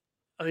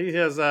 He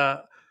has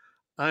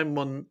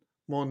I'm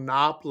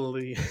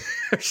Monopoly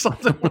or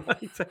something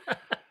like that.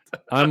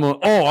 I'm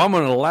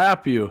gonna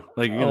lap you.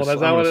 Like I'm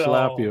gonna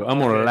slap you. I'm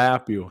gonna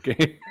lap you.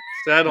 Okay.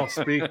 I don't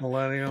speak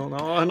millennial.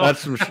 No, that's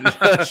some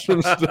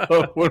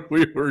stuff when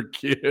we were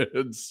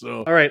kids.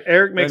 So all right,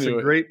 Eric makes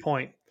a great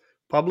point.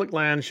 Public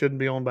land shouldn't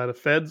be owned by the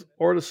feds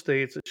or the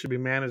states. It should be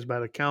managed by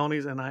the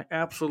counties, and I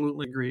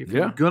absolutely agree. If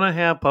you're gonna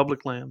have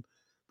public land,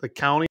 the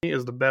county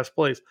is the best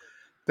place.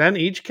 Then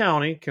each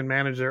county can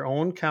manage their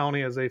own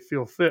county as they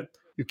feel fit.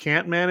 You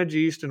can't manage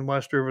East and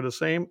West River the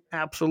same.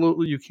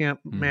 Absolutely, you can't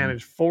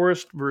manage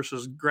forest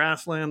versus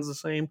grasslands the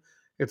same.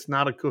 It's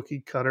not a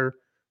cookie cutter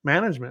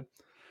management.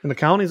 And the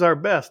counties are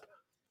best.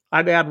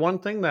 I'd add one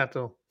thing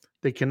though.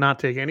 They cannot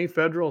take any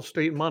federal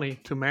state money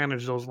to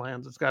manage those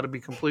lands. It's got to be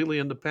completely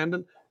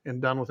independent and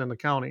done within the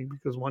county,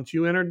 because once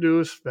you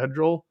introduce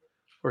federal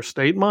or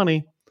state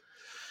money,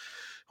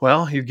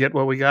 well, you get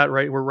what we got,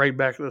 right? We're right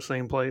back to the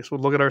same place. We'll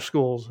look at our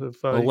schools.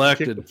 If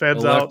elected the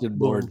feds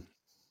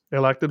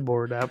elected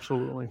board,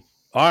 absolutely.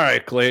 All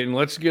right, Clayton,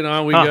 let's get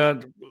on.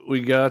 We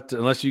got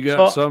unless you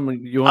got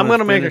something you want. I'm going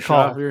to make a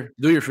call here.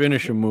 Do your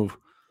finishing move.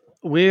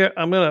 We're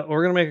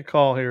gonna make a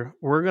call here.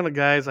 We're gonna,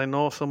 guys. I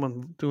know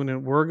someone's doing it.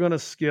 We're gonna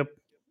skip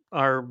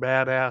our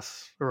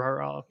badass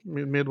or our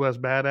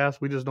Midwest badass.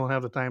 We just don't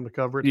have the time to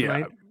cover it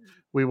tonight.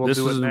 We will. This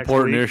is an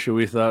important issue.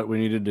 We thought we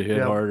needed to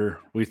hit harder.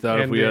 We thought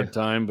if we had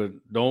time, but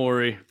don't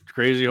worry,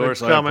 Crazy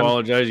Horse. I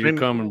apologize. You're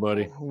coming,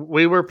 buddy.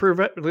 We were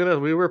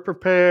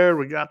prepared.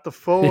 We got the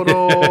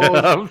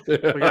photos. We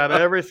got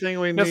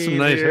everything we need. Some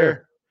nice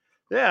hair.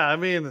 Yeah, I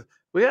mean,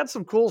 we had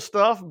some cool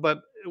stuff,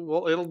 but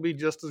it'll be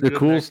just as good. The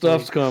cool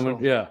stuff's coming.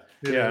 So. Yeah.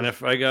 And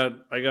if I got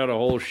a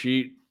whole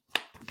sheet,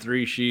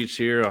 3 sheets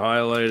here of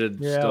highlighted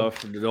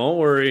stuff. Don't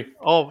worry.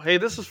 Oh, hey,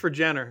 this is for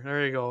Jenner.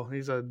 There you go.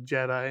 He's a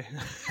Jedi.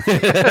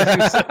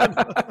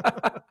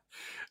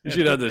 You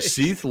should have the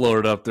Sith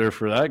Lord up there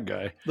for that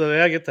guy.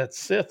 I get that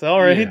Sith.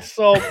 All right. Yeah.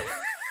 So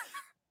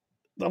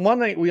the one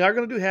thing, we are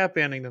going to do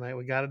happy ending tonight.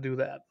 We got to do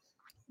that.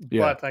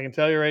 Yeah. But I can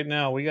tell you right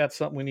now, we got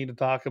something we need to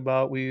talk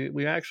about. We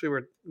got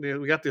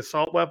the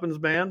assault weapons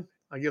ban.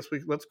 I guess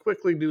let's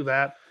quickly do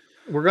that.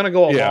 We're going to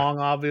go along,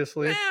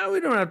 obviously. Yeah, we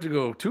don't have to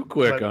go too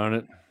quick on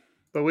it.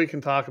 But we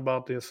can talk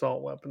about the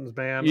assault weapons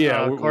ban.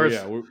 Yeah, of course.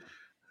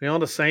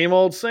 The same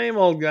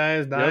old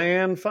guys.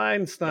 Dianne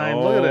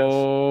Feinstein. Look at this.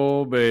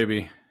 Oh,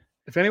 baby.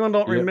 If anyone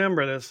don't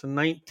remember this, in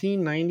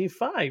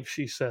 1995,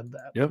 she said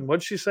that. Yep.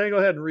 What'd she say? Go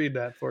ahead and read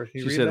that for us.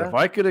 She said, if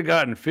I could have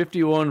gotten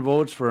 51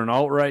 votes for an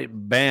outright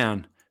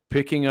ban,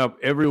 picking up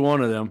every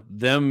one of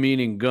them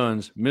meaning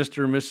guns,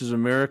 Mr. and Mrs.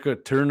 America,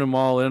 turn them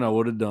all in, I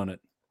would have done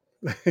it.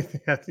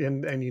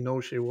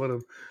 and she would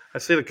have. I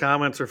see the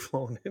comments are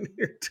flowing in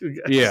here too,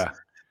 guys. Yeah.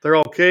 They're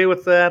okay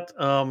with that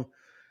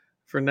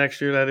for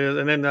next year, that is.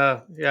 And then,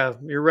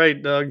 you're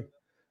right, Doug.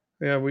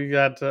 Yeah, we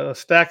got a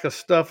stack of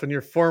stuff in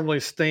your formerly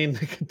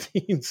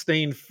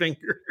nicotine-stained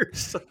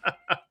fingers.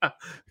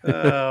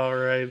 All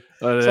right.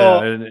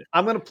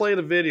 I'm going to play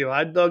the video.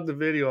 I dug the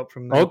video up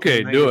from 1995.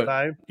 Okay, do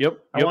it. Yep.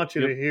 I want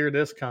you to hear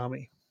this,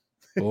 Commie.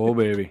 Oh,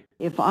 baby.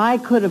 If I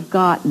could have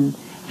gotten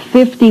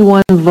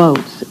 51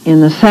 votes in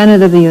the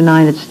Senate of the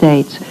United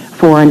States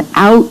for an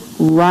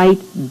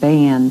outright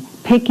ban,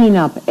 picking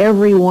up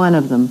every one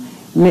of them,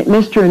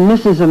 Mr. and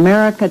Mrs.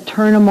 America,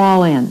 turn them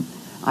all in,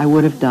 I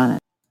would have done it.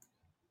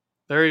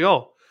 There you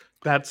go.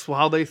 That's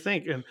how they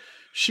think. And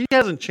she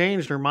hasn't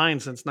changed her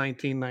mind since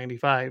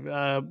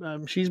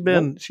 1995.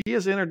 She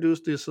has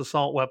introduced this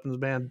assault weapons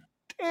ban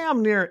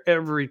damn near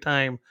every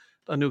time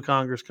a new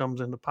Congress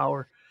comes into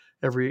power.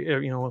 Every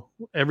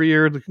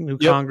year the new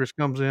Congress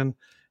comes in,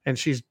 and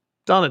she's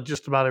done it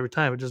just about every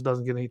time. It just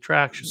doesn't get any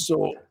traction.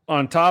 So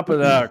on top of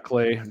that,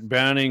 Clay,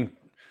 banning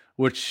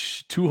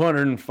which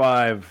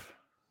 205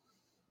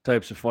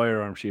 types of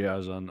firearms she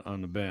has on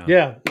the ban.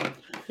 Yeah,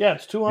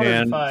 it's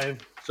 205. And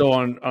so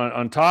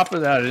on top of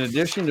that, in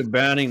addition to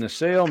banning the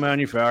sale,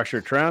 manufacture,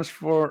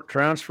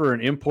 transfer,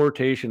 and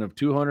importation of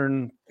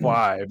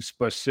 205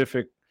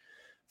 specific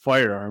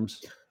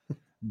firearms,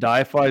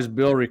 DIFI's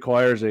bill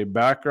requires a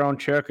background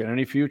check on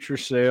any future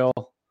sale,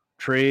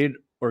 trade,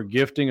 or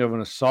gifting of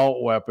an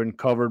assault weapon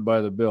covered by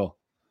the bill.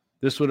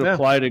 This would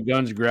apply to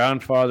guns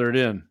grandfathered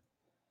in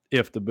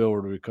if the bill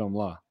were to become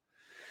law.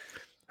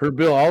 Her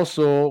bill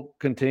also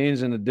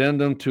contains an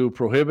addendum to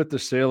prohibit the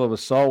sale of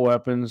assault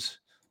weapons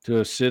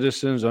to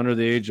citizens under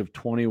the age of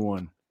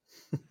 21.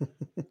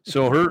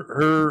 So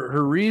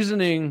her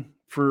reasoning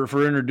for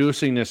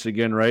introducing this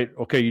again, right?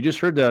 Okay, you just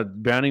heard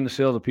that banning the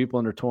sale to people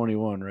under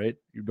 21, right?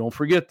 You don't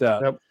forget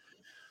that. Yep.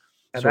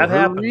 And so that her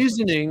happens.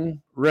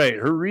 reasoning, right?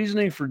 Her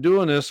reasoning for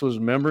doing this was,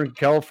 remember in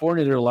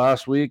California there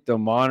last week, the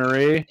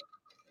Monterey,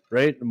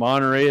 right? The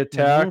Monterey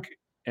attack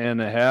and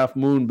the Half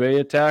Moon Bay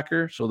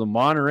attacker. So the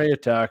Monterey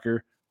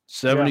attacker,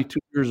 72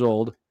 years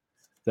old.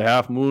 The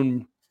Half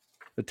Moon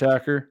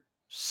attacker,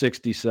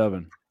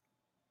 67.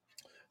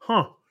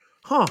 Huh.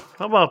 How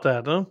about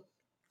that, huh?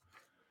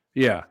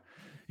 Yeah.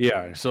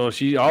 So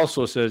she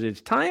also says it's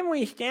time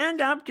we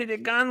stand up to the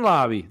gun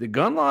lobby. The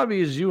gun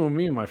lobby is you and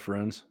me, my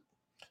friends.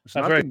 It's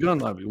not the gun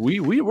lobby.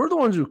 We're the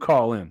ones who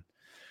call in.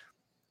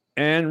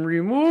 And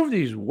remove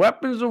these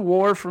weapons of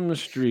war from the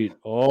street.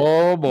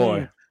 Oh,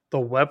 boy. The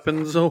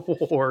weapons of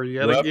war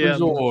yet weapons again.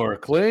 Weapons of war.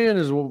 Clay and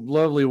his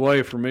lovely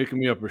wife are making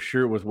me up a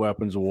shirt with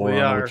weapons of war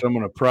on, which I'm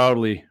going to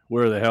proudly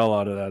wear the hell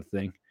out of that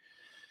thing.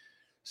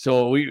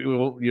 So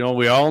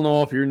we all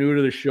know, if you're new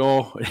to the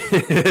show,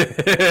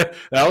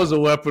 that was a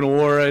weapon of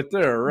war right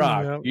there.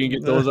 Rock. Yep. You can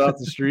get those out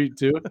the street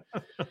too.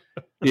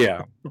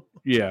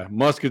 Yeah.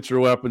 Muskets are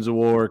weapons of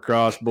war.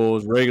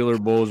 Crossbows, regular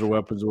bows are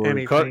weapons of war.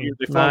 They found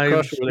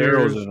cuts with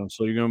arrows in them.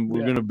 So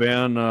we're gonna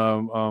ban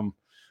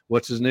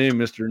what's his name,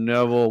 Mr.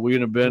 Neville. We're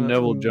gonna ban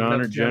Neville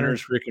John or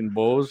Jenner's freaking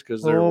bows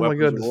because they're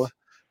weapons of war.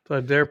 So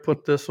I dare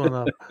put this one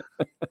up.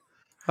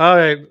 All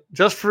right,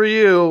 just for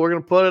you, we're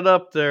going to put it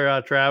up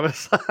there,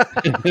 Travis.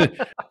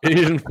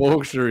 Asian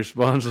folks are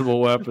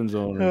responsible weapons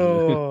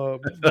owners.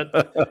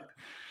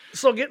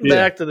 So getting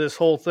back to this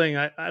whole thing,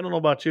 I don't know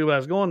about you,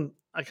 but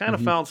I kind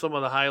of found some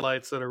of the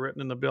highlights that are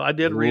written in the bill. I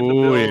did read the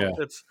bill. Yeah.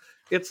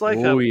 It's like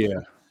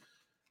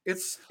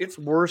it's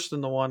worse than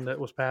the one that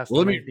was passed.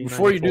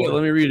 Before you do it,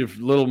 let me read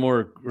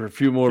a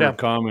few more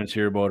comments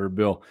here about her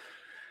bill.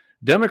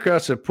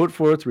 Democrats have put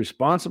forth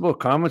responsible,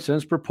 common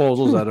sense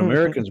proposals that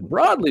Americans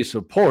broadly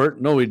support.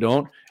 No, we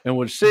don't. And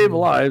would save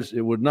lives.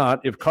 It would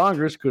not. If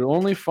Congress could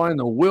only find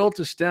the will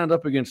to stand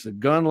up against the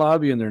gun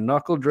lobby and their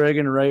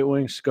knuckle-dragging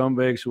right-wing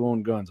scumbags who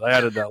own guns. I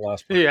added that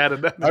last part. He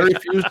added that. I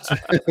refuse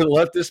to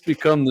let this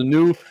become the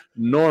new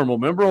normal.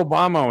 Remember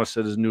Obama always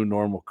said his new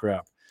normal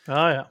crap.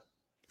 Oh, yeah.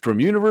 From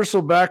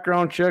universal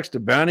background checks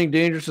to banning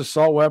dangerous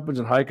assault weapons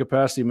and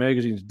high-capacity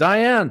magazines.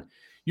 Diane,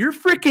 your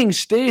freaking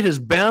state has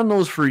banned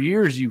those for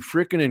years, you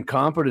freaking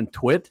incompetent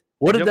twit.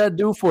 What did that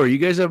do for you? You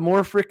guys have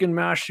more freaking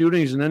mass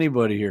shootings than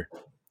anybody here.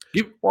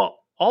 Well,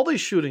 all these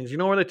shootings, you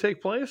know where they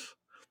take place?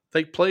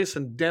 Take place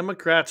in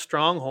Democrat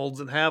strongholds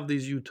that have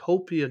these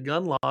utopia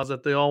gun laws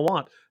that they all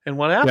want. And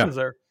what happens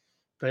there?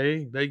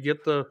 They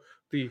get the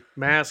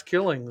mass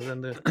killings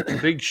and the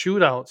big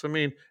shootouts. I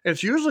mean,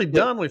 it's usually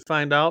done, we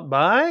find out,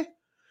 by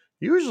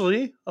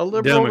usually a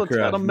liberal that's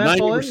got a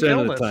mental 90%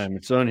 illness. Of the time,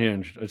 it's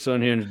unhinged. It's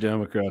unhinged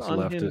Democrats,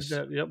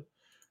 leftists. Yep.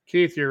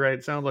 Keith, you're right.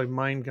 It sounds like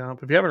Mein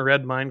Kampf. If you haven't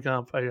read Mein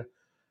Kampf,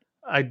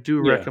 I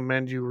do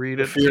recommend you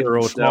read it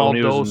in small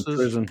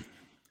doses.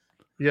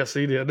 Yes,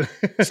 he did.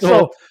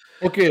 So,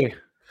 okay.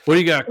 What do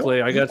you got,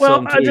 Clay? I got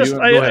something too.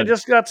 I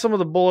just got some of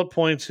the bullet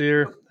points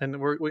here, and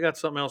we got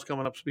something else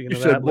coming up. Speaking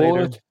of that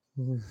later.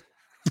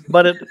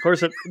 But of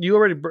course, you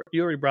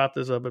already brought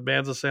this up. It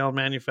bans the sale,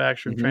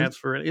 manufacture,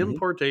 transfer, and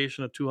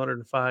importation of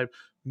 205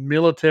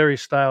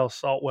 military-style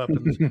assault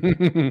weapons,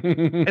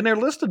 and they're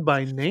listed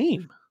by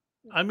name.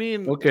 I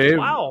mean,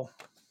 wow.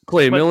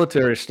 Clay,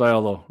 military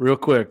style though, real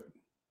quick.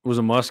 Was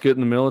a musket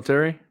in the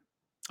military?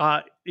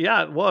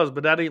 Yeah, it was,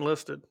 but that ain't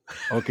listed.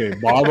 Okay,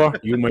 Baba,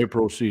 you may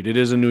proceed. It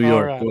is in New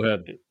York. Right. Go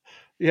ahead.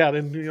 Yeah,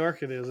 in New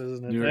York it is,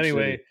 isn't it?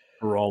 Anyway,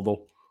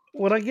 Geraldo.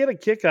 What I get a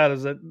kick out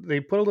is that they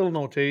put a little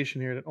notation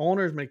here that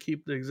owners may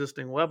keep the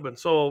existing weapon.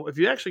 So if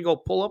you actually go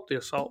pull up the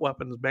assault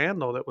weapons ban,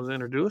 though, that was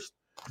introduced,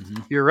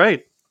 you're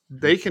right.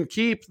 They can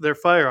keep their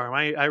firearm.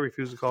 I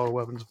refuse to call it a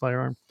weapon. It's a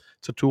firearm.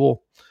 It's a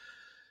tool.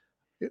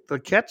 The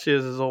catch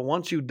is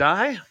once you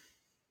die,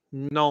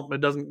 no, it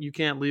doesn't. You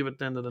can't leave it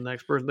then to the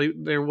next person.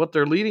 What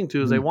they're leading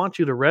to is they want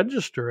you to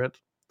register it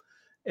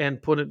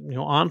and put it,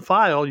 on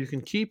file. You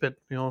can keep it.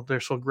 They're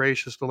so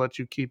gracious to let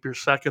you keep your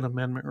Second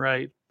Amendment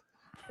right.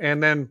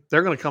 And then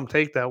they're going to come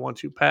take that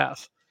once you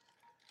pass.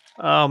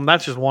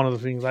 That's just one of the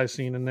things I've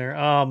seen in there.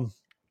 Of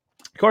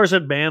course,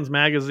 it bans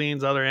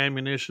magazines, other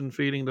ammunition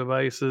feeding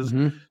devices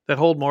that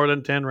hold more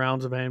than 10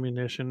 rounds of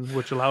ammunition,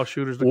 which allow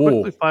shooters to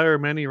quickly fire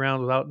many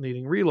rounds without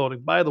needing reloading.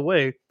 By the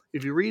way,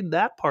 if you read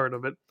that part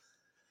of it,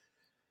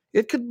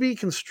 it could be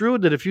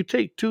construed that if you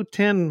take two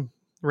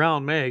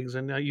 10-round mags,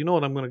 and you know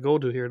what I'm going to go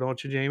to here,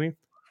 don't you, Jamie?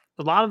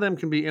 A lot of them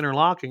can be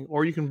interlocking,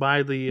 or you can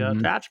buy the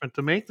attachment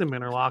to make them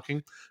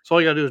interlocking. So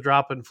all you got to do is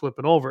drop it and flip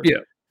it over. Yeah.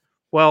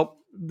 Well,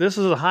 this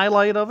is a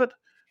highlight of it,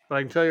 but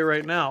I can tell you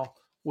right now,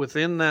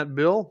 within that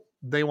bill,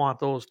 they want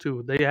those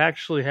too. They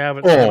actually have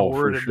it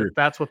worded that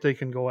that's what they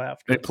can go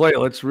after. And Clay,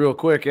 let's real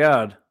quick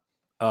add,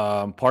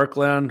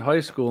 Parkland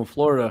High School in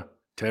Florida,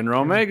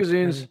 10-round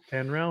magazines.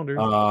 10 rounders.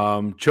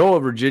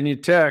 Choa, Virginia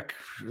Tech,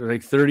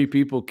 like 30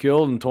 people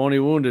killed and 20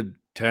 wounded,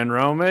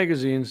 10-round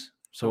magazines.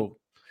 So,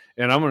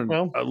 and I'm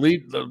going to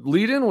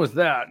lead in with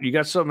that. You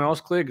got something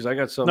else, Clay? Because I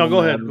got something. No, go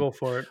ahead. Go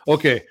for it.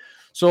 Okay.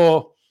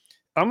 So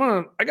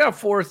I got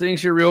 4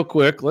 things here real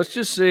quick. Let's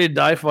just say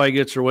DiFi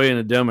gets her way in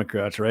the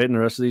Democrats, right? And the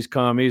rest of these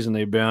commies, and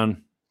they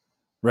ban,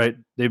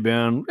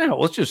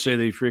 let's just say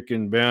they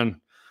freaking ban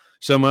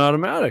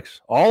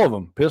semi-automatics, all of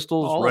them,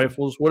 pistols,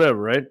 rifles, whatever,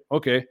 right?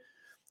 Okay.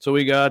 So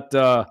we got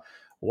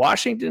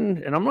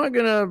Washington, and I'm not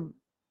going to,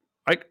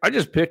 I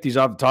just picked these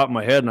off the top of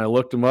my head, and I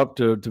looked them up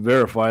to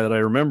verify that I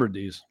remembered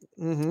these.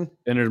 Mm-hmm.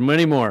 And there's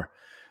many more.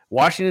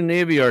 Washington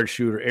Navy Yard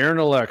shooter, Aaron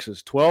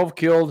Alexis, 12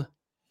 killed,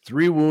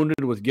 3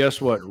 wounded with,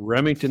 guess what,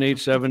 Remington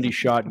 870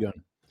 shotgun.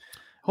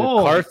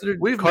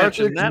 We've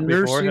mentioned that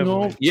before,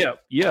 haven't we?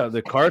 Yeah.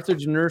 The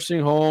Carthage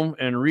Nursing Home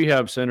and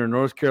Rehab Center,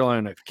 North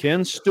Carolina.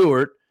 Ken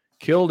Stewart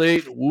killed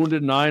 8,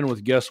 wounded 9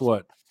 with, guess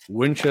what,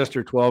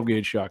 Winchester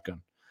 12-gauge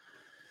shotgun.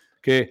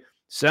 Okay,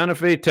 Santa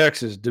Fe,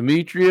 Texas.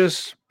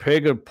 Demetrius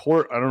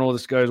Pegaport, I don't know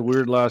this guy's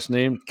weird last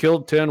name,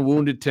 killed 10,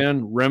 wounded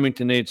 10,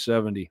 Remington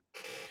 870.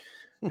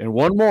 And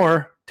one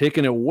more,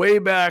 taking it way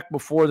back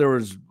before there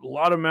was a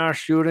lot of mass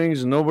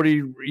shootings and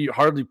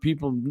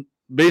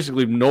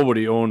basically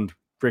nobody owned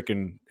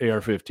freaking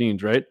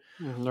AR-15s, right?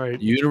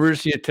 Right.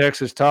 University of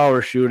Texas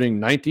Tower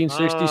shooting,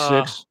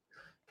 1966.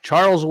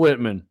 Charles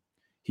Whitman,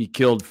 he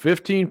killed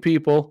 15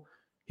 people.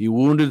 He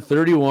wounded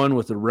 31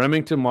 with the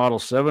Remington Model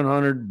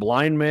 700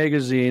 blind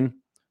magazine,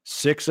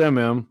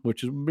 6mm,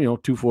 which is,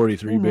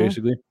 243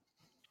 basically.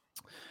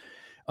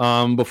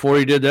 Before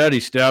he did that, he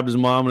stabbed his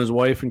mom and his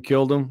wife and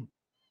killed them.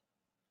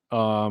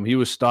 He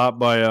was stopped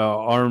by an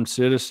armed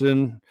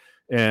citizen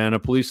and a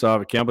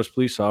campus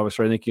police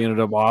officer. I think he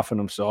ended up offing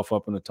himself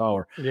up in the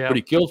tower. Yeah. But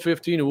he killed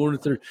 15 and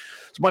wounded 30.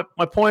 So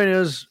my point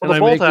is,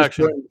 bolt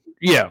action.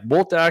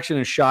 Bolt action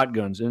and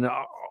shotguns. And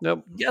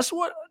guess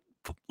what,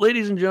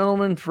 ladies and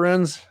gentlemen,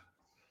 friends?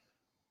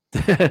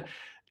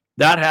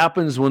 That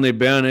happens when they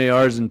ban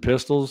ARs and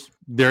pistols.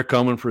 They're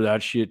coming for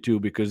that shit too,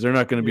 because they're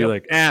not going to be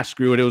like,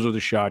 screw it, it was with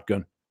a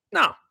shotgun.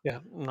 No. Yeah.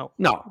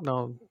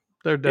 No.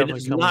 They're definitely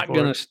it's not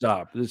going to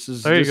stop.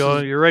 There you go.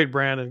 You're right,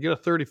 Brandon. Get a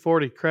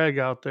 30-40 Craig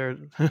out there.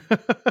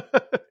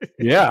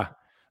 Yeah.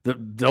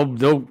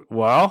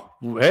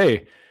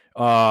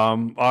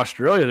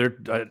 Australia,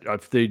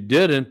 if they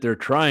didn't, they're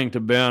trying to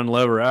ban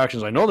lever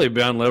actions. I know they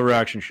banned lever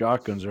action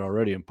shotguns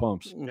already in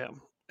pumps. Yeah.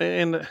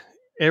 And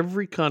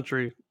every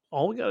country,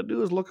 all we got to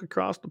do is look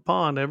across the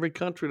pond. Every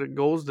country that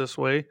goes this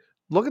way,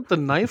 look at the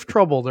knife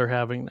trouble they're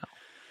having now.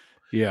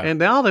 Yeah. And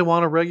now they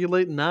want to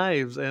regulate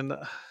knives, and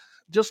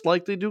just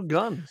like they do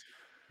guns.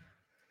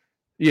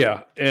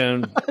 Yeah,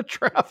 and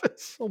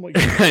Travis, oh my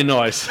God. I know,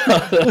 I saw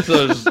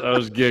that. I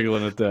was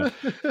giggling at that.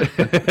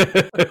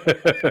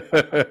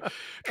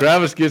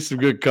 Travis gets some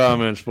good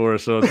comments for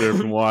us out there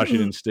from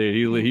Washington State.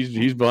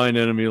 He's behind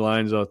enemy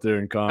lines out there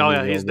in comments. Oh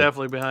yeah, he's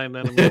definitely behind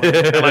enemy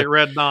lines. Like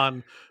Red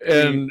Dawn.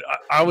 And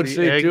I would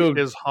say egg too,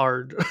 is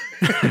hard.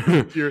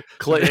 your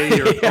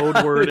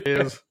code word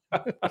is.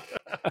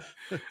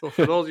 So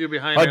for those of you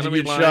behind how'd enemy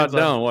you get lines, shot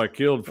down? Well, I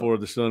killed 4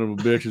 of the son of a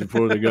bitches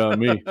before they got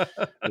me.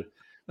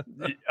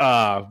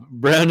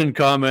 Brandon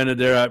commented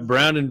there.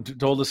 Brandon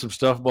told us some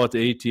stuff about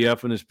the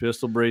ATF and his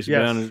pistol brace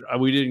ban.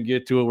 We didn't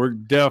get to it. We're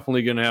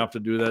definitely going to have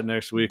to do that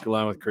next week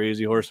along with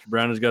Crazy Horse.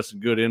 Brandon's got some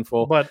good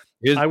info. But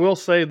I will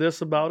say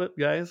this about it,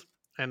 guys,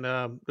 and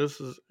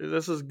this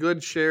is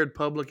good shared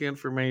public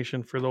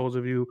information for those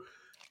of you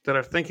that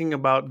are thinking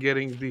about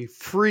getting the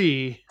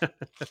free.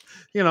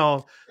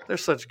 They're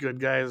such good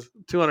guys.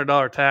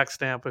 $200 tax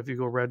stamp if you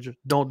go register.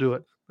 Don't do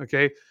it.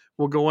 Okay,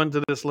 we'll go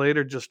into this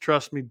later. Just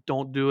trust me.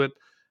 Don't do it.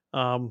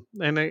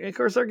 And of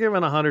course they're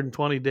giving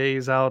 120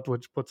 days out,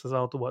 which puts us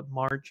out to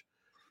March.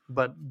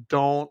 But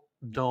don't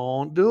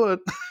do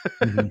it.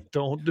 Mm-hmm.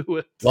 Don't do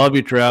it. Love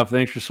you, Trav.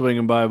 Thanks for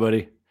swinging by,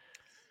 buddy.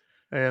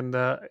 And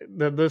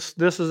this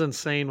is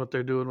insane what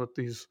they're doing with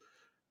these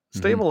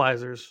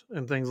stabilizers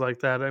and things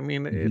like that. I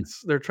mean,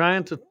 they're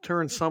trying to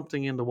turn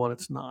something into what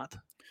it's not.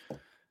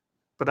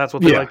 But that's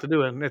what they like to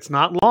do, and it's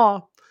not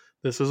law.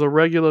 This is a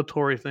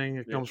regulatory thing.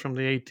 It comes from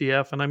the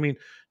ATF, and I mean,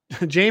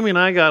 Jamie and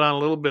I got on a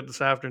little bit this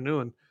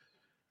afternoon.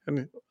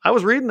 And I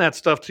was reading that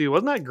stuff to you.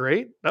 Wasn't that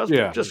great? That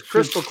was just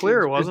crystal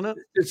clear, wasn't it?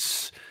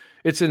 It's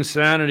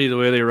insanity the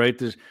way they write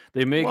this.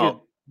 They make it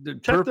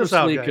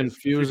purposely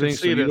confusing,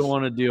 so you don't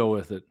want to deal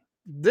with it.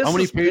 How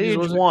many pages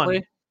was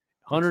it?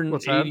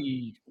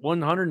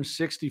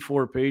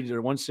 164 pages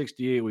or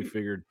 168. We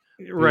figured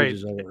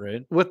pages of it,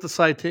 right? With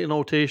the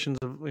notations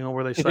of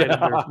where they cited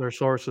their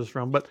sources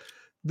from. But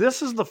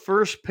this is the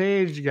first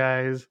page,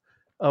 guys,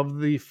 of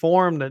the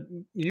form that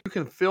you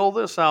can fill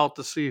this out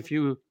to see if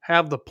you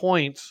have the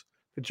points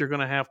that you're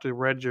going to have to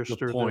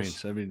register. The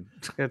points. I mean,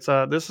 it's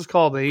this is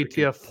called the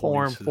ATF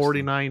form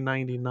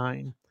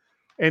 4999,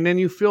 and then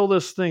you fill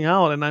this thing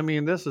out. And I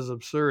mean, this is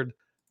absurd.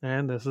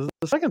 And this is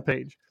the second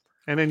page,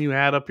 and then you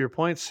add up your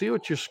points, see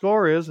what your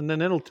score is, and then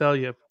it'll tell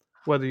you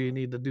whether you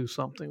need to do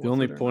something. The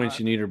only points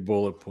you need are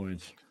bullet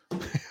points.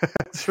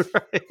 That's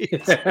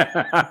right.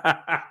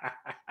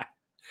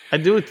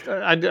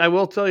 I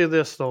will tell you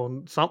this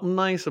though. Something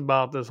nice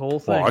about this whole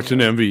thing. Oh, it's an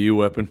MVU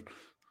weapon.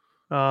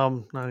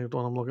 Not even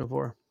what I'm looking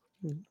for.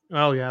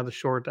 Oh yeah, the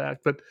short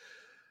act. But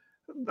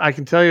I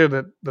can tell you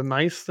that the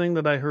nice thing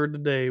that I heard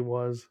today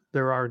was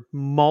there are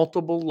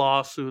multiple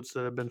lawsuits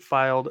that have been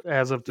filed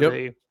as of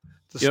today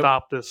to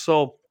stop this.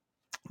 So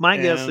my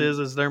guess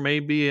is there may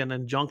be an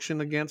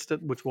injunction against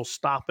it, which will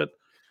stop it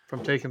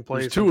from taking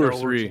place. There's two or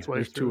three.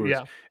 There's two.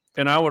 Yeah.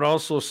 And I would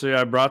also say,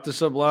 I brought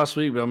this up last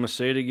week, but I'm going to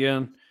say it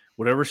again.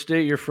 Whatever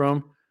state you're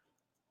from,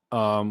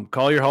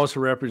 call your House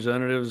of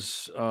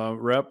Representatives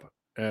rep.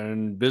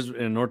 And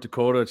in North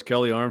Dakota, it's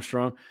Kelly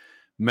Armstrong.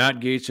 Matt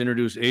Gaetz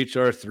introduced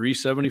H.R.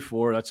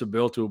 374. That's a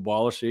bill to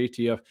abolish the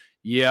ATF.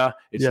 Yeah,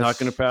 it's not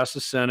going to pass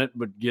the Senate,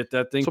 but get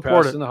that thing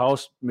passed in the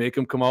House. Make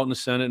them come out in the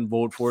Senate and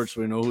vote for it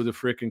so we know who the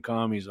freaking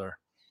commies are.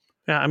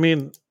 Yeah, I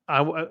mean,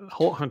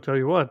 I'll tell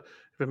you what.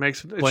 If it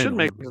makes it should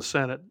make the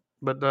Senate.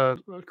 But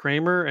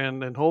Kramer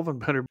and Hoven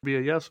better be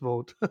a yes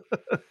vote.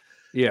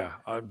 Yeah,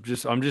 I'm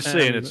just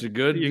saying it's a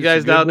good. You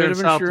guys down there in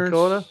South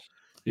Dakota,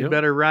 you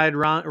better ride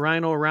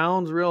Rhino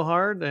rounds real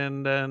hard,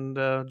 and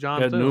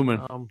John Ed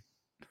Newman.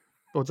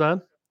 What's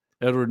that?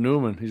 Edward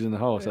Newman. He's in the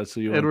House. That's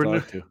who you want to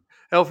talk to.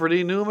 Alfred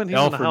E. Newman. He's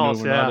in the House.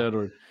 Newman, not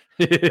Edward.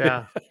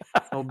 Yeah,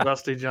 old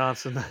Dusty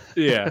Johnson.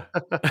 Yeah.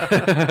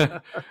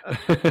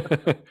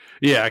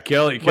 Yeah,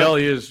 Kelly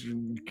is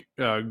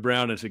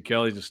Brown and said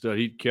Kelly's a stud.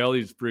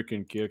 Kelly's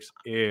freaking kicks.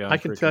 Yeah, I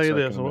can tell you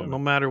this: no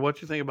matter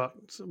what you think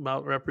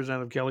about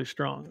Representative Kelly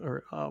Strong,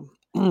 or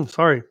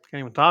sorry, can't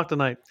even talk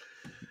tonight.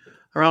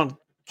 Around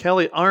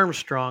Kelly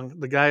Armstrong,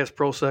 the guy is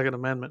pro Second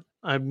Amendment.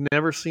 I've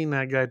never seen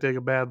that guy take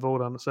a bad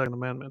vote on the Second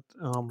Amendment.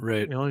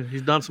 Right. You know,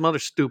 he's done some other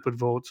stupid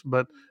votes,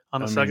 but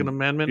on the Second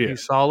Amendment,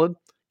 he's solid.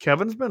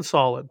 Kevin's been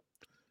solid.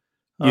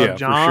 John,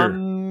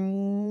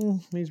 for sure.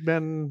 He's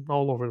been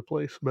all over the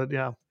place, but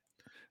yeah.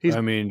 I've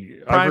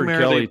heard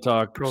Kelly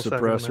talk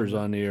suppressors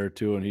on the air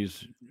too, and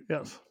he's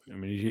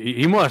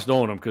he must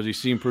own them because he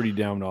seemed pretty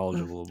damn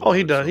knowledgeable. Oh,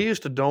 he does. He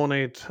used to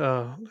donate.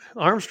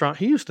 Armstrong.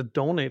 He used to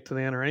donate to the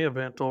NRA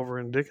event over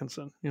in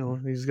Dickinson. You know,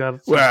 he's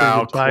got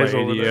ties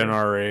over the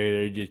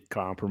NRA. They just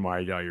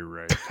compromise all your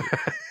rights.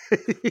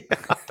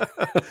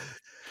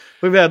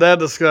 We've had that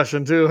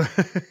discussion too.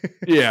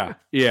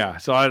 yeah.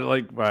 So I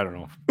don't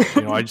know.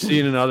 You know, I'd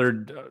seen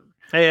another.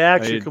 Hey,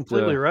 actually,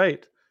 completely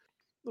right.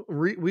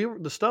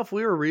 The stuff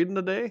we were reading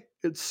today,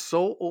 it's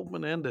so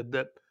open ended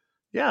that,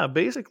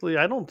 basically,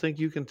 I don't think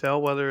you can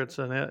tell whether it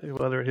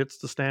hits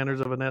the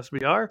standards of an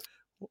SBR,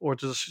 or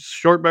it's a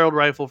short barreled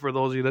rifle for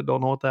those of you that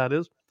don't know what that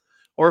is,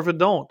 or if it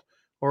don't,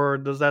 or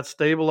does that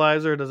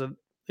stabilizer?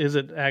 Is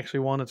it actually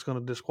one that's going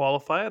to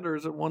disqualify it, or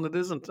is it one that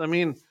isn't? I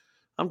mean,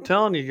 I'm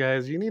telling you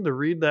guys, you need to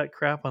read that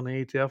crap on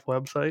the ATF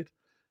website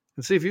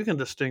and see if you can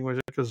distinguish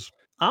it, because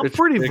I'm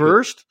pretty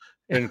versed.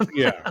 And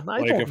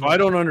if I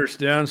don't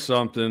understand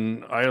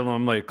something,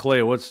 I'm like,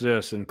 Clay, what's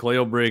this? And Clay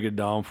will break it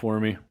down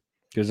for me.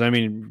 Because,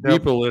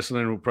 people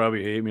listening will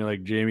probably hate me.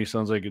 Like, Jamie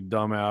sounds like a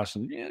dumbass.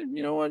 And,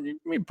 you know what?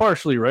 You're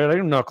partially right.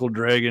 I'm knuckle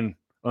dragging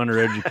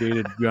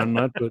undereducated gun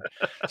nut. But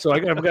so I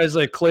got guys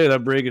like Clay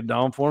that break it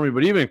down for me.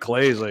 But even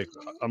Clay's like,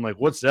 I'm like,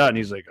 what's that? And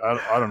he's like,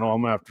 I don't know.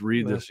 I'm going to have to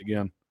read this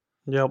again.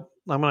 Yep.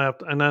 I'm going to have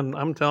to. And then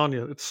I'm telling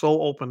you, it's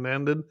so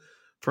open-ended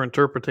for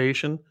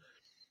interpretation.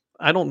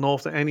 I don't know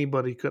if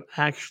anybody could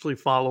actually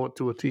follow it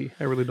to a T.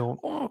 I really don't.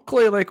 Well,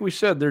 Clay, like we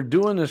said, they're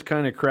doing this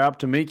kind of crap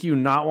to make you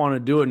not want to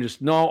do it and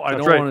just, no, I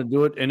don't want to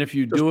do it. And if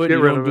you do it,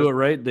 you don't do it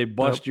right, they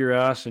bust your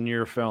ass and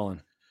you're a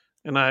felon.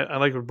 And I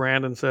like what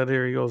Brandon said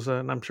here. He goes,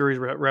 and I'm sure he's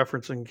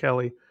referencing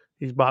Kelly.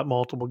 He's bought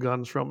multiple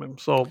guns from him.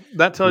 So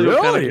that tells you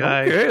what kind of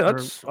guy. Okay,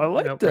 I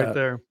like that. Right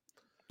there.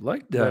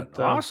 Like that.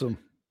 Awesome.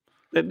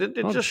 It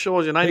just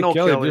shows you. And I know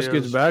Kelly this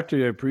gets back to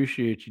you. I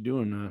appreciate you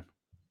doing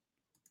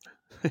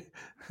that.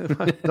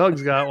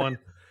 Doug's got one.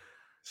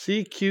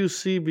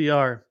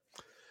 CQCBR.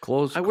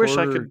 Close. I wish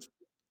I could.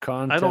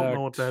 Contact. I don't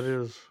know what that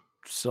is.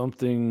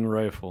 Something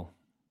rifle.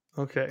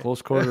 Okay.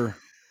 Close quarter.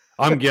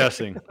 I'm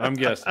guessing.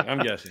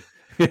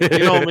 You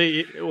know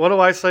me. What do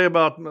I say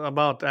about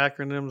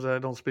acronyms? I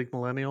don't speak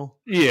millennial.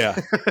 Yeah.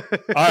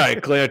 All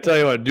right, Clay. I tell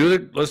you what.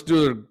 Let's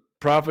do the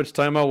Profits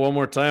timeout one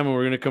more time, and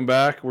we're going to come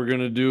back. We're going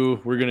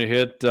to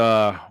hit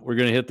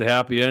the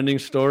happy ending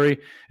story.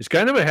 It's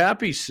kind of a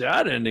happy,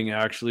 sad ending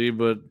actually,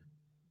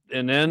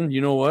 and then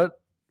you know what?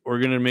 We're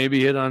going to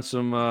maybe hit on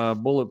some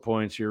bullet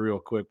points here real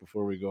quick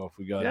before we go. If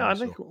we got I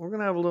think we're going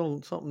to have a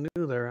little something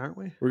new there, aren't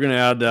we? We're going to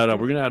add that up.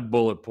 We're going to add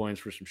bullet points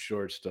for some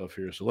short stuff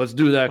here. So let's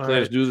do that, Clay. Right.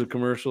 Let's do the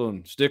commercial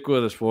and stick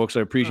with us, folks.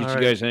 I appreciate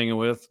you guys hanging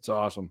with. It's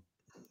awesome.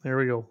 There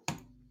we go.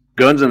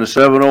 Guns in the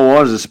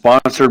 701 is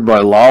sponsored by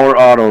Lauer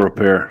Auto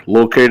Repair,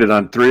 located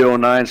on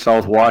 309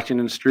 South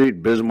Washington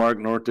Street, Bismarck,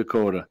 North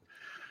Dakota.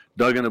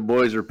 Doug and the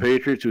boys are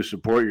patriots who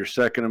support your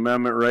Second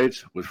Amendment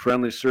rights with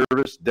friendly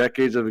service,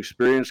 decades of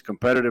experience,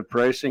 competitive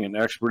pricing, and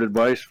expert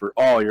advice for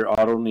all your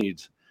auto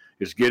needs.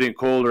 It's getting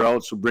colder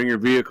out, so bring your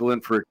vehicle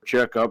in for a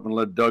checkup and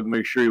let Doug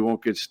make sure you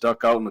won't get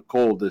stuck out in the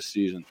cold this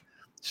season.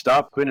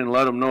 Stop in and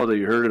let him know that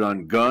you heard it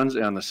on Guns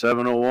and the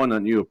 701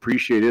 and you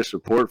appreciate his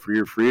support for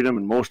your freedom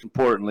and, most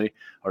importantly,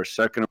 our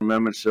Second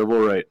Amendment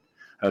civil right.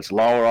 That's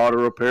Lauer Auto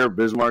Repair,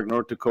 Bismarck,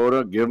 North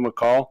Dakota. Give them a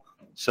call,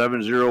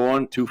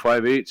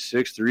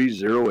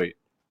 701-258-6308.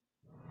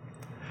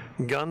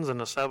 Guns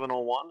and the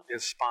 701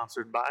 is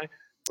sponsored by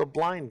The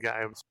Blind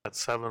Guy at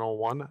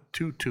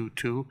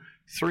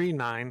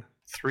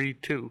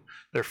 701-222-3932.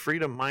 They're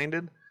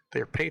freedom-minded,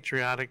 they're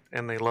patriotic,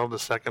 and they love the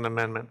Second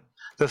Amendment.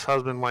 This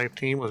husband-wife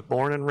team was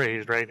born and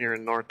raised right here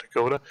in North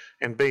Dakota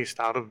and based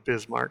out of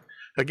Bismarck.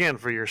 Again,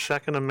 for your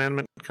Second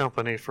Amendment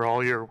company, for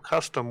all your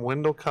custom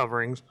window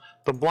coverings,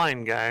 The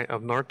Blind Guy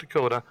of North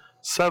Dakota,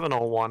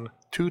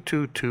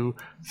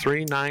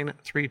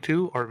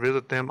 701-222-3932, or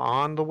visit them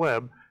on the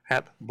web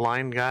at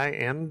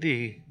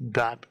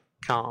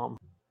blindguynd.com.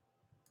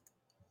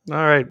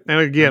 All right. And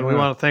again, we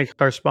want to thank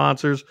our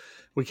sponsors.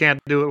 We can't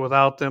do it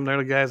without them. They're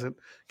the guys that,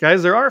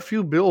 there are a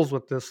few bills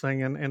with this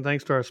thing, and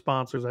thanks to our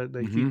sponsors,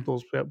 they keep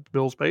those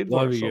bills paid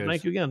for us. So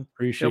thank you again.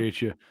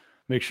 Appreciate you.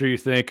 Make sure you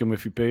thank them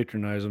if you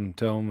patronize them.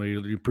 Tell them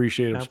you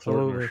appreciate them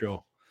supporting our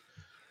show.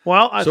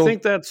 Well, I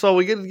think that, so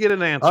we get to get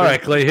an answer. All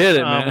right, Clay, hit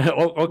it, man.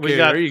 Okay, we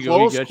got there you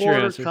go. Close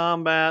quarter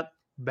combat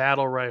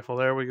battle rifle.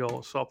 There we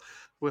go. So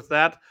with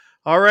that,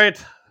 all right,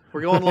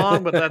 we're going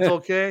long, but that's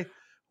okay.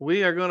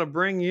 We are going to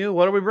bring you,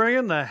 what are we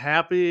bringing? The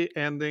happy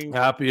ending.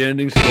 Happy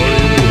ending story.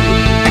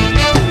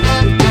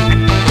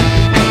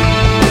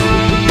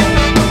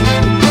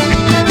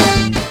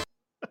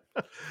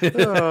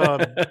 Oh,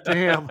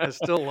 damn. I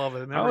still love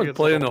it. I was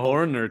playing the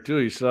horn there, too.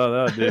 You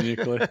saw that, didn't you,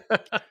 Clay?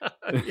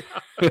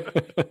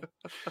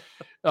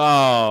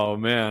 Oh,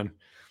 man.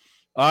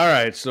 All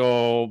right.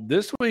 So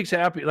this week's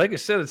happy, like I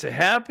said, it's a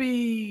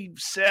happy,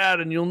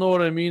 sad, and you'll know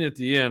what I mean at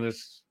the end.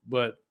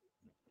 But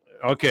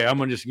okay, I'm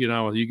gonna just get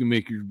on with it. You can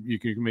make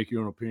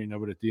your own opinion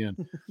of it at the end.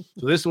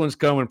 So this one's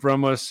coming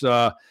from us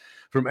from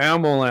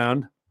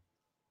Amoland.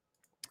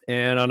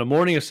 And on the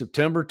morning of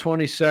September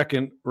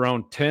 22nd,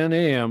 around 10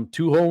 a.m.,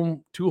 two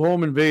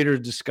home invaders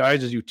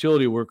disguised as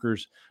utility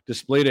workers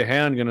displayed a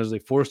handgun as they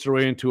forced their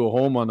way into a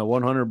home on the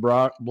 100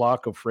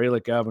 block of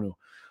Freilich Avenue.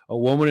 A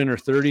woman in her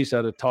 30s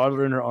had a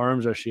toddler in her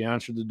arms as she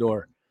answered the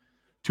door.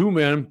 Two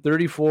men,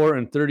 34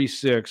 and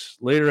 36,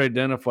 later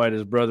identified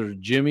as brothers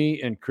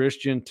Jimmy and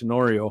Christian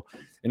Tenorio.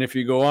 And if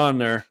you go on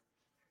there,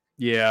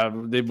 yeah,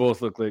 they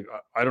both look like,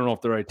 I don't know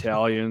if they're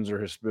Italians or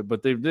Hispanic,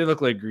 but they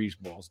look like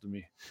greaseballs to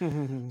me.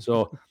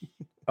 So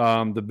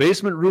the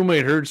basement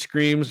roommate heard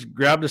screams,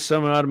 grabbed a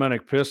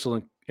semi-automatic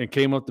pistol, and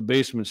came up the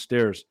basement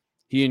stairs.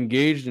 He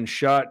engaged and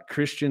shot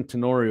Christian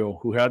Tenorio,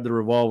 who had the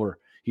revolver.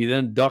 He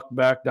then ducked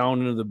back down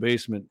into the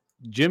basement.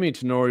 Jimmy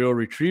Tenorio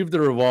retrieved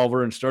the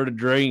revolver and started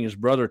dragging his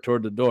brother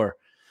toward the door.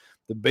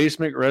 The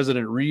basement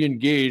resident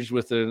re-engaged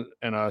with an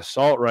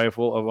assault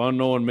rifle of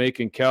unknown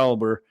make and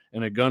caliber,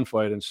 and a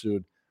gunfight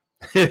ensued.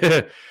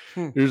 Here's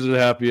the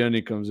happy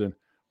ending comes in.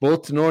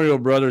 Both Tenorio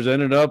brothers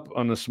ended up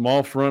on the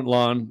small front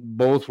lawn.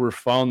 Both were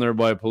found there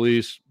by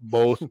police.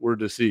 Both were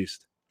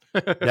deceased.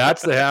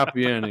 That's the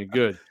happy ending.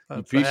 Good.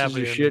 The pieces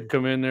of shit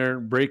come in there,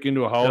 break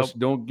into a house. Yep.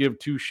 Don't give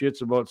two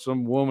shits about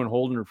some woman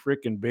holding her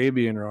freaking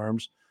baby in her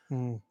arms.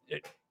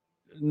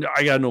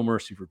 I got no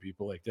mercy for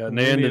people like that. And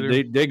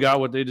they got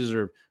what they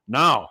deserve.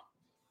 Now,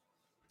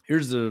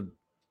 here's I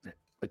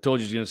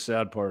told you the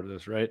sad part of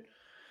this, right?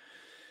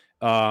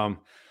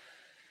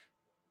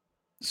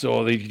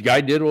 So the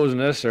guy did what was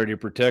necessary to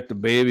protect the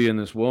baby and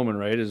this woman,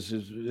 right? Is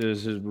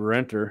his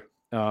renter.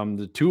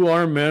 The two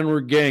armed men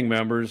were gang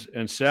members,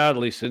 and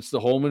sadly, since the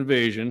home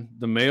invasion,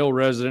 the male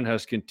resident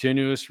has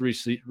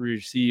continuously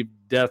received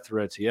death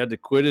threats. He had to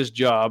quit his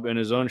job and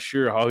is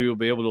unsure how he will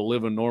be able to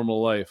live a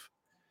normal life.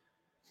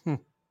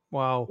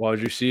 Wow. While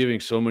receiving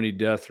so many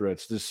death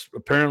threats. This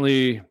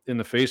apparently in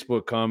the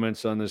Facebook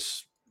comments on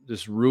this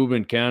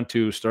Ruben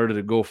Cantu started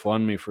a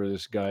GoFundMe for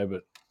this guy,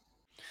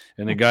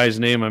 and the guy's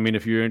name, I mean,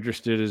 if you're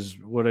interested, is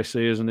what I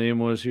say his name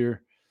was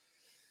here.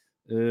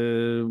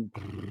 I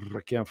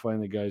can't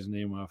find the guy's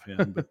name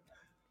offhand, but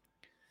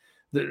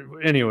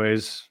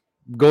anyways,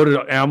 go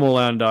to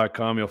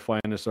amoland.com. You'll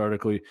find this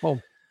article.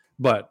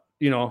 But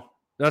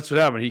that's what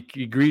happened.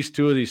 He greased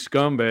two of these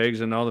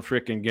scumbags, and now the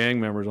freaking gang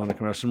members want to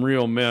come out. Some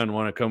real men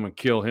want to come and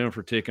kill him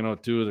for taking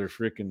out two of their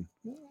freaking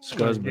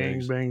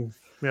scuzbags. Bang.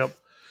 Yep.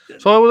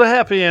 So it was a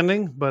happy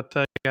ending, but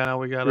yeah,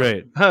 we got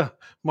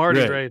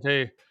Marty's right.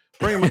 Hey,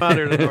 bring him out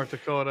here to North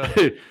Dakota.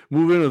 Hey,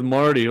 move in with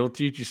Marty. He'll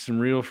teach you some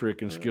real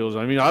freaking skills.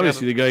 I mean,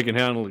 obviously the guy can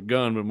handle a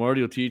gun, but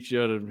Marty will teach you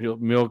how to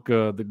milk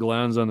the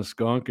glands on a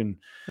skunk and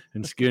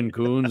skin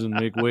coons and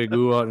make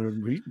wagyu out of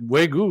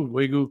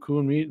wagyu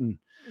coon meat. And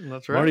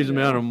that's right. Marty's a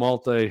man of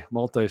multi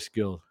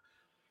skilled.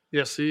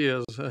 Yes, he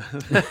is. Train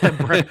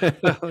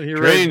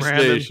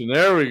station.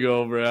 There we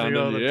go,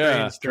 Brandon.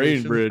 Yeah,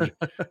 train bridge.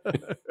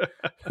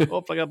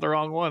 Oops, I got the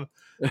wrong one.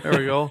 There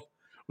we go.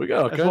 We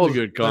got all kinds of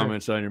good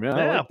comments on your man.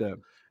 I like that.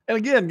 And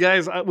again,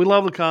 guys, we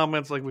love the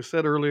comments. Like we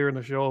said earlier in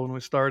the show when we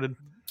started,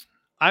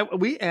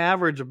 we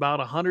average about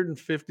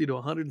 150 to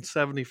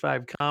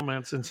 175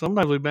 comments, and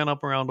sometimes we've been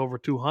up around over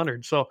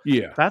 200. So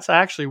Yeah. that's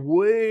actually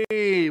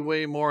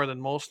way more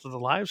than most of the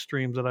live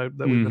streams that we've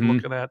been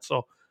looking at.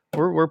 So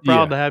we're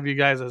proud to have you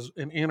guys as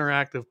an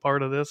interactive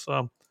part of this.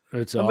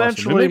 It's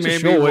eventually awesome. It makes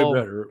maybe the show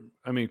way better.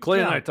 I mean, Clay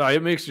and Yeah. I thought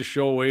it makes the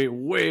show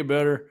way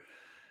better.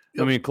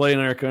 Yep. I mean, Clay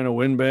and I are kind of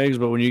windbags,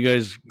 but when you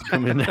guys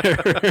come in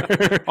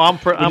there, I'm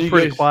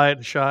pretty quiet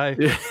and shy.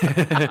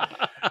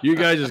 You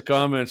guys'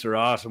 comments are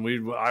awesome.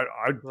 I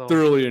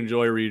thoroughly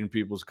enjoy reading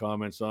people's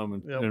comments on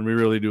them, and we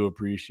really do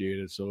appreciate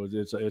it. So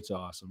it's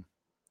awesome.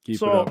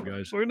 Keep it up,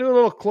 guys. We're gonna do a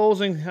little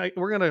closing.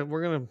 We're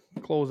gonna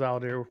close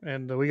out here,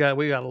 and we got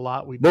a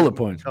lot bullet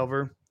points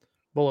cover.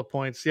 Bullet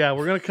points. Yeah,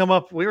 we're gonna come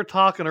up. We were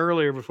talking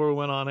earlier before we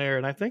went on air,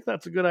 and I think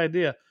that's a good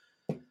idea.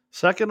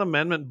 Second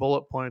Amendment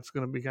bullet points is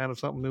going to be kind of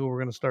something new we're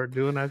going to start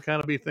doing. That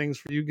kind of be things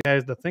for you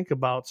guys to think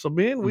about. So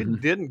being we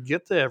didn't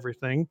get to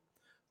everything,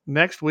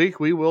 next week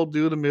we will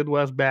do the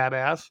Midwest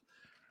Badass,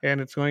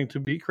 and it's going to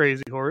be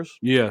Crazy Horse.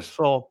 Yes.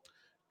 So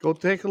go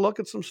take a look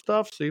at some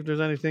stuff, see if there's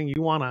anything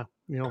you want to,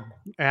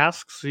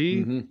 ask,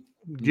 see,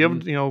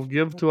 give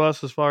to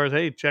us as far as,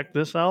 hey, check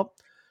this out.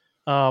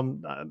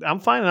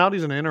 I'm finding out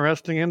he's an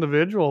interesting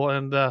individual,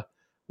 and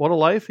what a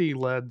life he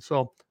led.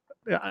 So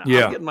I'm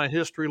getting my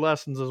history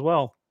lessons as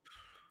well.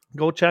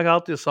 Go check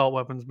out the assault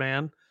weapons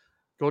ban.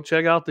 Go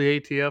check out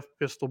the ATF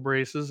pistol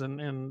braces and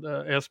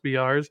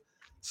SBRs.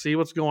 See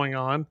what's going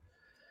on.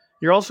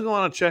 You're also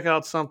going to check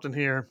out something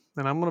here,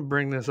 and I'm going to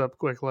bring this up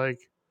quick.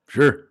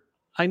 Sure.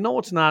 I know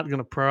it's not going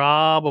to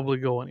probably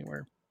go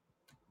anywhere.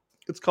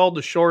 It's called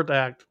the Short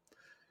Act,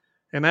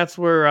 and that's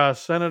where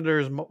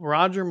Senators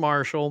Roger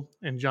Marshall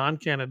and John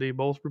Kennedy,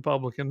 both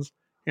Republicans,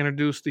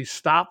 introduced the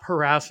Stop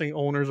Harassing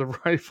Owners of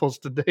Rifles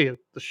Today,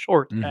 the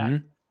Short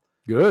Act.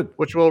 Good.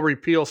 Which will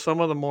repeal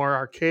some of the more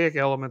archaic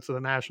elements of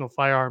the National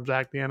Firearms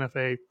Act, the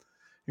NFA,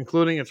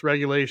 including its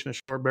regulation of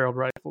short-barreled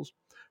rifles.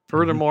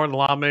 Furthermore, the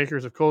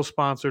lawmakers have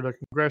co-sponsored a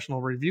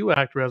Congressional Review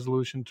Act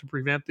resolution to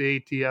prevent the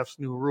ATF's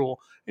new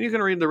rule. And you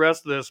can read the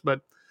rest of this,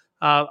 but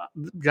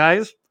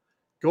guys,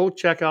 go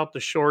check out the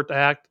Short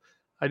Act.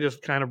 I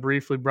just kind of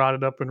briefly brought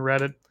it up and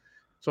read it.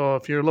 So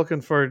if you're looking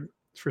for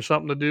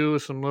something to do,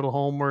 some little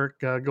homework,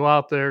 go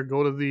out there,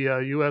 go to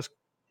the U.S.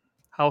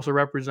 House of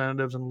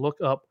Representatives and look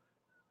up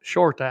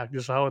Short Act,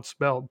 just how it's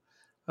spelled.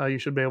 You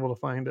should be able to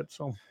find it.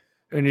 So,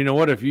 and you know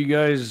what? If you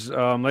guys,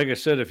 like I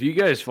said, if you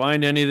guys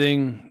find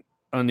anything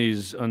on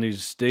these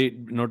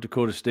North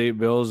Dakota state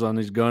bills, on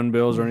these gun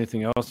bills or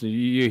anything else,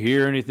 you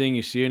hear anything,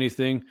 you see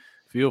anything,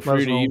 feel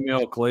free to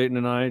email Clayton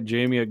and I,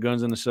 Jamie at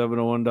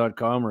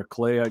gunsin701.com or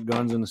Clay at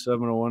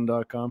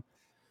gunsin701.com.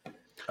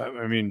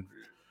 I mean,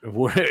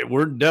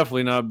 we're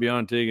definitely not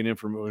beyond taking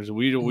information.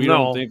 We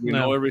don't think we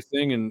know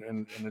everything,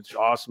 and it's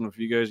awesome if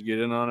you guys get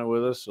in on it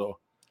with us. So.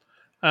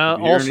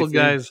 Also,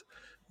 guys,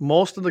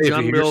 most of the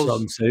gun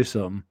bills. Say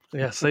something.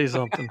 Yeah, say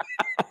something.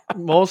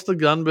 Most of the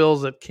gun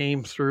bills that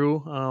came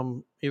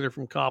through, either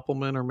from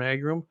Koppelman or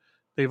Magrum,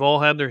 they've all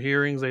had their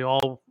hearings. They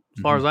all,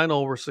 as far as I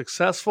know, were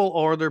successful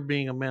or they're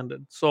being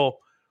amended. So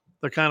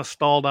they're kind of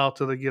stalled out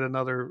till they get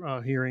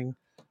another hearing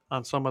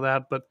on some of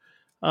that. But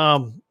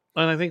and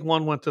I think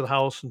one went to the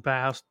House and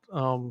passed.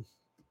 I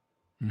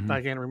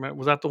can't remember.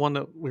 Was that the one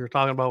that we were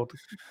talking about with the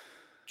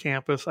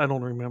campus? I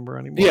don't remember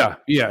anymore.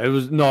 Yeah. It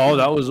was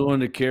that was the one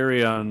to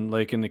carry on,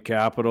 like in the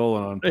Capitol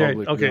and on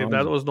public. Okay, grounds.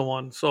 That was the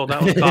one. So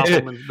that was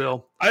Koppelman's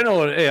bill. I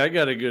know. Hey, I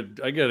got a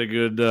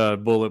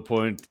good bullet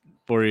point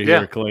for you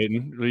here,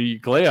 Clayton.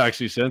 Clay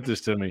actually sent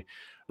this to me.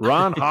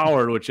 Ron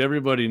Howard, which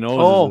everybody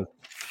knows, is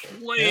a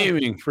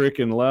flaming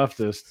freaking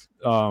leftist.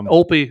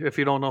 Opie, if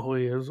you don't know who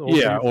he is.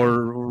 Opie.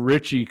 Or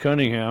Richie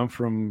Cunningham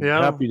from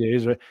Happy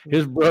Days. Right?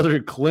 His brother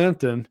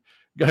Clinton,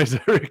 guy's a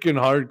freaking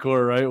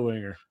hardcore right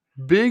winger.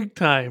 Big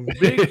time.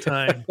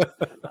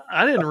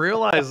 I didn't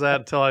realize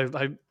that until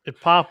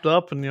it popped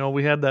up, and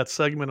we had that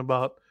segment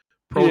about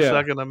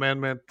Second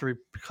Amendment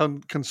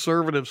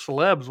conservative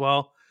celebs.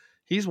 Well,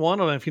 he's one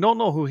of them. If you don't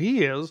know who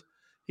he is,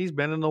 he's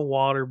been in The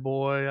Water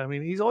Boy. I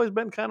mean, he's always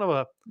been kind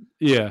of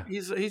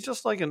he's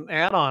just like an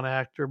add-on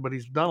actor, but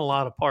he's done a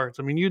lot of parts.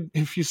 I mean,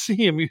 if you see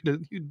him,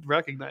 you'd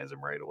recognize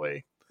him right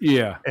away.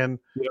 Yeah, and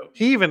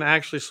he even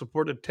actually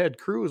supported Ted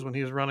Cruz when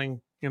he was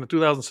running in the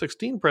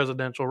 2016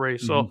 presidential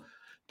race. So.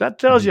 That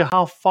tells you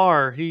how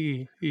far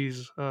he's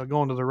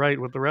going to the right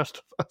with the rest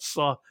of us.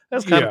 So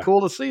that's kind of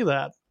cool to see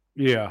that.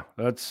 Yeah,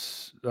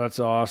 that's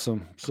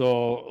awesome.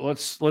 So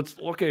let's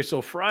okay. So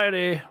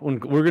Friday, when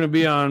we're going to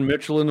be on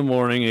Mitchell in the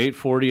morning,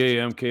 8:40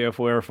 a.m.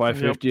 KFOR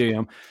 5:50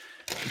 a.m.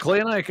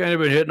 Clay and I kind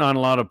of been hitting on a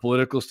lot of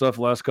political stuff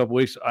the last couple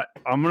weeks.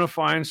 I'm going to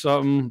find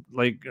something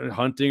like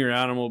hunting or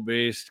animal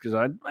based because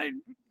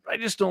I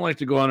just don't like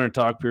to go on there and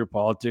talk pure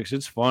politics.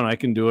 It's fun. I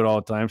can do it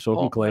all the time. So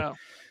can Clay,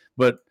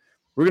 but.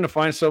 We're going to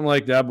find something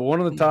like that. But one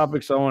of the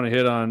topics I want to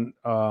hit on,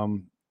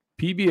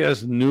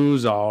 PBS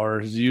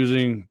NewsHour is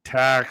using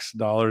tax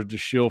dollars to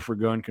shill for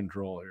gun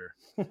control here.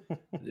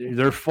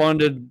 They're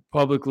funded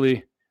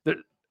publicly.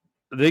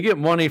 They get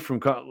money from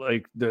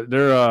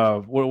they're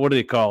what do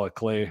they call it,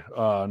 Clay?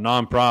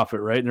 Nonprofit,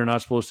 right? And they're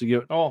not supposed to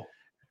get. Oh,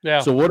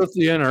 Yeah. So what if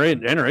the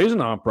NRA is a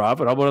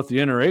nonprofit? How about if the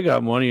NRA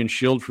got money and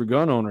shielded for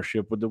gun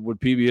ownership? Would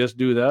PBS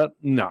do that?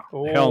 No,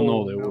 hell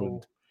no, they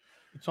wouldn't.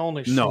 It's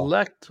only No.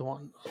 select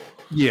ones.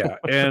 Yeah,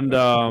 and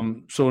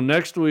so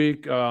next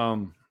week,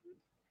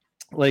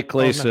 like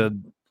Clay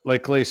said,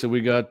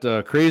 we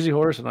got Crazy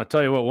Horse, and I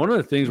tell you what, one of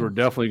the things we're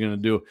definitely going to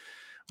do,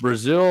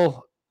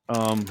 Brazil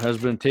has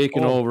been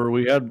taken over.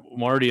 We had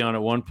Marty on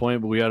at one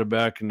point, but we had a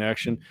bad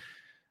connection.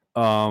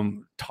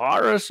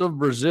 Taurus of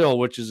Brazil,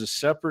 which is a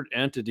separate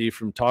entity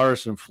from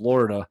Taurus in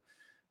Florida,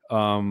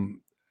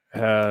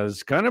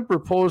 has kind of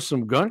proposed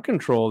some gun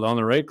control down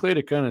the right, Clay,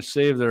 to kind of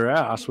save their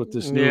ass with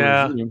this new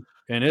regime.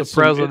 And it's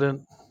the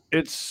president.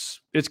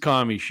 It's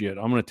commie shit.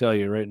 I'm going to tell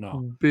you right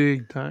now.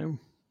 Big time.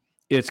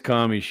 It's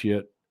commie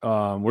shit.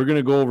 We're going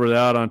to go over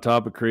that on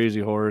top of Crazy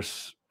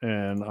Horse,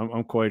 and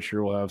I'm quite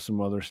sure we'll have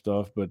some other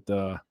stuff. But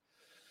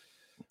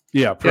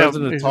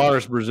President of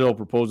Taurus Brazil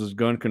proposes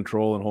gun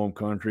control in home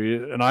country,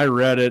 and I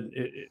read it.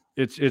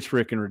 It's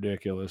freaking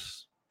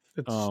ridiculous.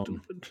 It's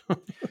stupid.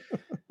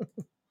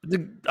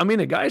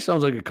 The guy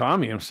sounds like a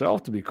commie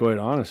himself, to be quite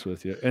honest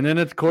with you. And then,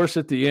 of course,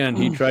 at the end,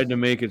 he tried to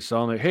make it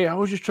sound like, hey, I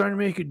was just trying to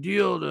make a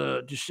deal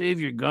to save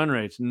your gun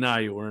rights. Nah,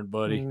 you weren't,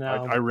 buddy.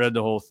 No. I read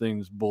the whole thing.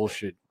 It's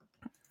bullshit.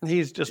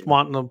 He's just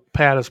wanting to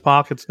pad his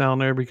pockets down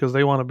there because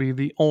they want to be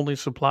the only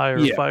supplier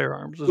of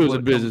firearms. It was a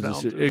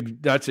business.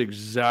 That's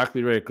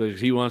exactly right, because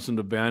he wants them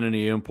to ban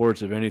any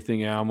imports of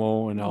anything,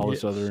 ammo, and all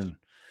this other. And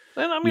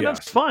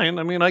that's fine.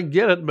 I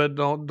get it, but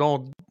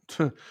don't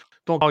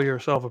call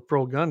yourself a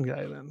pro gun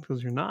guy then,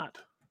 because you're not.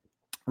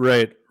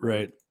 Right.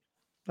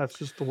 That's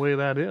just the way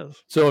that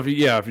is. So if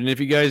you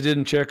guys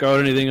didn't check out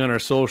anything on our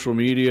social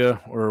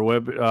media or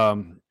web,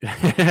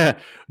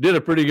 did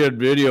a pretty good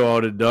video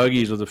out at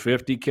Dougie's with a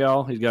 50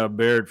 cal. He's got a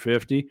Barrett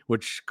 50,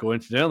 which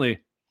coincidentally,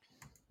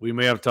 we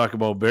may have to talk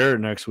about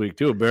Barrett next week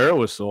too. Barrett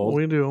was sold.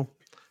 We do.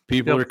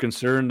 People are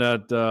concerned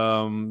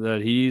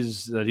that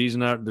he's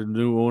not the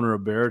new owner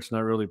of Barrett. It's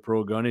not really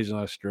pro gun. He's an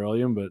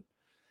Australian, but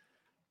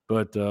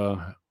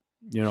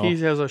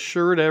he has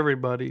assured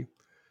everybody,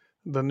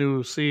 the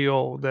new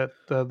CEO, that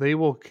they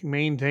will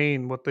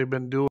maintain what they've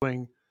been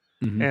doing.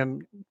 Mm-hmm.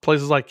 And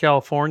places like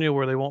California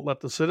where they won't let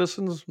the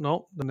citizens,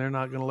 then they're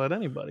not going to let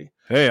anybody.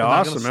 Hey,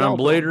 awesome, man.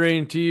 Blade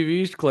Rain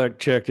TV's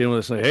checked in with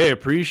us. Like, hey,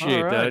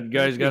 appreciate that. You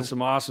guys got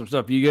some awesome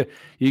stuff. You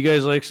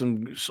guys like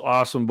some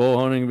awesome bow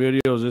hunting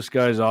videos. This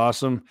guy's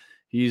awesome.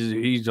 He's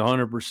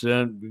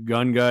 100%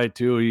 gun guy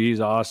too. He's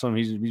awesome.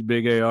 He's a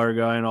big AR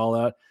guy and all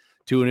that.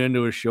 Tune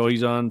into his show.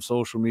 He's on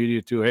social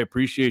media too. Hey,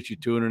 appreciate you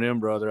tuning in,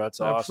 brother. That's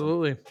awesome.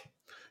 Absolutely.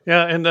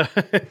 Yeah, and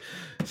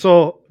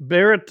so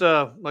Barrett,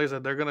 like I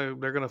said, they're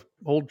gonna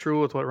hold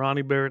true with what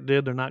Ronnie Barrett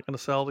did. They're not going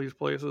to sell these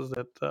places.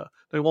 That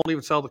they won't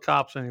even sell the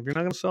cops any. If you're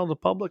not going to sell to the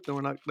public, then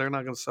they're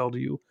not going to sell to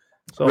you.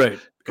 So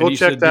go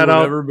check that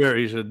out.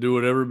 He said do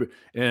whatever,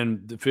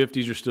 and the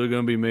 50s are still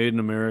going to be made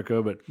in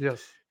America. But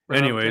yes.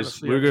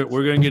 Anyways, we're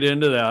going to get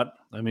into that.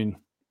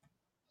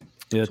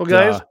 So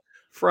guys,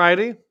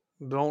 Friday,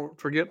 don't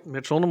forget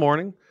Mitchell in the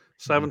morning,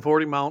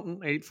 7:40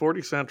 Mountain,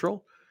 8:40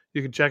 Central.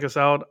 You can check us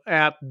out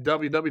at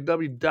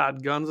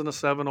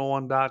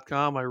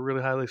www.gunsinthE701.com. I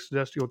really highly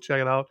suggest you go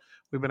check it out.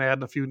 We've been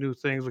adding a few new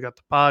things. We got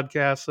the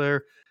podcast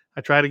there.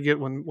 I try to get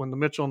when the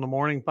Mitchell in the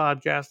Morning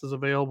podcast is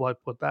available, I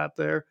put that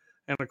there.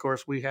 And, of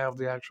course, we have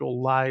the actual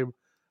live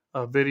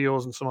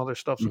videos and some other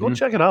stuff. So go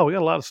check it out. We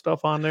got a lot of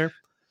stuff on there.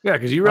 Yeah,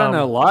 because you ran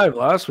that live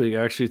last week,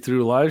 actually,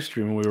 through live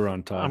stream when we were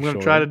on top. I'm going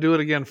to try to do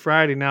it again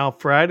Friday. Now,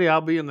 Friday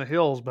I'll be in the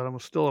hills, but I'm going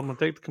to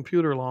take the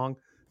computer along.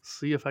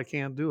 See if I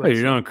can't do it. Hey,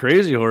 you're on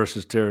Crazy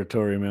Horse's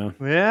territory, man.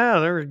 Yeah,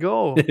 there we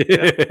go.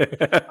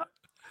 Yeah.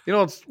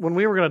 It's when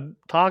we were going to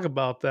talk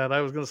about that, I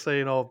was going to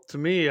say, to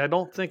me, I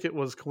don't think it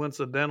was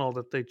coincidental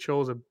that they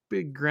chose a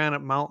big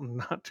granite mountain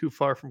not too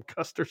far from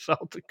Custer,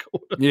 South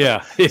Dakota.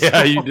 Yeah,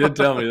 you did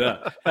tell me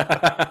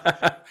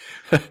that.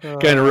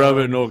 Kind of rub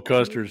it in old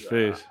Custer's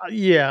face.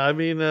 Yeah,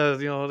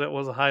 that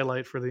was a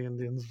highlight for the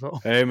Indians. So.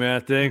 Hey,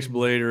 man, thanks,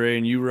 Blade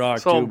Rain. You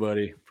rock too,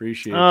 buddy.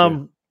 Appreciate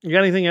you. You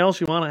got anything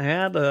else you want to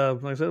add?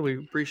 Like I said, we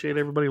appreciate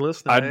everybody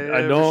listening.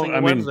 I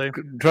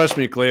don't. Trust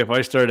me, Clay. If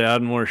I start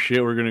adding more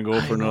shit, we're going to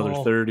go for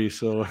another 30.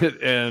 So,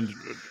 and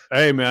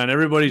hey, man,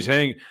 everybody's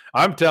hanging.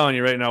 I'm telling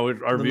you right now, our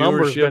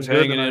viewership's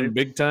hanging in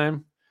big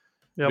time.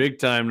 Yep. Big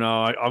time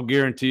now. I'll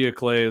guarantee you,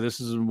 Clay, this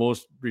is the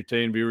most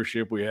retained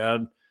viewership we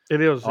had. It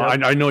is.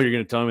 I know you're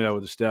going to tell me that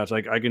with the stats.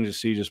 I can just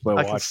see just by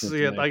watching. I can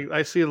see it.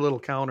 I see a little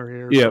counter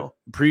here. Yeah, so.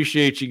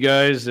 Appreciate you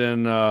guys.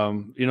 And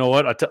you know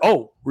what?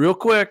 Real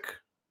quick.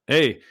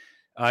 Hey,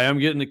 I am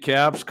getting the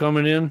caps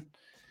coming in.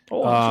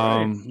 Oh,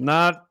 right.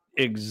 Not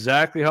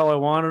exactly how I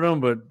wanted them,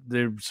 but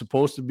they're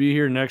supposed to be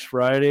here next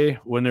Friday.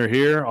 When they're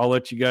here, I'll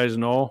let you guys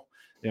know.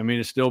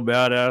 It's still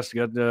badass.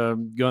 Got the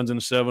guns in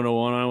the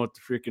 701 on with the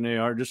freaking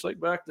AR, just like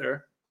back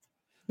there.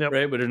 Yep.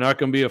 Right, but there's not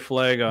going to be a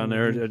flag on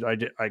there.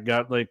 I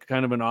got like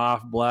kind of an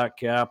off black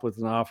cap with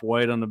an off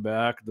white on the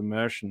back, the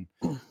mesh, and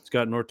it's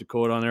got North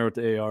Dakota on there with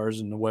the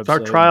ARs and the website. It's our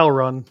trial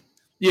run.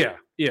 Yeah.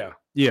 Yep.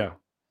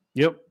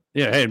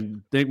 Yeah, hey,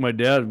 thank my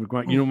dad.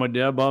 You know, my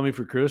dad bought me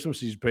for Christmas.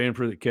 He's paying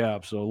for the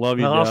cap. So love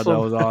you, Dad. That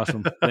was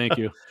awesome. Thank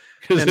you.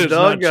 Because And it's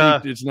Doug,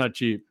 not cheap. It's not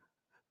cheap.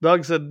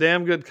 Doug said,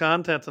 "Damn good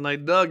content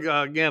tonight." Doug,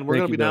 again, we're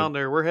Thank going to you, be down Doug.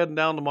 there. We're heading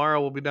down tomorrow.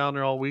 We'll be down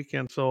there all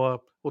weekend.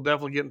 So we'll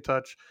definitely get in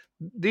touch.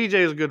 DJ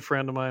is a good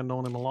friend of mine.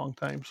 Known him a long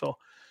time. So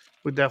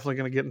we're definitely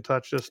going to get in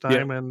touch this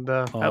time and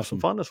have some Awesome.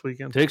 fun this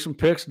weekend. Take some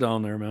pics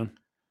down there, man.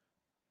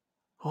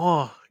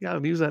 Oh, you got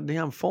to use that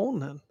damn phone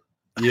then.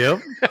 Yep.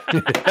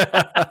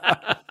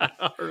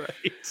 All right.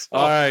 So,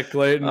 All right,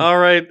 Clayton. all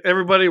right,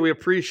 everybody. We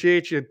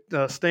appreciate you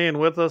staying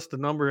with us. The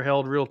number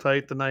held real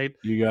tight tonight.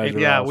 You guys And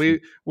are yeah, awesome.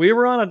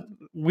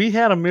 we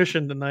had a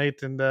mission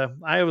tonight, and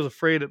I was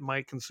afraid it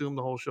might consume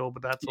the whole show,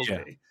 but that's Yeah.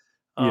 okay.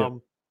 Yeah.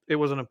 It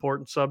was an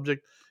important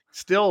subject.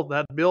 Still,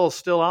 that bill is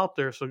still out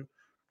there, so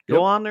go Yep.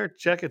 on there,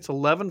 check. It's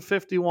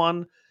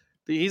 1151.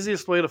 The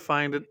easiest way to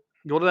find it: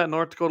 go to that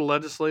North Dakota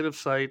legislative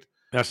site.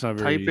 That's not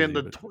very Type easy. in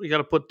but- you got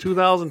to put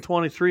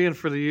 2023 in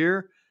for the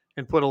year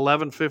and put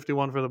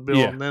 1151 for the bill,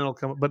 Yeah. and then it'll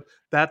come. But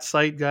that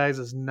site, guys,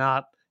 is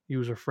not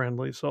user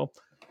friendly, so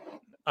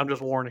I'm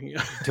just warning you.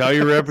 Tell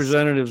your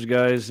representatives,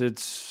 guys.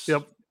 It's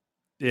Yep.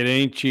 It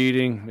ain't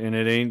cheating, and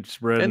it ain't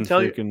spreading and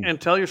tell freaking.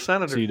 tell your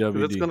senator 'cause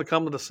CWD. it's going to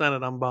come to the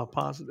Senate. I'm about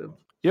positive.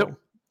 Yep. So,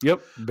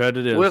 Yep. Bet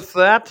it is. with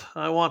that,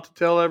 I want to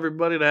tell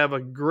everybody to have a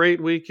great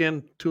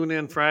weekend. Tune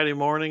in Friday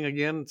morning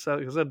again.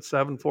 Like I said,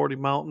 7:40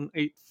 Mountain,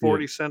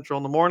 8:40 Central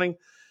in the morning.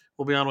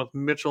 We'll be on with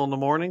Mitchell in the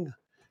morning,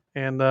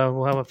 and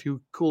we'll have a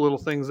few cool little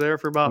things there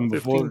for about And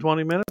 15,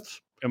 20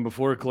 minutes. And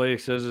before Clay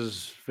says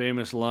his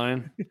famous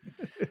line,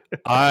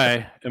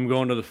 I am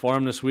going to the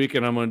farm this week,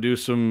 and I'm going to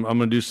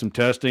do some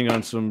testing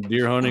on some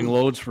deer hunting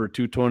loads for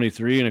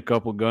 223 and a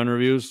couple gun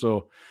reviews.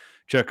 So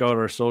check out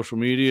our social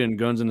media and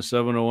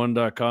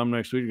gunsinthe701.com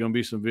next week. There's going to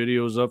be some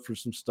videos up for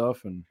some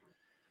stuff, and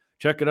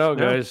check it out,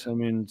 Yeah. guys. I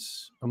mean,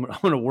 I'm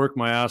going to work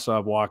my ass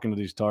off walking to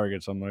these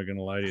targets. I'm not going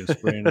to lie to you,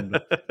 spraying them.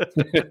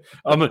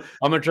 I'm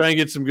going to try and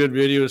get some good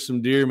videos,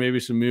 some deer, maybe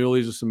some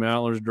muleys with some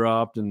antlers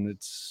dropped, and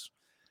it's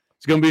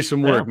going to be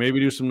some work. Yeah. Maybe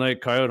do some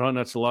night coyote hunting.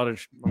 That's a lot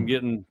of. I'm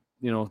getting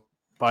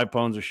 5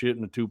 pounds of shit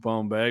in a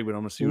 2-pound bag, but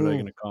I'm going to see what I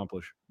can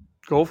accomplish.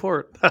 Go for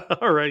it.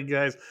 All right,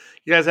 guys.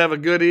 You guys have a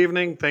good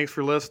evening. Thanks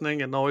for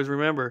listening, and always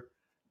remember,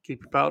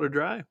 keep your powder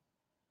dry.